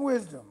has some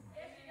wisdom.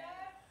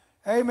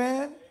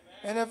 Amen.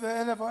 And if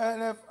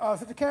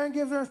Sister Karen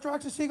gives her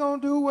instructions, she's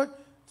going to do what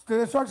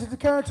the instructions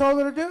Sister Karen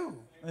told her to do.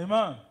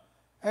 Amen.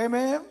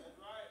 Amen.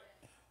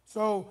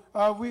 So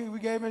we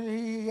gave him,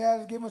 he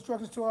has given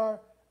instructions to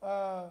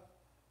our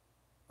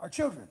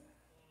children.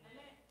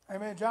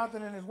 Amen.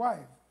 Jonathan and his wife.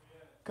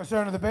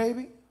 Concerning the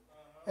baby.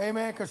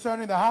 Amen.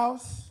 Concerning the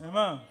house.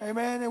 Amen.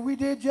 Amen. And we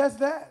did just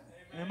that.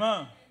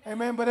 Amen.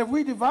 Amen. But if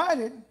we divide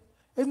it,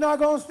 it's not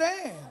going to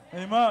stand.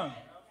 Amen.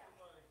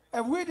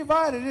 If we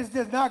divide it, it's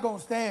just not going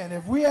to stand.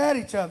 If we add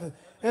each other,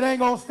 it ain't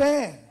going to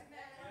stand.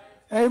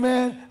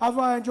 Amen. That's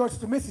why I enjoyed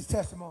Sister Missy's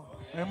testimony.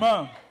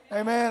 Amen.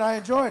 Amen. I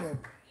enjoyed it.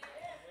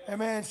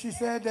 Amen. She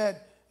said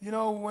that, you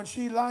know, when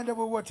she lined up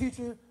with what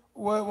teacher,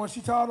 when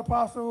she taught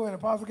Apostle and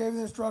Apostle gave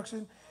the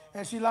instruction,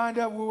 and she lined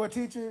up with what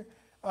teacher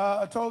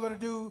told her to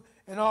do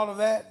and all of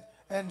that,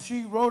 and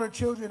she wrote her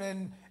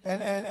children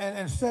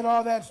and set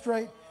all that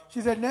straight.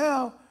 She said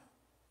now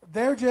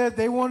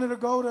they wanted to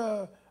go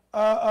to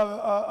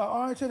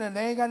Arlington and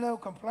they ain't got no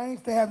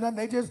complaints. They have nothing.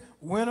 They just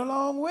went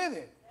along with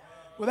it.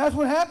 Well, that's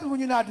what happens when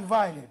you're not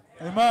divided.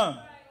 Amen.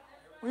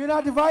 When you're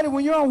not divided,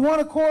 when you're on one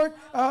accord,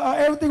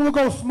 everything will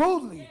go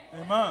smoothly.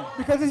 Amen.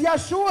 Because it's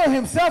Yahshua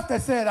himself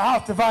that said a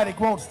house divided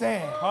won't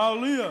stand.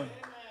 Hallelujah.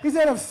 He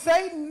said if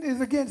Satan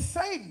is against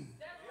Satan,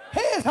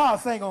 his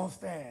house ain't going to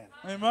stand.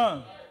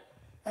 Amen.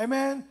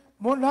 Amen.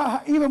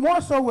 Even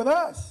more so with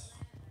us.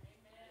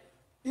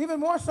 Even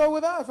more so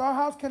with us. Our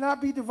house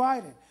cannot be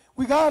divided.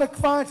 We got to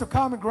find some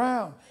common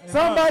ground. Amen.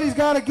 Somebody's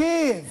got to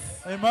give.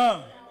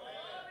 Amen.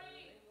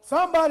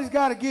 Somebody's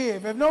got to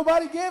give. If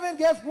nobody giving,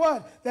 guess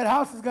what? That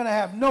house is going to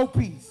have no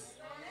peace.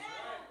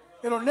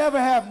 It'll never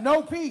have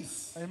no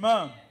peace.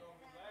 Amen.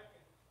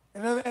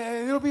 And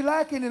it'll be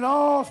lacking in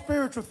all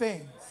spiritual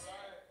things.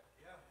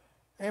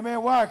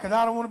 Amen. Why? Because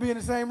I don't want to be in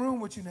the same room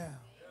with you now.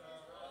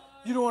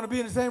 You don't want to be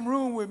in the same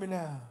room with me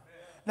now.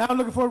 Now I'm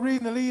looking for a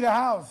reason to leave the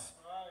house.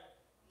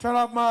 Turn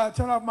off my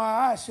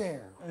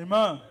iShare.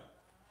 Amen.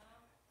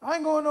 I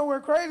ain't going nowhere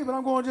crazy, but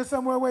I'm going just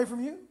somewhere away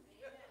from you.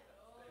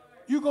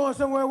 You going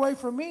somewhere away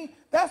from me.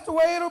 That's the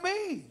way it'll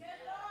be.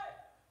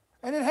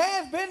 And it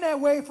has been that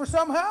way for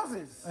some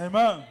houses.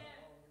 Amen.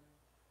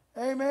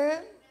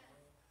 Amen.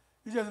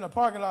 You're just in a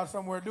parking lot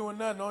somewhere doing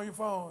nothing on your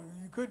phone.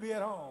 You could be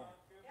at home.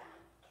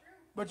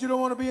 But you don't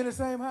want to be in the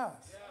same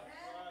house.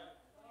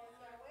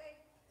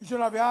 You should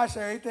not be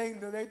iShare.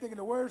 They think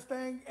the worst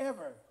thing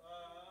ever.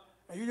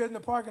 And you're just in the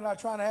parking lot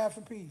trying to have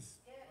some peace.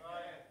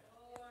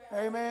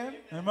 Amen.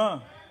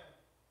 Amen.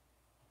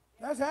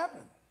 That's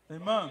happened.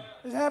 Amen.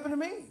 It's happened to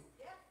me.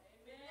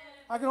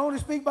 I can only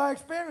speak by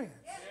experience.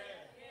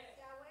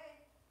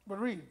 But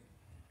read.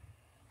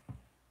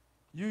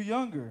 You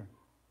younger,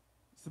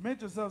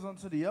 submit yourselves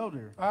unto the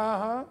elder.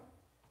 Uh-huh.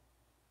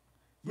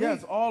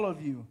 Yes, all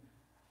of you.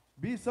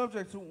 Be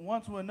subject to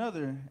one to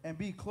another and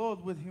be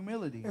clothed with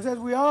humility. It says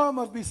we all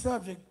must be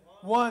subject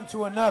one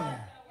to another.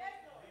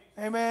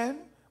 Amen.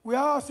 We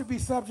all should be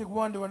subject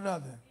one to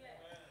another.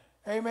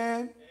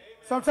 Amen.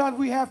 Sometimes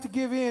we have to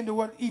give in to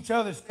what each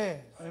other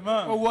says.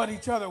 Amen. Or what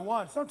each other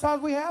wants.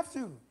 Sometimes we have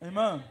to.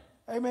 Amen.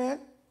 Amen.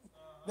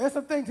 There's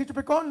some things Teacher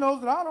Picon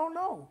knows that I don't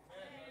know.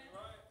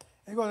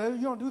 And he goes,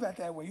 you don't do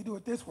that way. You do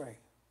it this way.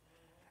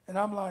 And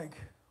I'm like,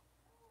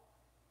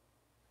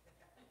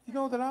 you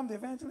know that I'm the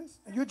evangelist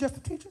and you're just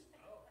a teacher?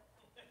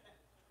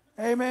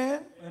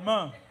 Amen.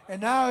 Amen.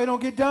 And now it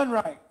don't get done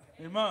right.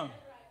 Amen.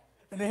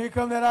 And then here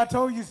comes that I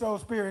told you so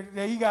spirit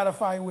that he got to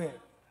fight with.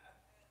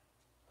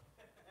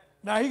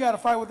 Now he got to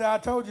fight with that I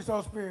told you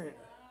so spirit.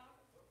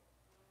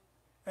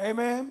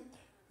 Amen.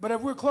 But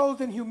if we're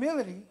clothed in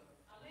humility,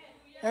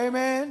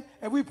 amen,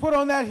 and we put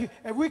on that,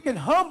 if we can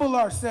humble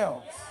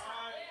ourselves,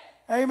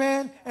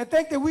 amen, and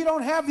think that we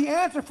don't have the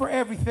answer for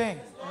everything.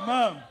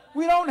 Amen.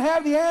 We don't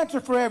have the answer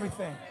for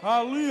everything.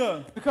 Hallelujah.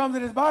 When it comes to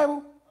this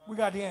Bible, we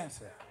got the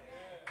answer.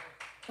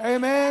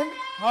 Amen.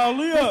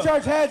 Hallelujah. This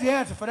church has the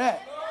answer for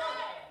that.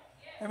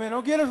 Amen.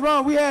 Don't get us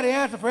wrong. We had the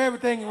answer for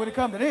everything when it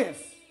comes to this.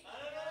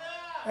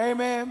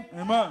 Amen.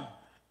 Amen.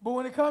 But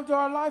when it comes to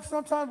our life,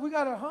 sometimes we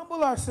got to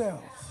humble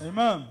ourselves.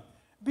 Amen.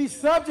 Be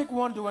subject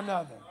one to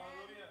another.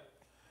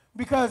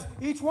 Because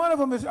each one of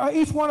us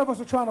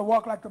are trying to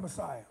walk like the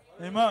Messiah.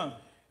 Amen.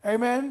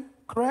 Amen.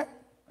 Correct?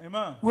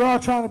 Amen. We're all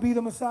trying to be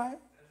the Messiah.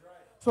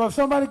 So if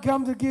somebody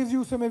comes and gives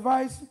you some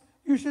advice,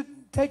 you should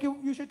take it.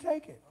 You should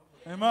take it.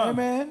 Amen.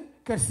 Amen.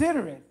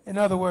 Consider it, in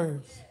other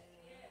words.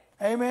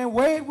 Amen.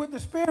 Weigh it with the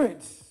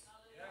spirits.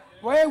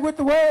 Weigh it with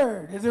the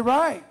word. Is it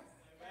right?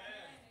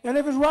 And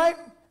if it's right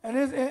and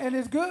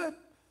it's good,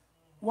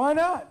 why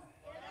not?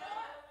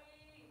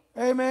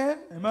 Amen.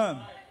 Amen.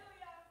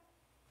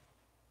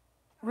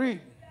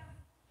 Read.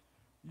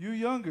 You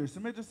younger,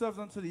 submit yourselves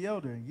unto the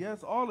elder.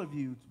 Yes, all of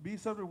you, be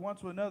subject one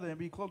to another and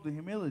be clothed in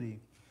humility.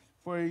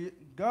 For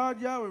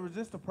God Yahweh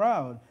resists the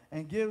proud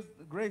and gives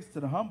grace to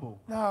the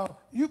humble. Now,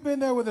 you've been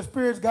there where the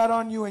spirits got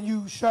on you and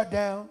you shut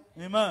down.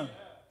 Amen.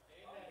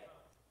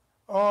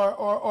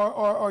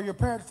 Or your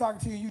parents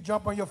talking to you, you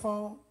jump on your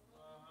phone.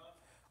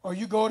 Or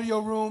you go to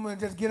your room and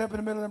just get up in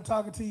the middle of them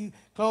talking to you,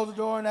 close the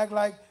door and act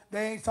like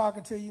they ain't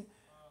talking to you.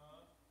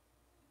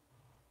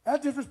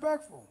 That's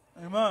disrespectful.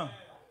 Amen.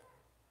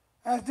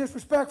 That's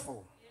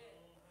disrespectful.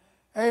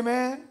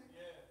 Amen.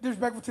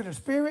 Disrespectful to the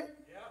spirit.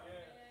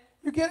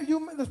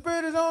 The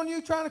spirit is on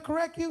you trying to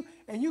correct you,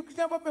 and you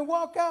jump up and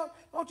walk out.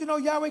 Don't you know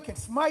Yahweh can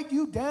smite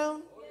you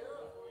down?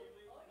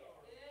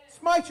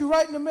 Smite you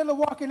right in the middle of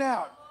walking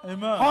out.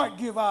 Amen. Heart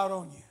give out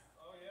on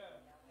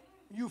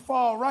you. You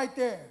fall right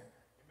there.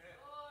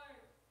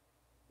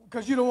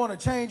 Because you don't want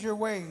to change your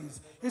ways.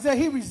 He said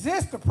he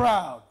resists the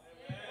proud.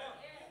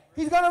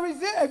 He's going to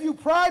resist. If you're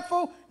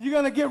prideful, you're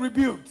going to get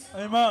rebuked.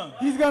 Amen.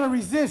 He's going to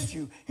resist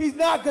you. He's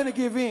not going to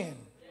give in.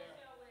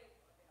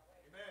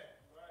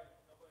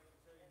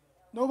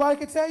 Nobody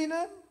can tell you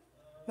nothing?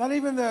 Not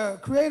even the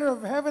creator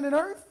of heaven and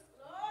earth?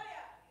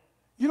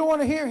 You don't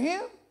want to hear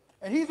him?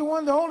 And he's the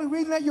only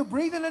reason that you're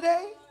breathing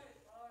today?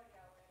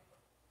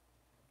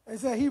 They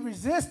say he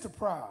resists the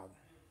proud.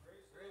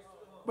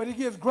 But he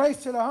gives grace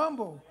to the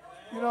humble.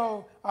 You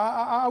know,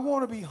 I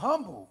want to be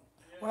humble.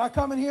 When I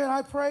come in here and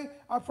I pray,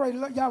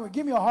 Yahweh,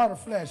 give me a heart of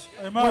flesh.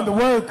 Amen. When the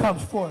word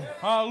comes forth.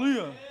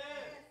 Hallelujah.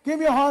 Give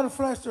me a heart of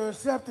flesh to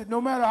accept it,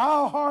 no matter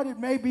how hard it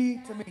may be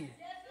to me.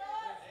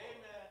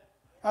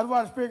 That's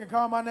why the Spirit can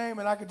call my name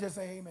and I can just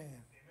say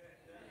amen.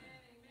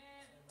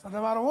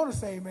 Sometimes I don't want to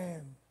say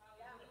amen.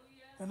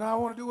 And now I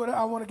want to do what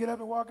I want to get up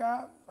and walk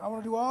out. I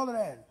want to do all of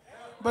that.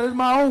 But it's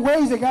my own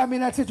ways that got me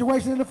in that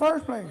situation in the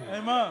first place.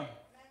 Amen.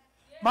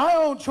 My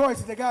own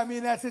choices that got me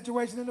in that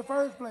situation in the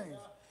first place.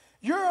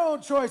 Your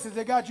own choices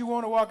that got you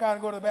want to walk out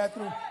and go to the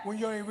bathroom when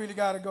you ain't really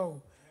got to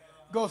go.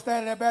 Go stand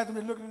in that bathroom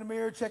and looking in the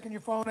mirror, checking your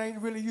phone,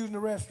 ain't really using the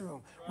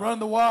restroom. Run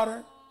the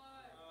water.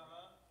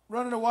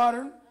 Running the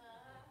water.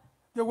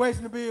 You're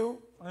wasting the bill.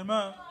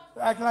 Amen.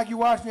 Acting like you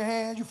washing your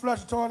hands. You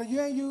flush the toilet.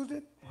 You ain't used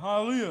it.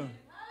 Hallelujah.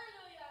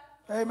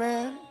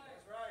 Amen.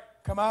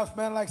 Come out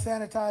smelling like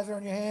sanitizer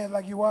on your hands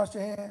like you washed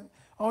your hands.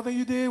 Only thing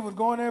you did was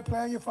go in there, play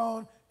on your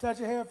phone, touch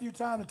your hair a few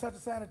times, and touch the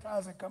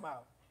sanitizer and come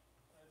out.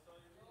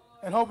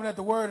 And hoping that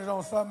the word is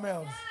on something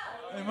else.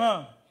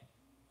 Amen.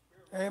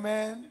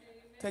 Amen.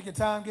 Take your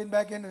time getting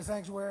back into the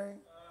sanctuary.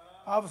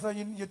 All of a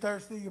sudden you're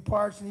thirsty, you're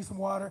parched, you need some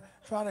water,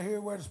 trying to hear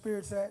where the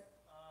Spirit's at.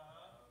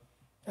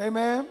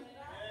 Amen.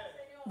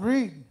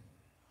 Read.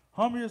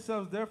 Humble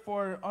yourselves,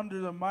 therefore, under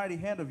the mighty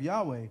hand of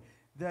Yahweh,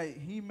 that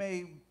he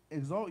may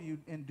exalt you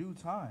in due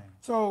time.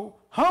 So,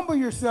 humble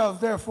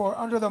yourselves, therefore,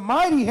 under the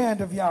mighty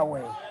hand of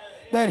Yahweh,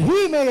 that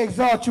he may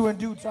exalt you in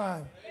due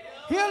time.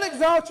 He'll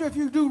exalt you if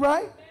you do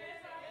right.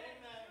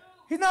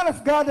 He's not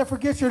a God that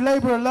forgets your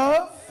labor of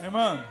love.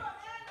 Amen.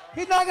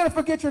 He's not going to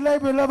forget your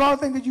labor of love, all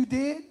the things that you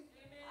did.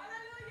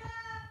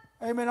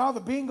 Amen. All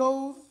the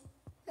bingos.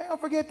 You ain't going to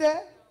forget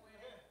that.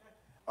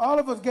 All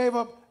of us gave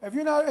up. I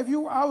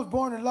was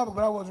born in Lubbock,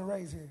 but I wasn't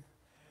raised here.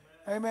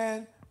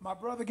 Amen. My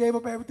brother gave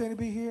up everything to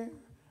be here.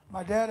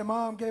 My dad and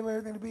mom gave up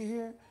everything to be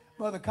here.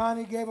 Mother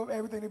Connie gave up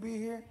everything to be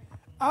here.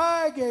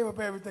 I gave up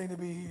everything to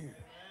be here.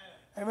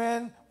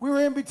 Amen. We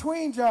were in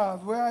between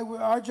jobs.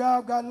 Our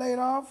job got laid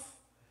off.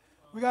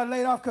 We got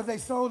laid off because they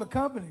sold the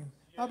company.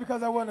 Not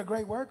because I wasn't a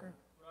great worker.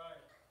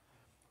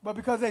 But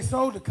because they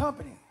sold the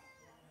company.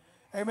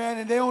 Amen.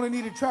 And they only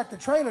needed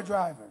tractor-trailer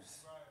drivers.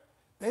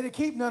 They didn't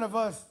keep none of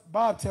us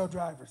bobtail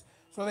drivers.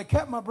 So they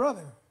kept my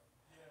brother.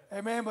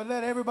 Amen. But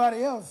let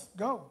everybody else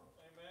go.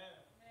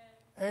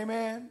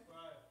 Amen.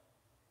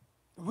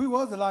 We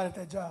was the light at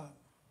that job.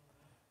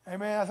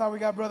 Amen. That's how we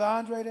got Brother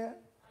Andre there.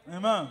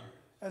 Amen.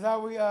 That's how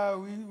we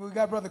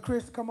got Brother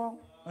Chris to come on.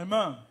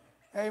 Amen.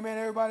 Amen.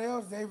 Everybody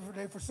else,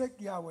 they forsake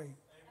Yahweh.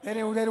 They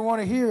didn't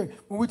want to hear it.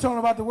 When we told them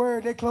about the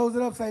word, they closed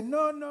it up, say,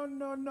 no, no,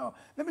 no, no.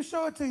 Let me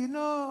show it to you.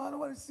 No, I don't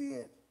want to see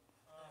it.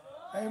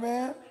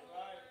 Amen.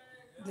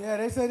 Yeah,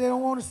 they say they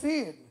don't want to see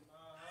it.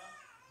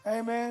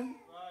 Amen.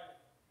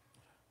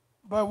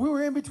 But we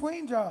were in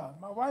between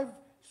jobs. My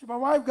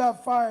wife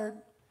got fired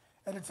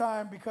at the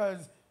time because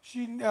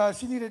she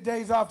needed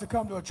days off to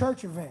come to a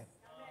church event.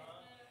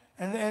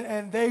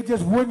 And they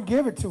just wouldn't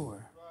give it to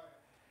her.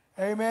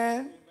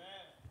 Amen.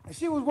 And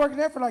she was working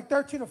there for like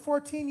 13 or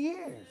 14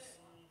 years.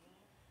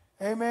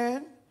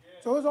 Amen.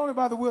 So it's only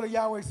by the will of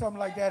Yahweh something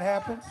like that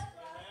happens.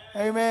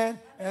 Amen.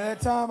 And at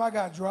that time, I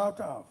got dropped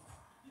off.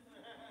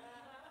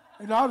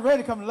 You know, I was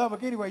ready to come to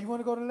Lubbock anyway. You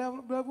want to go to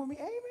Lubbock with me?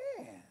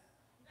 Amen.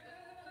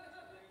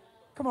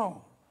 Come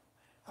on.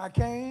 I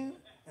came,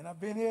 and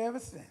I've been here ever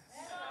since.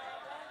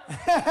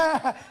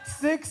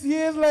 6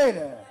 years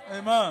later,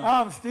 Amen.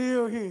 I'm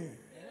still here.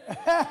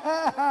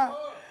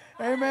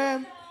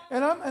 Amen.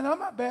 And I'm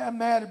not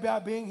mad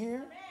about being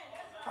here.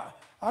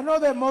 I know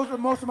that most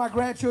of my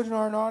grandchildren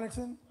are in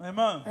Arlington.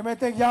 Amen. Amen.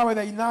 Thank Yahweh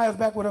that Unia's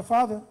back with her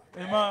father.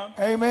 Amen.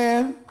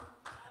 Amen.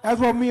 That's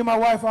what me and my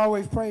wife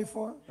always pray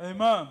for.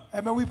 Amen.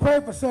 Amen. We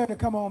pray for Sarah to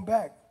come on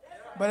back.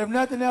 But if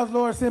nothing else,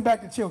 Lord, send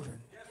back the children.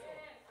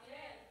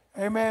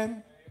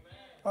 Amen.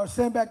 Or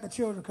send back the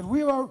children. Because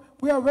we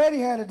already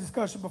had a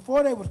discussion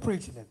before they was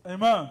preaching it.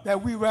 Amen.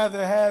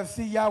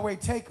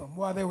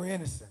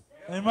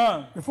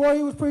 Amen. Before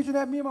he was preaching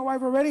that, me and my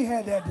wife already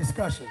had that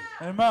discussion.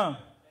 Amen.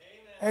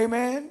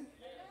 Amen.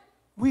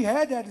 We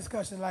had that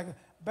discussion. Like,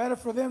 better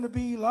for them to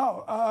be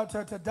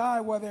to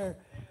die while they're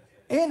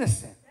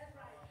innocent.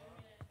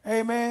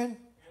 Amen.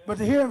 But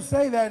to hear him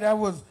say that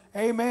was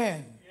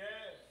amen.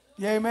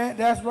 Yeah, amen.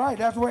 That's right.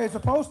 That's the way it's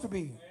supposed to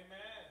be.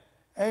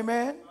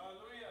 Amen.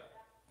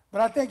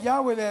 But I thank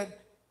Yahweh that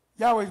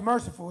Yahweh's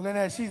merciful and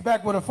that she's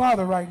back with her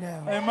father right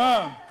now.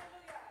 Amen.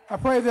 I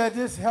pray that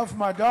this helps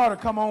my daughter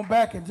come on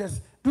back and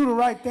just do the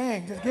right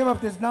thing. Just give up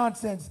this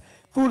nonsense,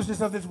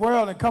 foolishness of this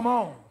world and come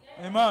on.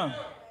 Amen.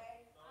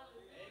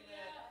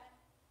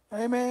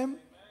 Amen.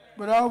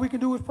 But all we can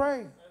do is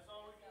pray.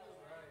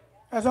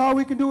 That's all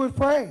we can do is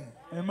pray.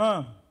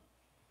 Amen.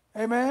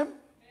 Amen.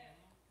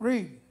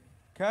 Read.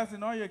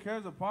 Casting all your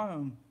cares upon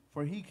him,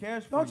 for he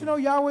cares for you. Don't you know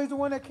Yahweh's the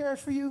one that cares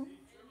for you?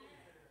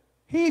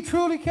 He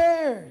truly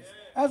cares.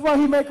 That's why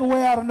he make a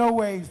way out of no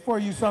ways for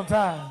you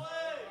sometimes.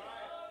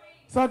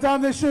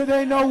 Sometimes there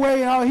ain't no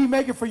way, and he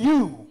make it for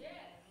you.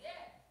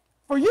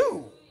 For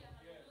you.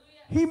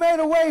 He made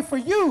a way for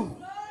you.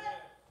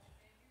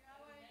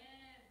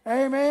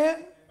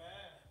 Amen.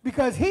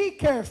 Because he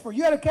cares for you.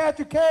 You got to cast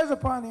your cares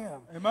upon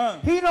him. Amen.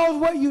 He knows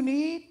what you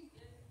need.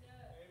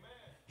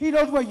 He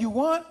knows what you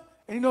want,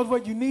 and he knows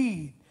what you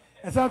need.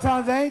 And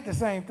sometimes they ain't the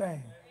same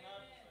thing.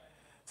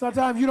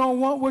 Sometimes you don't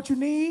want what you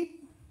need,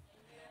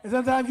 and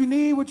sometimes you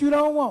need what you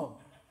don't want.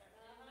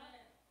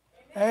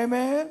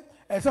 Amen.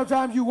 And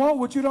sometimes you want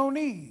what you don't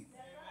need.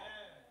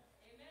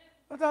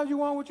 Sometimes you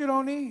want what you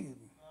don't need.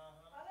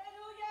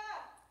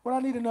 What I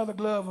need another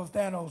glove of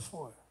Thanos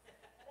for?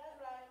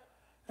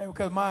 And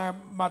because my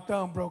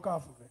thumb broke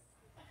off of it.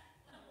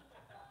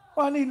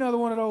 Well, I need another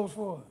one of those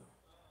for.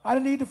 I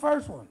didn't need the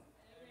first one.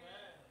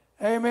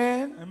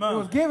 Amen. Amen. It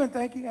was given,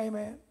 thank you.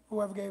 Amen.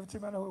 Whoever gave it to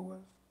me, I know who it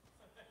was.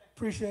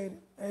 Appreciate it.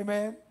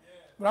 Amen.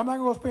 But I'm not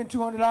going to spend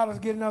 $200 to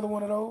get another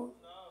one of those.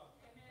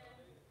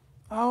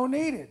 I don't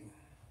need it.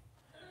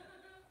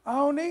 I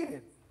don't need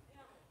it.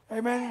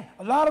 Amen.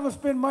 A lot of us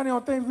spend money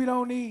on things we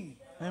don't need.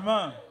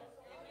 Amen.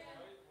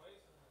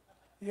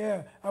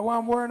 Yeah, that's why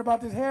I'm worrying about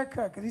this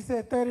haircut, because he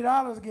said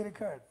 $30 to get it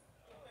cut.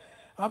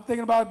 I'm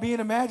thinking about being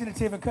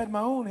imaginative and cutting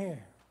my own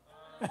hair.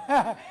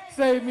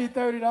 Save me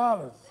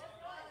 $30.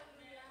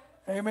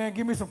 Amen.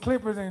 Give me some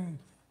clippers and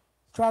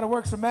try to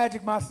work some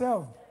magic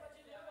myself.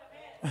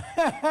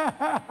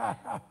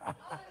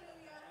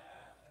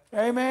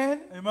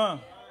 Amen. Amen.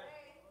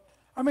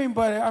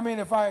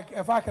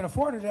 If I can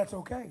afford it, that's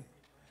okay.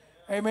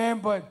 Amen.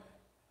 But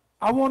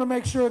I want to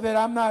make sure that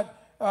I'm not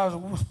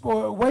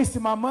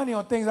wasting my money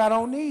on things I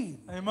don't need.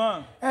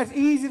 Amen. That's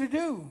easy to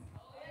do.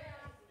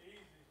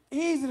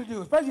 Easy to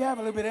do, especially have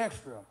a little bit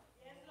extra.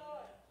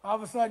 All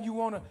of a sudden you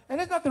want to, and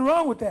there's nothing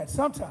wrong with that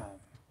sometimes.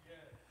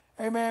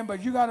 Amen.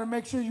 But you got to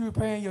make sure you're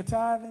paying your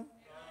tithing,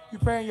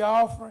 you're paying your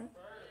offering,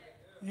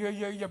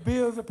 your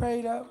bills are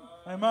paid up.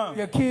 Amen.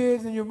 Your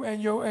kids and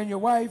your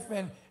wife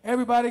and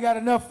everybody got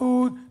enough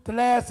food to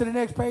last to the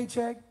next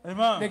paycheck.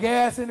 Amen. The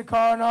gas in the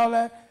car and all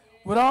that.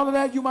 With all of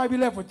that, you might be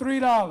left with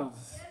 $3.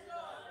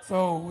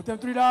 So with them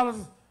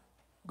 $3,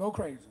 go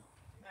crazy.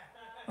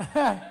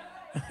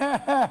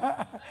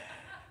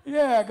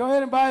 Yeah, go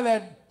ahead and buy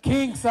that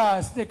king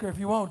size sticker if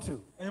you want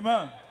to.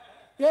 Amen.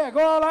 Yeah, go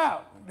all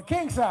out. The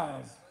king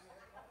size.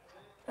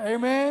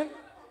 Amen.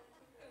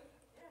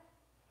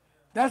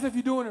 That's if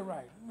you're doing it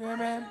right.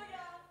 Amen.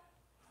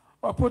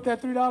 Or put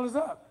that $3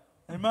 up.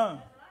 Amen.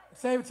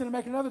 Save it till to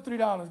make another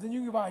 $3. Then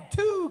you can buy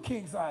 2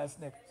 king size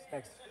Snickers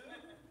next.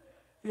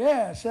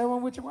 Yeah, share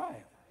one with your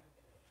wife.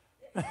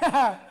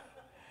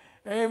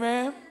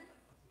 Amen.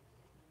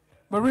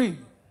 Marie.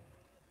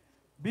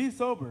 Be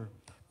sober.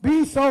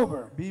 Be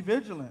sober. Be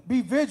vigilant.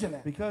 Be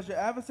vigilant. Because your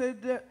adversary,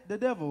 the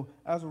devil,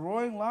 as a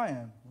roaring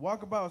lion,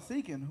 walk about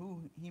seeking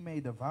who he may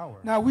devour.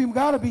 Now, we've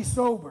got to be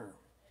sober.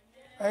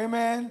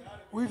 Amen.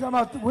 We're talking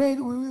about,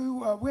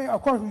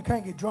 of course, we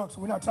can't get drunk, so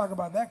we're not talking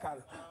about that kind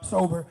of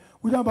sober.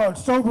 We're talking about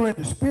sober in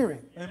the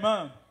spirit.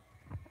 Amen.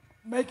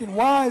 Making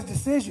wise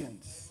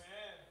decisions.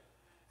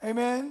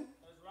 Amen.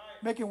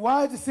 Making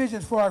wise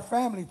decisions for our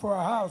family, for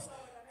our house,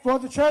 for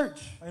the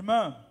church.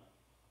 Amen.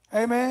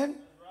 Amen.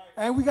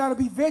 And we got to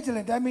be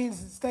vigilant. That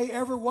means stay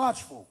ever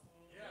watchful.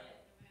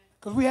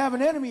 Because we have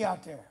an enemy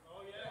out there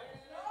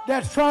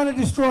that's trying to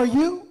destroy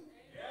you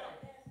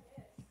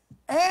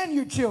and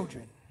your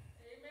children.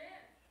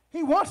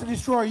 He wants to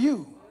destroy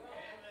you.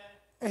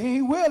 And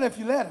he will if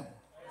you let him.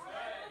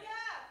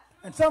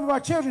 And some of our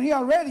children he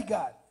already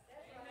got.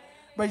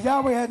 But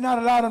Yahweh has not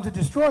allowed him to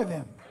destroy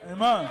them.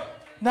 Amen.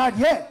 Not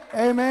yet.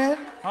 Amen.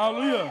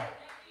 Hallelujah.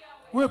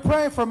 We're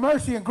praying for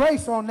mercy and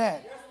grace on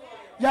that.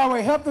 Yahweh,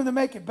 help them to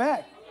make it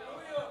back.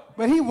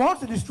 But he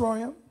wants to destroy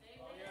them.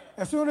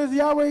 As soon as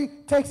Yahweh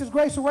takes his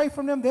grace away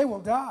from them, they will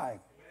die.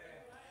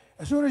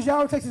 As soon as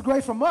Yahweh takes his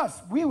grace from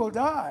us, we will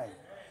die.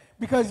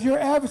 Because your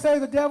adversary,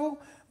 the devil,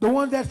 the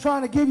one that's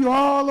trying to give you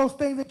all those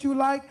things that you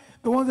like,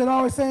 the ones that are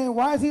always saying,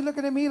 why is he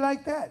looking at me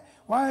like that?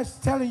 Why is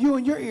he telling you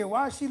in your ear?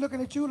 Why is she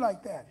looking at you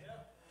like that?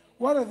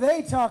 What are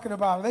they talking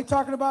about? Are they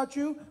talking about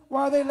you?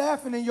 Why are they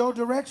laughing in your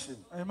direction?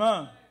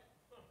 Amen.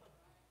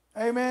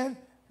 Amen.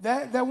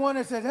 That one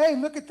that says, hey,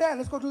 look at that.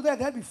 Let's go do that.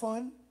 That'd be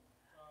fun.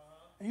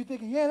 And you're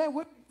thinking, yeah, that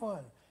would be fun.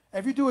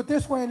 If you do it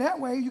this way and that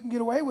way, you can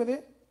get away with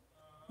it.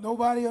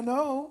 Nobody will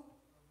know.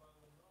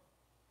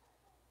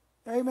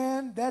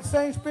 Amen. That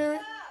same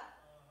spirit.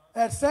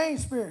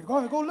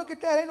 Go look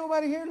at that. Ain't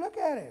nobody here. Look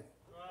at it.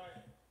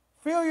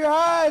 Fill your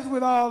eyes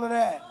with all of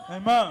that.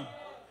 Amen.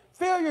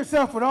 Fill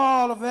yourself with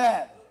all of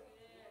that.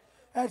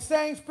 That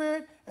same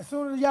spirit, as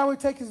soon as Yahweh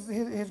takes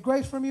his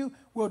grace from you,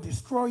 will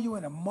destroy you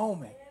in a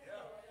moment.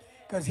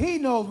 Because he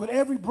knows with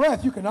every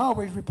breath you can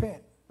always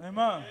repent.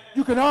 Amen.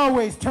 You can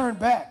always turn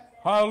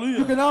back. Hallelujah.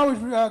 You can always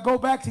go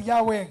back to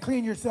Yahweh and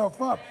clean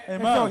yourself up.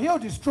 Amen. And so he'll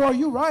destroy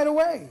you right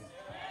away.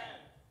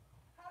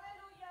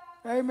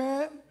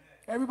 Amen.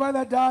 Everybody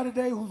that died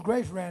today whose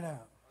grace ran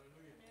out.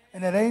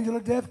 And that angel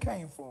of death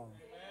came for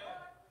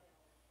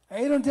them.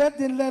 Angel of death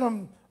didn't let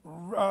them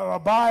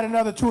abide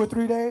another 2 or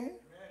 3 days.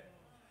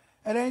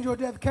 That angel of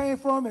death came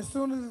for them as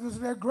soon as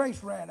their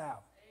grace ran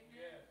out.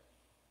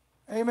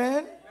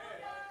 Amen.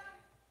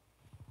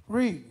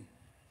 Read.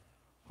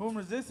 Whom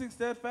resisting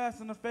steadfast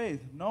in the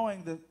faith,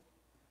 knowing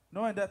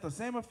that the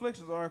same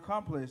afflictions are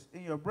accomplished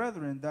in your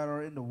brethren that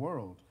are in the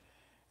world.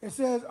 It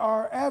says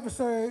our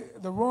adversary,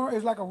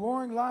 is like a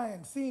roaring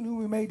lion, seeing whom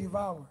we may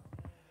devour.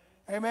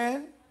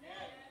 Amen.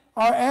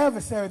 Our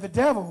adversary, the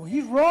devil,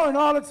 he's roaring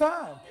all the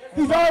time.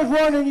 He's always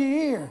roaring in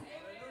your ear.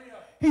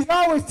 He's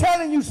always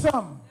telling you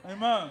something.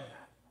 Amen.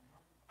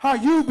 How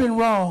you've been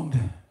wronged.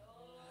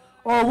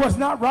 Or what's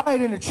not right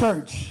in the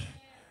church.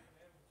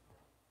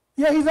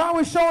 Yeah, he's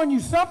always showing you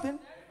something.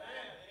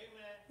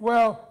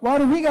 Well, why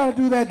do we got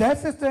to do that? That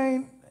sister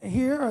ain't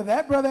here or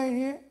that brother ain't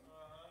here.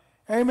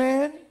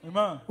 Amen.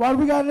 Amen. Why do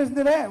we got to listen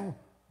to that?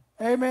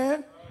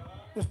 Amen.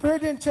 The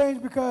spirit didn't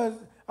change because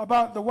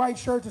about the white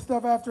shirts and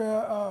stuff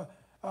after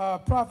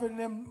Prophet and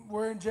them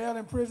were in jail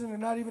and prison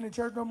and not even in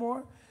church no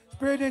more.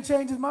 Spirit didn't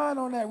change his mind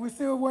on that. We're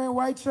still wearing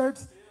white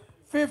shirts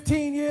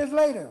 15 years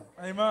later.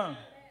 Amen.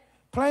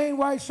 Plain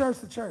white shirts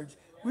to church.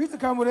 We used to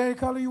come with any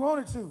color you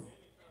wanted to.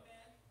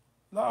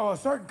 Or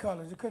certain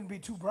colors. It couldn't be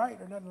too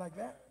bright or nothing like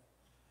that.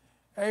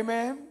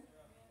 Amen.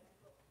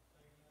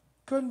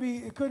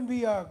 It couldn't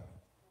be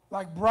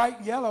like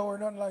bright yellow or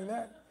nothing like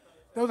that.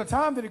 There was a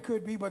time that it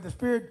could be, but the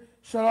Spirit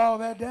shut all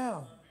that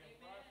down.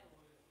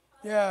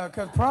 Yeah,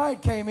 because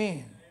pride came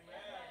in.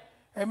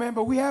 Amen.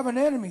 But we have an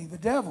enemy, the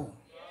devil.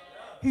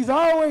 He's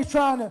always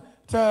trying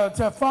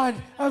to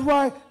find. That's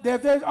why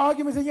if there's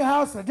arguments in your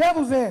house, the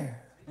devil's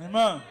there.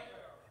 Amen.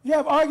 You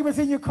have arguments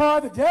in your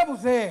car, the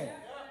devil's there.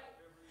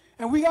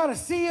 And we got to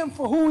see him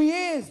for who he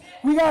is.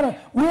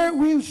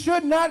 We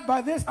should not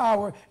by this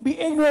hour be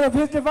ignorant of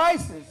his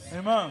devices.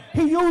 Amen.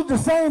 He used the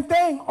same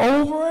thing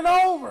over and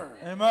over.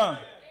 Amen.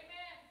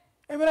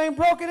 If it ain't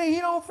broken and he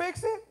don't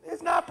fix it,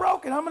 it's not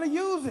broken. I'm going to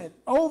use it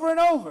over and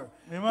over.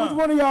 Amen. Which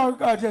one of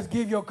y'all just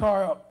give your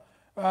car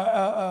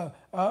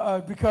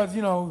up because,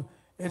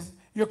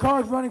 your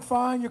car's running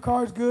fine, your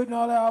car's good and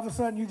all that, all of a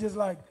sudden you just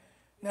like,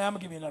 nah, I'm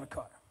going to give you another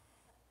car.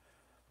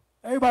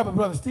 Everybody but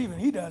Brother Stephen,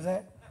 he does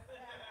that.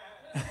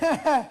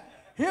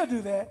 He'll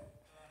do that.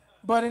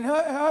 But in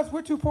us,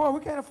 we're too poor.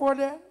 We can't afford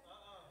that.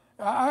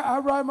 I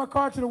ride my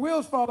car till the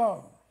wheels fall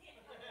off.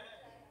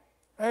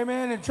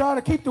 Amen. And try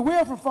to keep the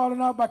wheel from falling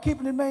off by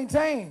keeping it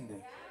maintained.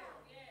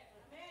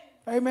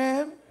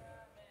 Amen.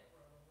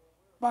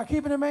 By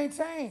keeping it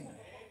maintained.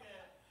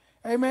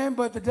 Amen.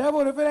 But the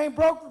devil, if it ain't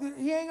broke,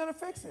 he ain't going to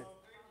fix it.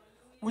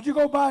 Would you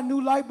go buy a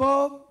new light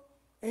bulb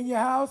in your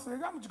house? I'm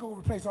going to go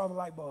replace all the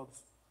light bulbs.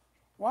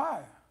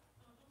 Why?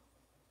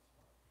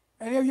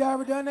 Any of y'all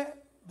ever done that?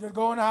 Just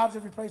go in the house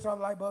and replace all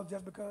the light bulbs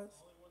just because?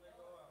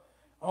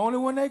 Only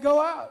when they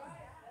go out.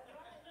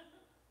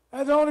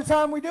 That's the only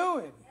time we do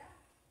it.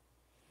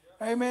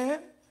 Amen.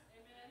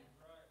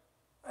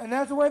 And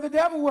that's the way the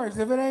devil works.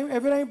 If it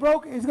ain't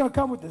broke, it's going to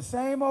come with the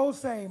same old,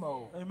 same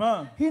old.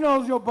 Amen. He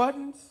knows your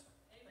buttons.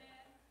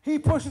 He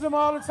pushes them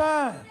all the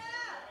time.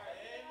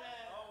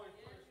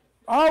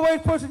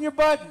 Always pushing your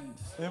buttons.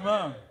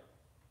 Amen.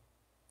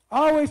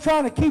 Always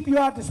trying to keep you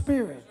out the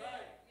spirit.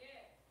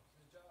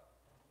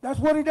 That's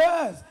what he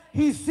does.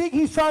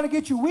 He's trying to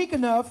get you weak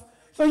enough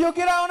so you'll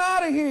get on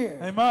out of here.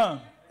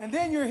 Amen. And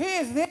then you're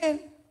his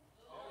then.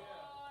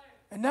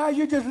 And now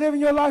you're just living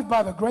your life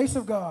by the grace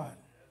of God.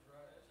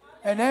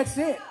 And that's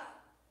it.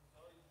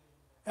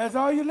 That's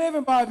all you're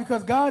living by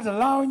because God's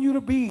allowing you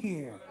to be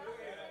here.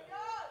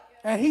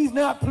 And he's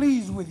not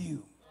pleased with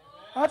you.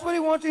 That's what he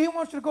wants you. He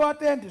wants you to go out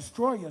there and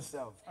destroy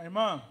yourself.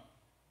 Amen.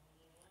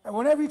 And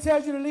whenever he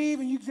tells you to leave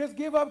and you just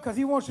give up because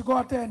he wants you to go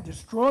out there and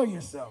destroy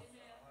yourself.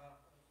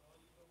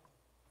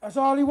 That's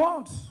all he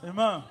wants.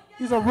 Amen.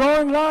 He's a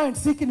roaring lion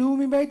seeking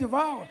whom he may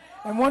devour.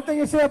 And one thing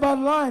they say about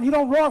a lion, he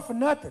don't roar for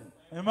nothing.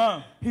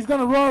 Amen. He's going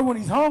to roar when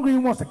he's hungry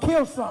and wants to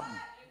kill something.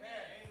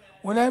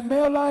 When that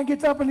male lion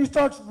gets up and he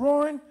starts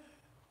roaring,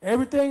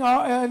 everything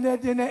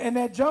in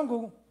that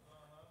jungle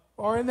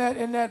or in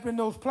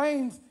those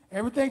plains,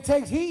 everything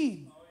takes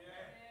heed.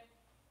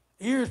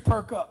 Ears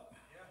perk up.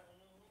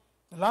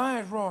 The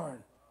lion's roaring.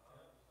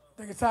 I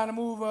think it's time to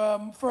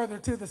move further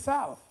to the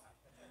south.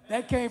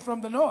 That came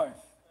from the north.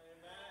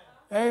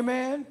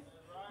 Amen.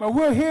 But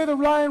we'll hear the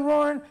lion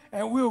roaring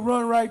and we'll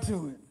run right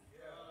to it.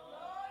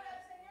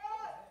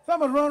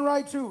 Someone run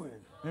right to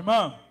it.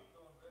 Amen.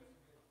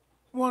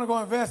 We want to go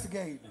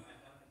investigate.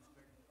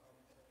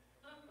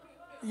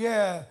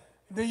 Yeah.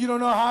 Then you don't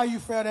know how you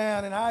fell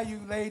down and how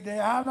you laid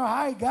there. I don't know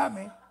how he got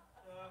me.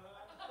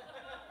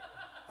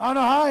 I don't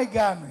know how he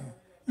got me.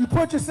 You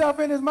put yourself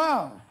in his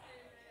mouth.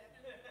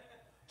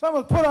 Some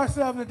of us put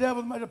ourselves in the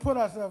devil's mouth to put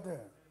ourselves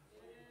there.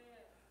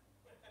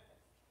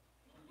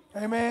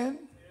 Amen.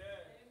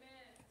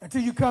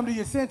 Until you come to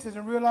your senses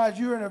and realize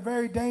you're in a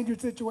very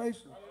dangerous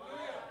situation.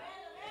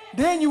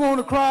 Then you want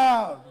to cry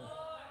out.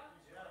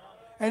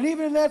 And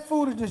even in that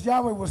foolishness,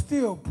 Yahweh will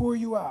still pull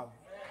you out.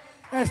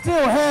 And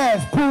still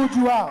has pulled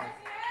you out.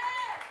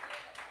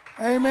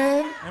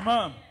 Amen.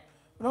 Amen.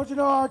 But don't you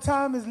know our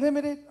time is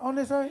limited on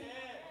this earth?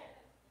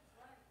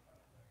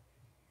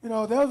 You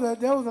know, there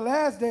was a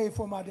last day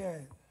for my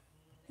dad.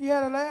 He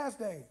had a last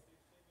day.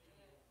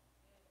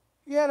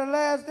 He had a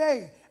last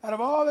day. Out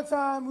of all the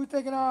time, we're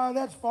thinking, oh,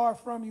 that's far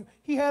from you.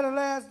 He had a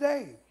last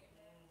day.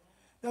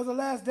 There was a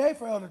last day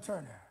for Elder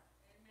Turner.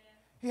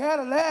 He had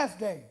a last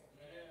day.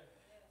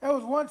 There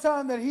was one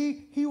time that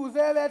he was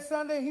there that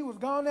Sunday, he was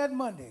gone that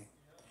Monday.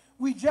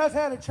 We just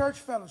had a church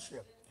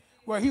fellowship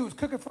where he was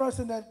cooking for us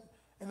in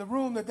the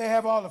room that they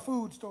have all the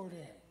food stored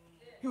in.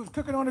 He was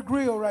cooking on the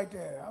grill right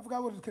there. I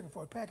forgot what he was cooking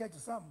for, pancakes or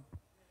something.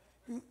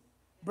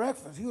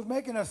 Breakfast. He was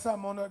making us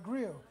something on that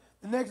grill.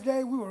 The next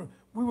day, we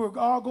were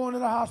all going to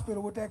the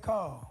hospital with that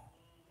call.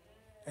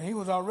 And he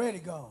was already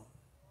gone.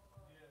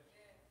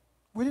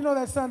 We didn't know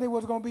that Sunday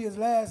was going to be his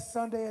last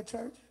Sunday at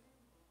church.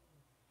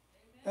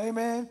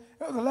 Amen.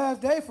 It was the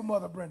last day for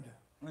Mother Brenda.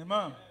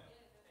 Amen.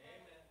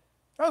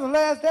 That was the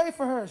last day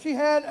for her. She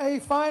had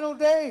a final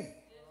day.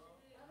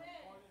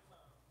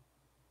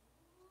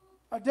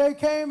 A day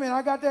came and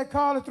I got that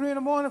call at 3 in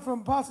the morning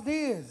from Pastor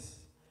Diaz,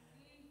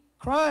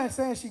 crying,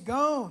 saying she's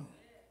gone.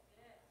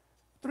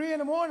 3 in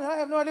the morning, I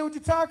have no idea what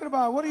you're talking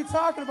about. What are you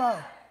talking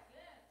about?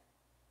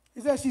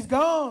 He said, she's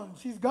gone.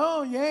 She's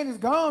gone. Yan is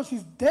gone.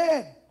 She's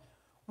dead.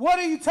 What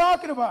are you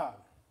talking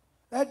about?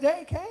 That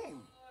day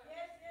came.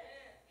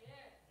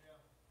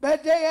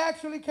 That day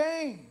actually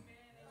came.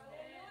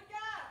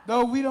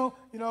 Though we don't,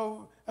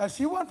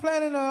 she wasn't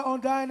planning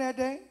on dying that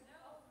day.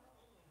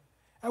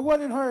 That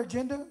wasn't her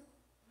agenda.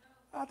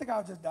 I think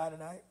I'll just die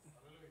tonight.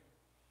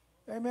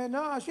 Amen.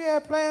 No, she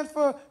had plans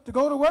to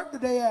go to work the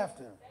day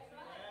after.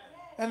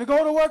 And to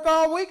go to work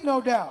all week, no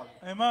doubt.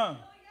 Amen.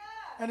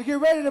 And to get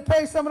ready to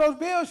pay some of those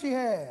bills she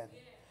had.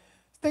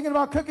 Thinking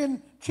about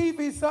cooking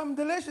Chiefy something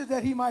delicious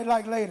that he might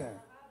like later.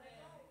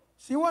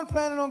 She wasn't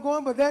planning on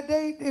going, but that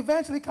day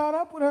eventually caught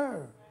up with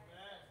her.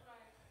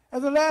 It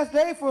was the last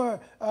day for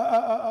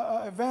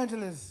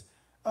Evangelist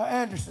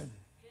Anderson.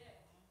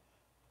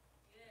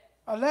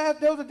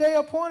 There was a day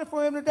appointed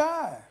for him to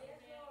die.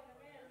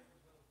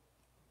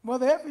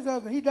 Mother Effie's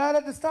husband, he died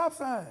at the stop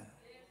sign.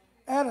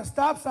 At a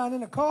stop sign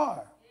in a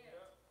car.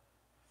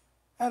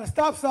 At a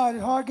stop sign,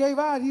 his heart gave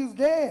out. He was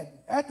dead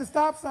at the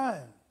stop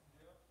sign.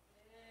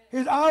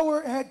 His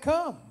hour had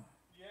come.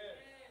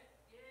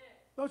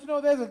 Don't you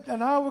know there's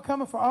an hour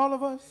coming for all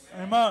of us?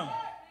 Amen.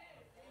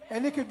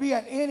 And it could be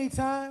at any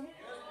time.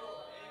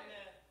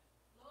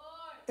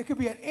 It could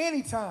be at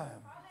any time.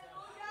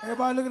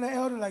 Everybody looking at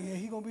Elder like, yeah,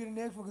 he's going to be the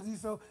next one because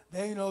he's so,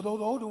 those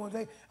older ones,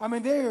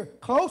 they're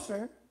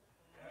closer.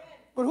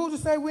 But who's to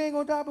say we ain't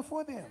going to die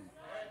before them?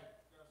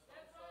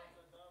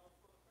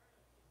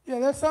 Yeah,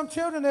 there's some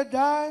children that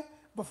die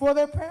before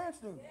their parents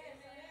do.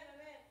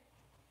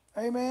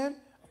 Amen.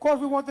 Of course,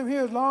 we want them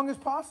here as long as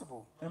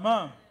possible.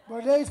 Amen. But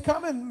a day's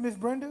coming, Miss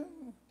Brenda.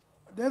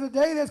 There's a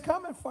day that's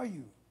coming for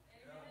you.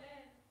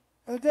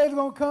 And the day's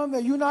going to come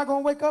that you're not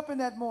going to wake up in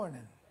that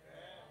morning.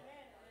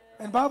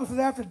 And the Bible says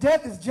after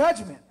death is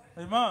judgment.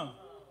 Amen.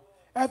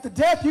 After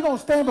death, you're going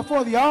to stand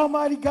before the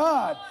Almighty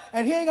God.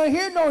 And he ain't going to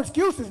hear no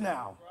excuses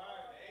now.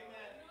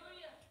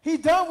 He's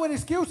done with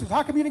excuses.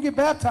 How come you didn't get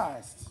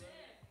baptized?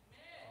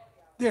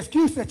 The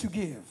excuse that you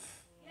give.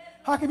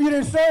 How come you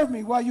didn't serve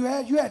me while you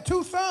had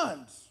 2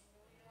 sons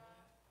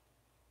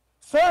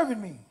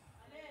serving me?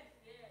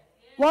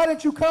 Why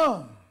didn't you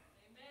come?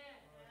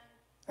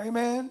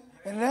 Amen.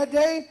 And that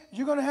day,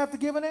 you're going to have to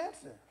give an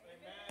answer.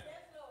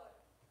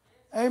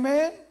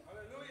 Amen.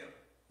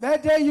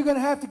 That day, you're going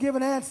to have to give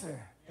an answer.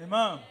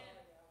 Amen.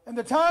 And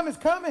the time is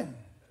coming.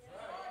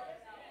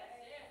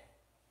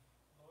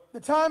 The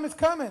time is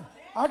coming.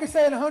 I can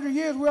say in 100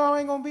 years, we all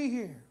ain't going to be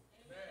here.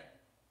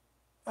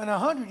 In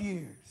 100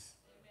 years.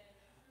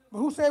 But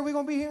who said we're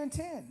going to be here in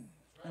 10?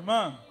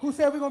 Amen. Who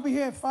said we're going to be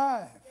here in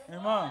 5?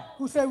 Amen.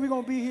 Who said we're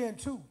going to be here in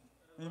 2?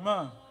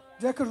 Amen.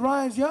 Just because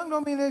Ryan's young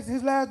don't mean that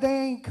his last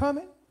day ain't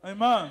coming.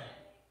 Amen.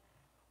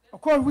 Of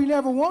course, we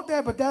never want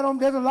that, but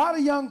there's a lot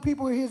of young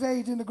people his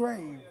age in the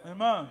grave.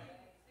 Amen.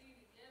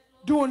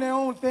 Doing their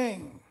own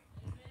thing.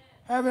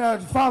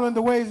 Following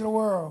the ways of the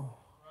world.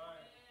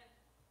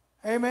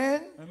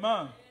 Amen?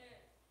 Amen.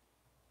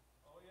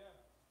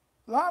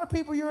 A lot of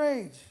people your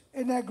age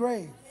in that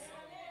grave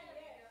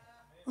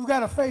who've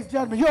got to face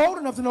judgment. You're old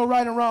enough to know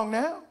right and wrong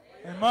now.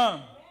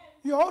 Amen.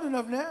 You're old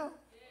enough now.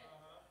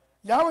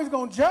 Yahweh's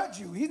going to judge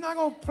you. He's not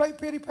going to play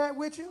pity pat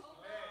with you.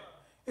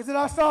 It said,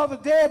 I saw the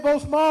dead,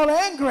 both small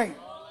and great,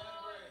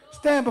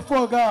 stand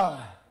before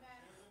God.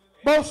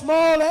 Both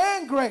small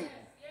and great.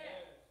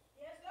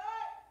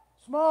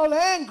 Small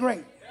and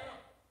great.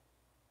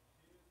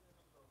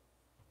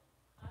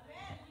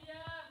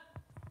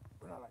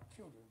 We're not like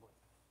children, but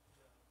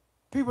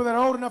people that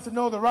are old enough to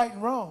know the right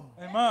and wrong.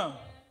 Amen.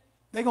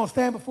 They're going to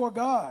stand before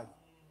God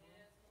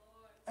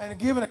and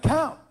give an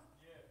account.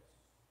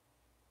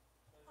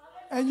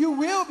 And you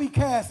will be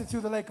cast into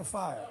the lake of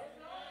fire.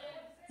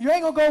 You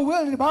ain't going to go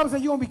willingly. The Bible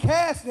says you're going to be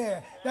cast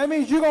there. That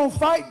means you're going to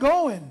fight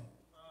going.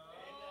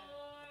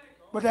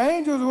 But the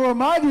angels will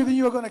remind you that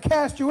you're going to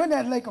cast you in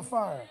that lake of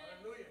fire.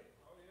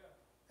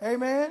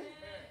 Amen?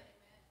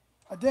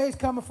 A day's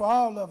coming for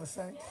all of us,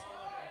 saints.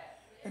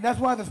 And that's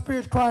why the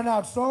Spirit's crying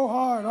out so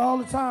hard all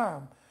the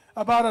time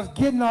about us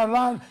getting our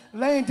line,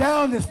 laying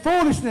down this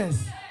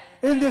foolishness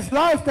in this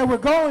life that we're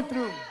going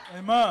through.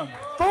 Amen.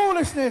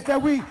 Foolishness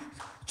that we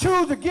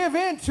choose to give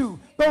into.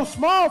 Those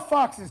small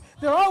foxes.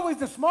 They're always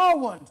the small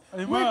ones.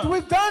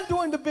 We've done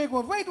doing the big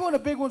ones. We ain't doing the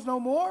big ones no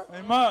more.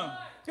 Amen.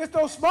 It's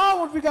those small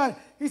ones we got.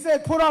 He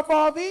said, put off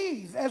all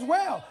these as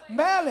well.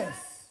 Malice.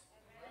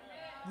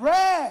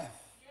 Wrath.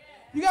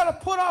 You got to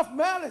put off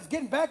malice,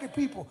 getting back at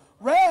people.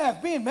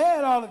 Wrath, being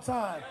mad all the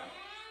time.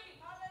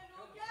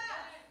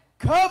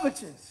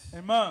 Covetous.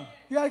 Amen.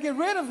 You got to get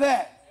rid of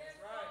that.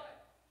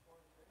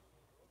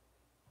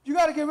 You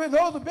got to get rid of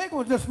those are the big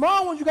ones. The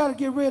small ones you got to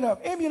get rid of.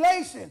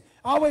 Emulation.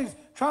 Always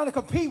trying to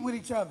compete with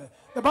each other.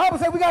 The Bible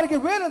says we got to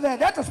get rid of that.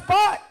 That's a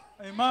spot.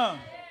 Amen.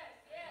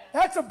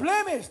 That's a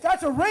blemish.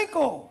 That's a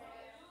wrinkle.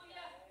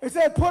 It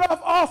said put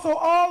off also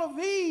all of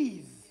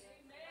these.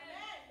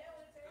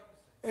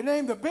 It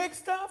named the big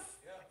stuff,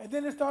 and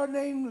then it started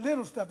naming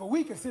little stuff, but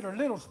we consider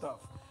little stuff.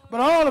 But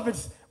all of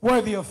it's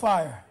worthy of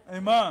fire.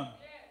 Amen.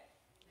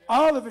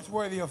 All of it's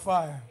worthy of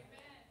fire.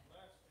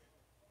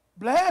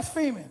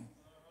 Blaspheming.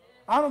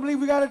 I don't believe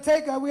we got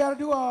to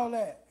do all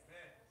that.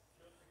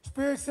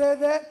 Spirit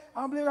said that.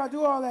 I don't believe we got to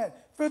do all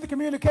that. Filthy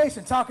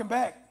communication, talking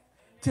back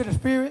to the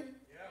Spirit.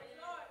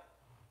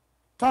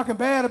 Talking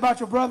bad about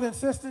your brother and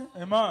sister.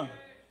 Amen.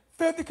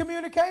 Filthy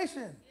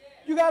communication.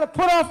 You got to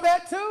put off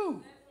that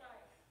too.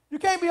 You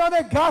can't be on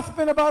there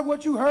gossiping about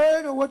what you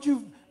heard or what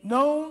you've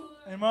known.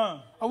 Amen.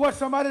 Or what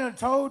somebody done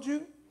told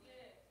you.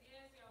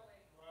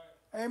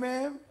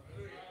 Amen.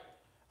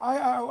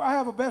 I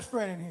have a best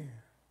friend in here.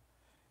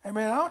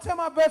 Amen. I don't tell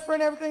my best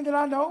friend everything that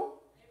I know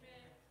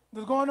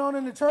that's going on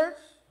in the church.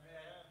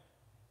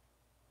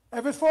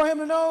 If it's for him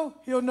to know,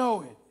 he'll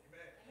know it.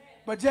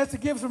 But just to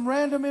give some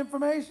random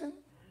information,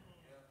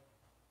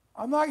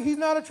 he's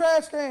not a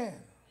trash can.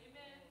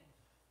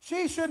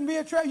 She shouldn't be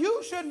a trash.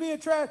 You shouldn't be a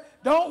trash.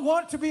 Don't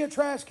want to be a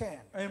trash can.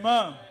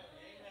 Amen.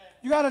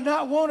 You got to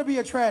not want to be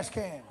a trash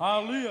can.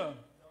 Hallelujah.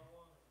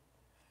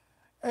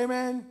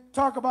 Amen.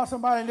 Talk about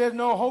somebody and there's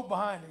no hope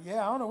behind it.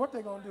 Yeah, I don't know what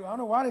they're going to do. I don't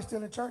know why they're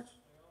still in church.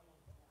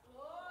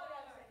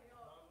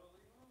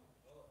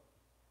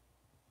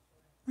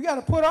 You got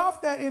to put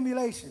off that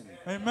emulation.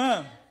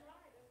 Amen.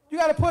 You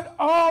got to put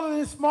all of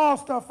this small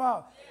stuff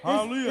out.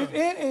 Hallelujah.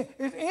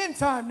 It's end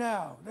time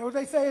now. That's what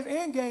they say. It's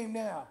end game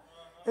now.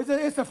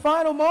 It's the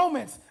final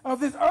moments of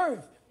this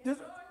earth.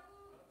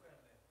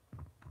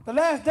 The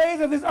last days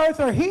of this earth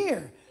are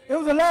here. It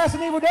was the last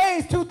and evil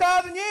days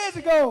 2,000 years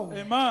ago.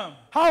 Amen.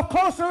 How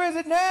closer is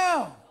it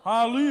now?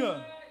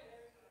 Hallelujah.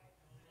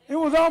 It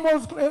was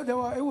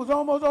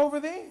almost over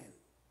then.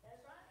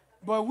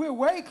 But we're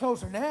way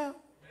closer now.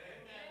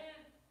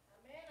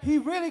 He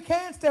really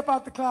can step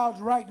out the clouds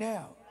right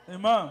now.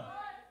 Amen.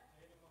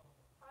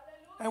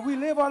 And we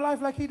live our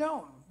life like he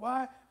don't.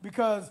 Why?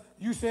 Because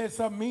you said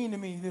something mean to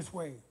me this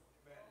way.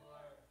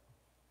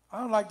 I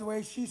don't like the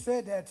way she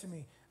said that to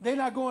me. They're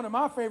not going to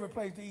my favorite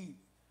place to eat.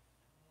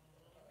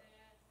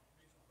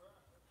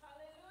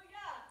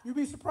 You'd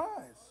be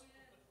surprised.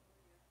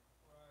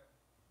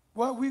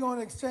 What we going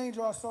to exchange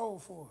our soul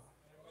for?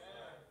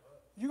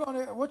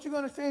 What you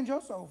going to exchange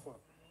your soul for?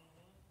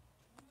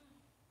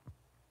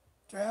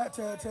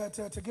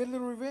 To get a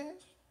little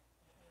revenge?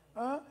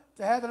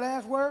 To have the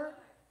last word?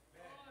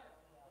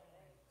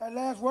 That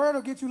last word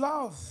will get you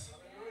lost.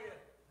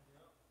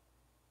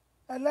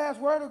 That last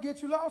word will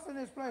get you lost in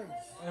this place.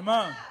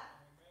 Amen.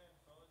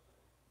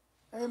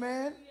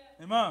 Amen.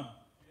 Amen.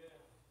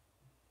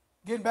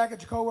 Getting back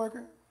at your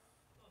coworker.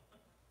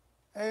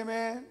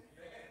 Amen.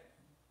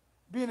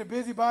 Being a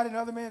busybody in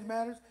other men's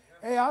matters.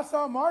 Hey, I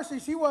saw Marcy.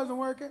 She wasn't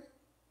working.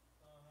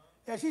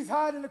 Yeah, she's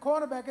hiding in the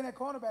corner back in that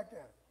corner back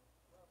there.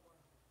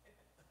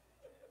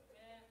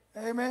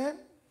 Amen.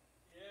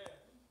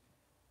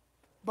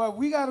 But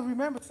we got to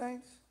remember,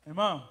 saints.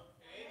 Amen.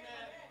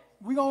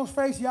 We're going to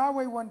face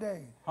Yahweh one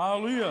day.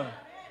 Hallelujah.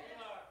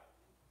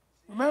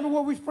 Remember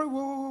what we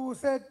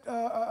said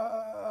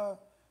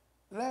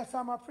last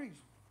time I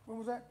preached? When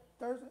was that?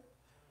 Thursday?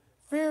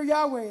 Fear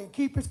Yahweh and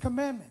keep his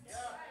commandments.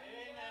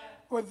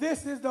 For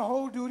this is the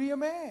whole duty of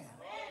man.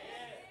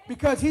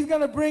 Because he's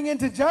going to bring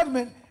into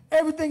judgment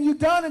everything you've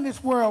done in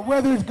this world,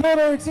 whether it's good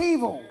or it's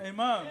evil.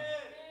 Amen.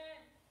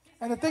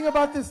 And the thing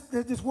about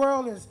this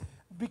world is,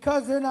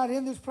 because they're not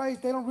in this place,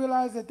 they don't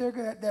realize that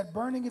that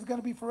burning is going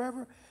to be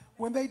forever.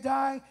 When they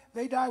die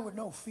with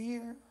no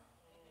fear.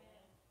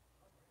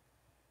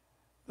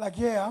 Like,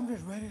 yeah, I'm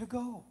just ready to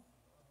go.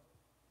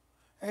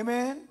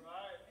 Amen.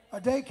 Right.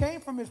 A day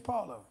came from Miss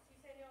Paula.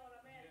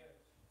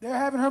 They're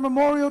having her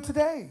memorial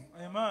today.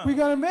 Amen. We're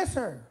going to miss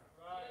her.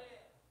 Right.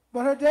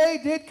 But her day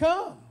did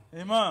come.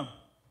 Amen.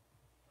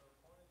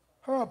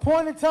 Her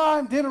appointed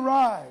time did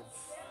arrive.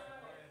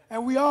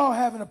 And we all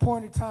have an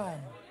appointed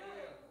time.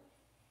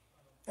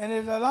 And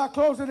it's a lot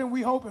closer than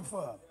we hoping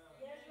for.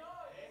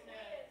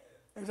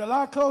 It's a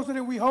lot closer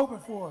than we hoping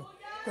for.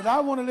 Because I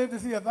want to live to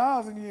see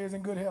 1,000 years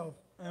in good health.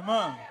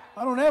 Amen.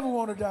 I don't ever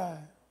want to die.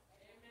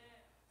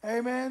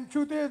 Amen.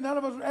 Truth is, none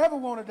of us ever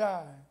want to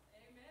die.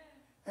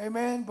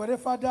 Amen. But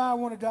if I die, I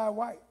want to die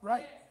white,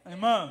 right?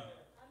 Amen.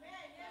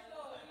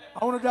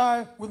 I want to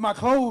die with my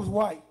clothes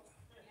white.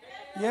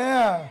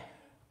 Yeah.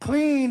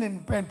 Clean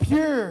and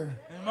pure.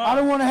 Amen. I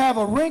don't want to have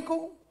a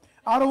wrinkle.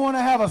 I don't want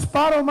to have a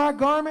spot on my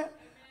garment.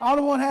 I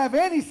don't want to have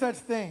any such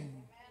thing.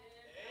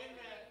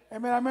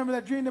 Amen. I remember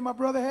that dream that my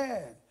brother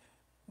had.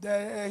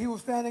 That he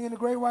was standing in the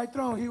great white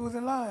throne. He was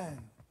in line.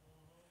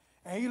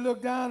 And he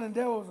looked down and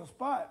there was a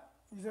spot.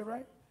 You said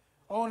right?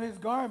 On his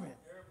garment.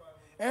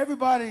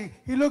 Everybody,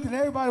 he looked and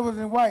everybody was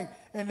in white.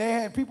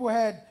 And people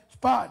had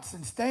spots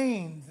and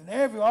stains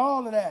and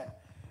all of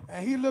that.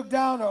 And he looked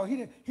down,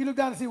 he looked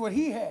down to see what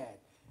he had.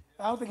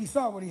 I don't think he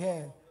saw what he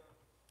had.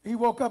 He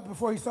woke up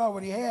before he saw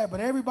what he had. But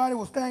everybody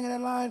was standing in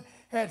that line,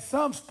 had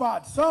some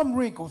spots, some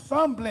wrinkles,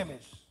 some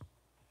blemish.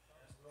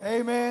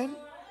 Amen.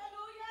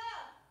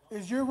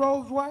 Is your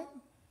robes white?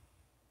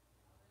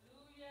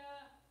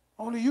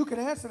 Only you can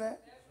answer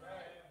that.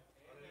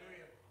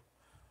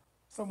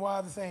 Some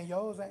wives are saying,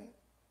 yours ain't.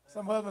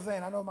 Some husbands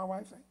saying, I know my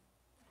wife's ain't.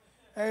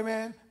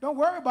 Amen. Don't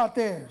worry about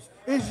theirs.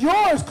 It's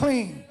yours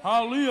clean.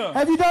 Hallelujah.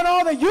 Have you done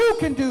all that you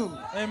can do?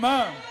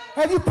 Amen.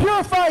 Have you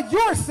purified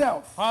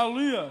yourself?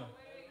 Hallelujah.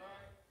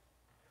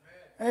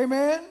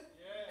 Amen.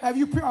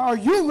 Are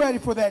you ready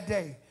for that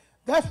day?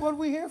 That's what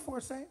we're here for,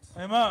 saints.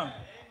 Amen.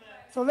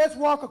 So let's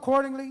walk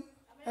accordingly.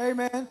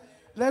 Amen.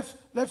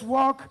 Let's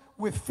walk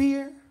with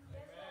fear.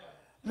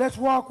 Let's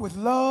walk with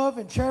love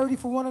and charity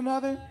for one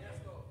another.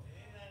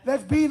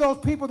 Let's be those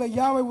people that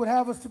Yahweh would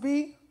have us to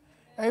be.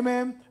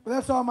 Amen. But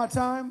that's all my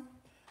time.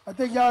 I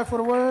thank Yahweh for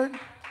the word.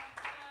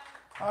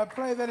 I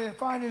pray that it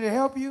find it to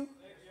help you.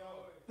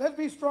 Let's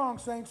be strong,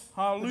 saints.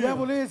 Hallelujah. The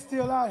devil is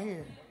still out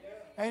here.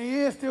 And he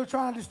is still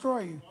trying to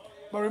destroy you.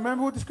 But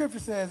remember what the scripture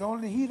says.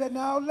 Only he that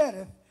now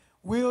letteth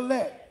will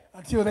let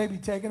until they be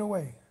taken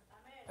away.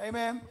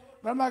 Amen.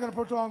 But I'm not going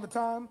to prolong the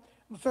time.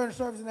 I'm turning the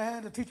service in the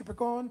hands of Teacher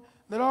Picon.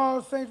 Let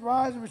all saints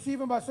rise and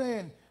receive him by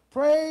saying,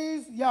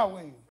 praise Yahweh.